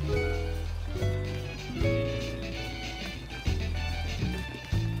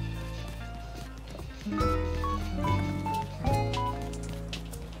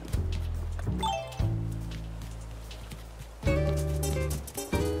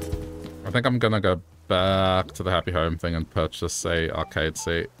 I think I'm gonna go back to the Happy Home thing and purchase a arcade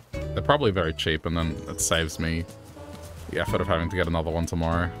seat. They're probably very cheap, and then it saves me the effort of having to get another one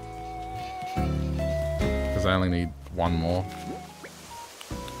tomorrow. Because I only need one more.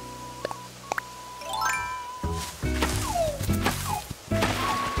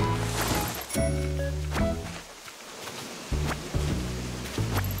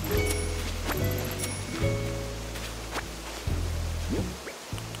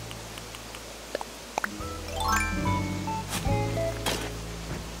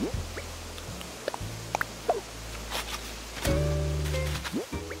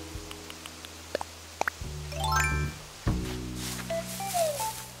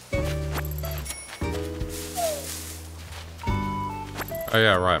 Oh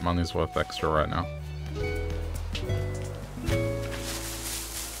yeah, right, money's worth extra right now.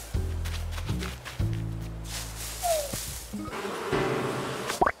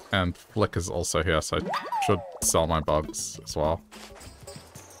 And Flick is also here, so I should sell my bugs as well.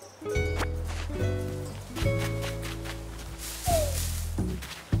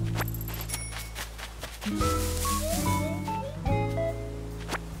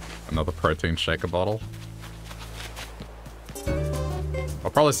 Another protein shaker bottle.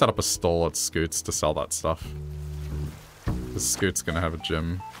 I'll probably set up a stall at Scoot's to sell that stuff. Because Scoot's gonna have a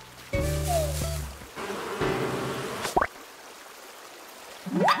gym.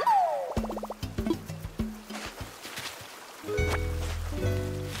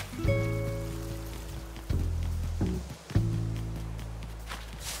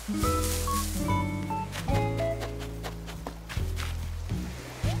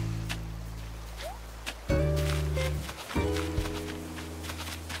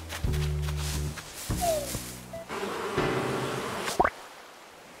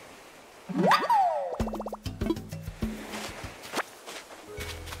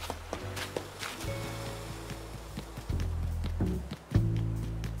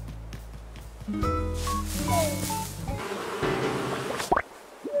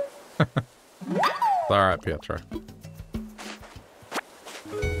 Alright, Pietro.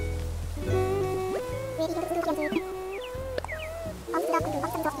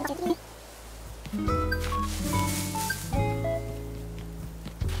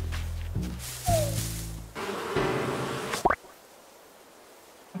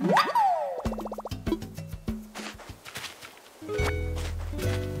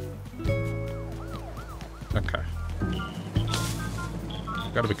 Okay.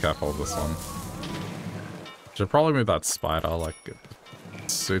 Gotta be careful with this one. Should probably move that spider, like,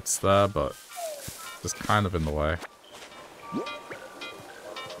 it suits there, but just kind of in the way.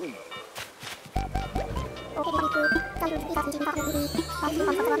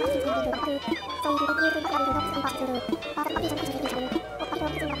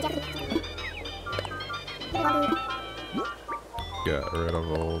 Get rid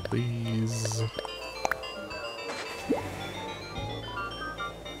of all these.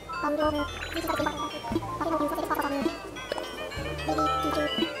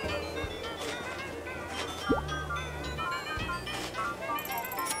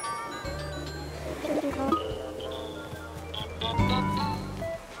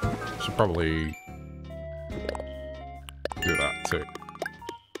 Should probably do that too.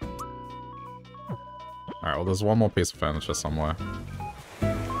 Alright, well there's one more piece of furniture somewhere.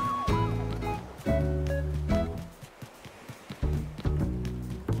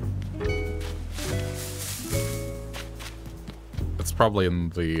 It's probably in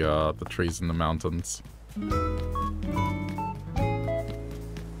the trees in the mountains.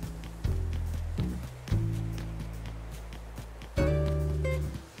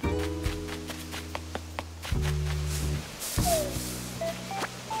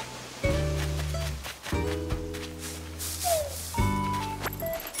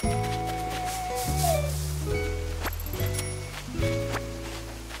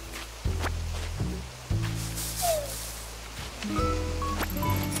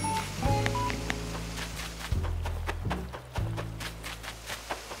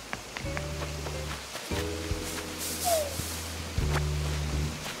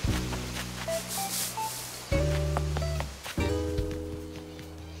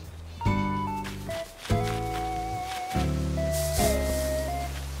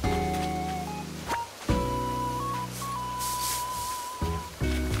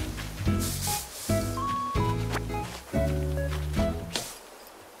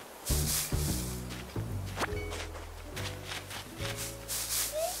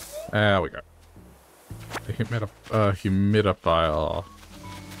 There we go. The humidifier.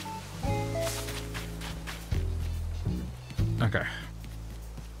 Okay.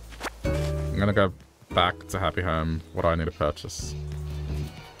 I'm gonna go back to Happy Home. What do I need to purchase?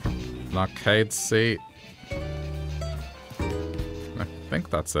 An arcade seat. I think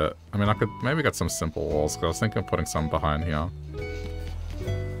that's it. I mean, I could maybe get some simple walls, because I was thinking of putting some behind here.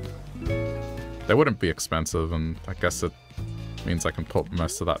 They wouldn't be expensive, and I guess it means I can put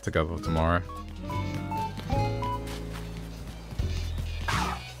most of that together tomorrow.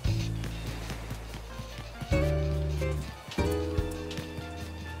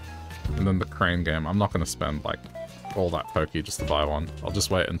 And then the crane game. I'm not going to spend, like, all that pokey just to buy one. I'll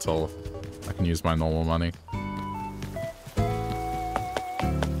just wait until I can use my normal money.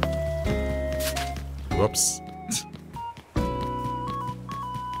 Whoops.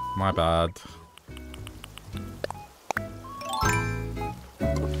 My bad.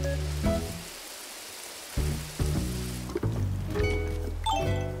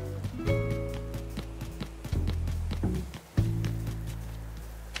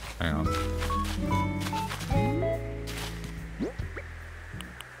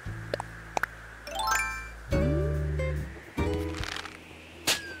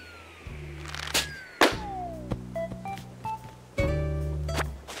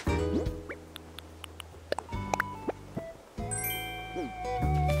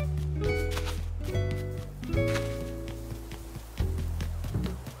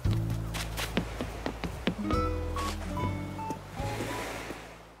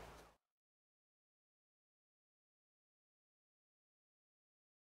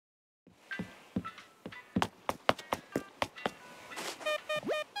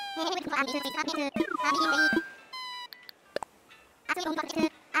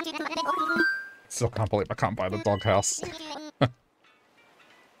 Still can't believe I can't buy the doghouse.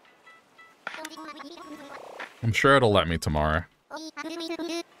 I'm sure it'll let me tomorrow.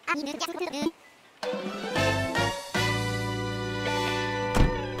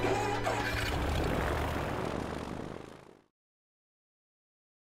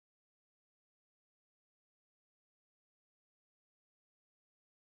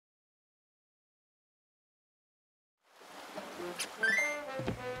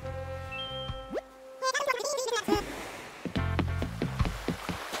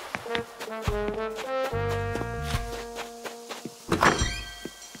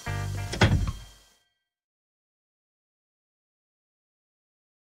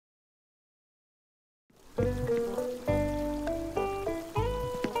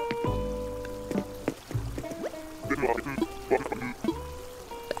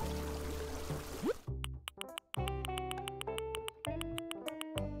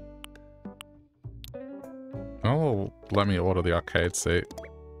 Oh, let me order the arcade seat.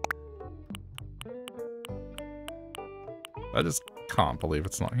 I just can't believe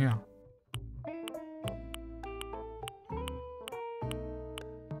it's not here.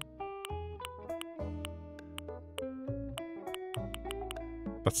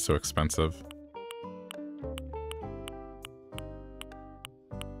 That's too expensive.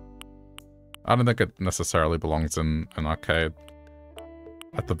 I don't think it necessarily belongs in an arcade.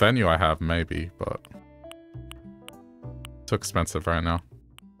 At the venue I have, maybe, but too expensive right now.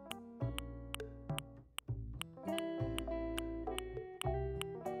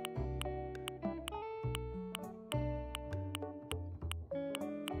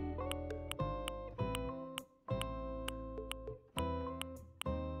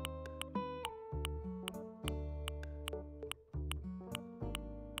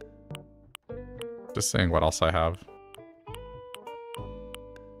 Just seeing what else I have.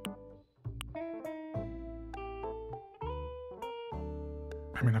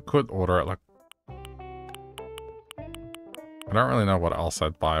 I mean, I could order it, like... I don't really know what else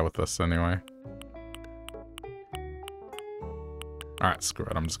I'd buy with this anyway. Alright, screw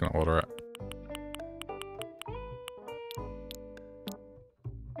it, I'm just gonna order it.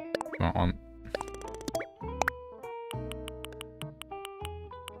 Not on.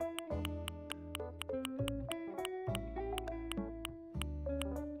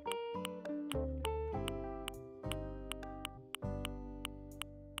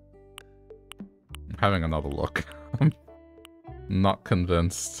 Having another look. I'm not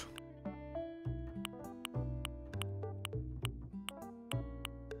convinced.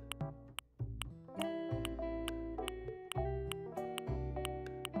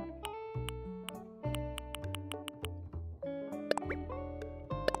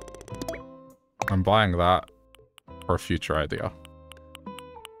 I'm buying that for a future idea.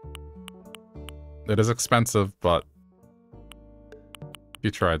 It is expensive, but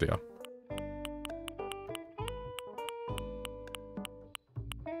future idea.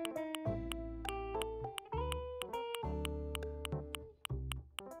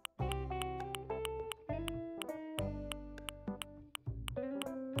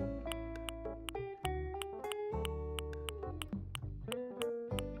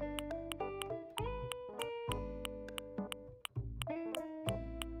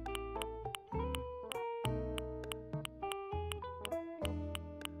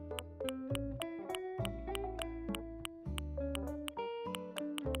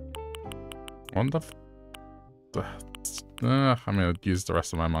 What the I'm gonna use the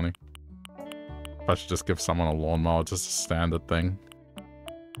rest of my money. I should just give someone a lawnmower, just a standard thing.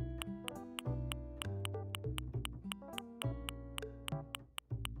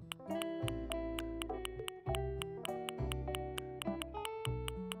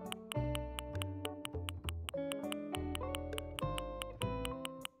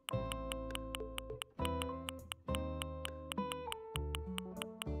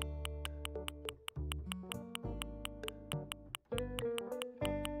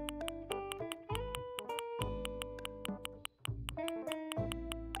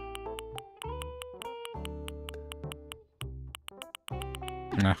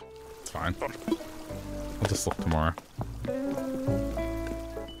 Nah, it's fine. I'll just look tomorrow.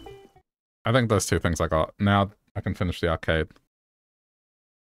 I think those two things I got. Now I can finish the arcade.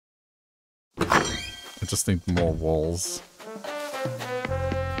 I just need more walls.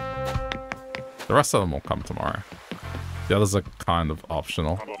 The rest of them will come tomorrow. The others are kind of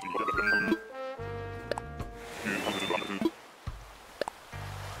optional.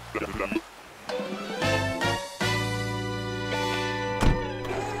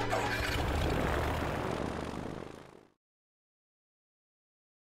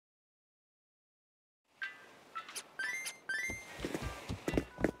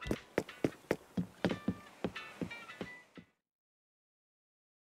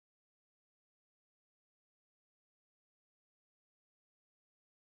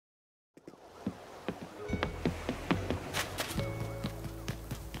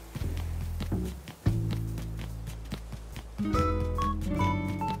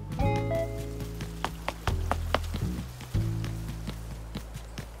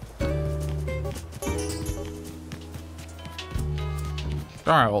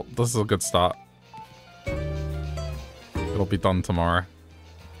 Alright, well, this is a good start. It'll be done tomorrow.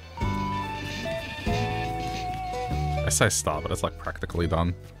 I say start, but it's like practically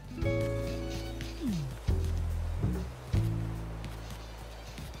done.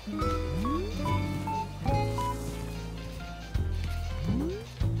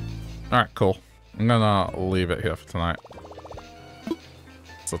 Alright, cool. I'm gonna leave it here for tonight.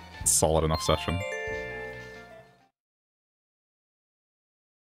 It's a solid enough session.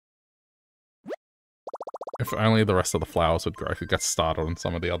 If only the rest of the flowers would grow, I could get started on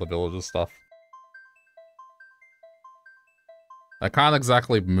some of the other villagers' stuff. I can't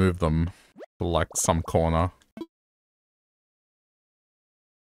exactly move them to, like, some corner.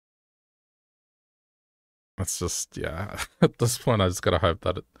 It's just, yeah. At this point, I just gotta hope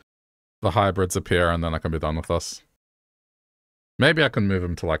that the hybrids appear and then I can be done with this. Maybe I can move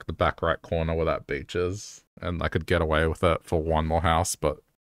them to, like, the back right corner where that beach is, and I could get away with it for one more house, but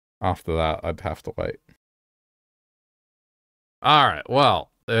after that, I'd have to wait. Alright, well,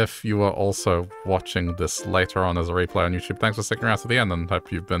 if you were also watching this later on as a replay on YouTube, thanks for sticking around to the end and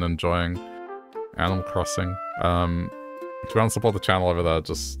hope you've been enjoying Animal Crossing. If you want to support the channel over there,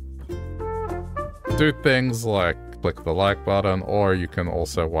 just do things like click the like button, or you can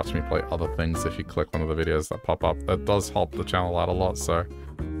also watch me play other things if you click one of the videos that pop up. That does help the channel out a lot, so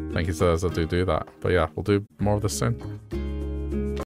thank you to those that do that. But yeah, we'll do more of this soon.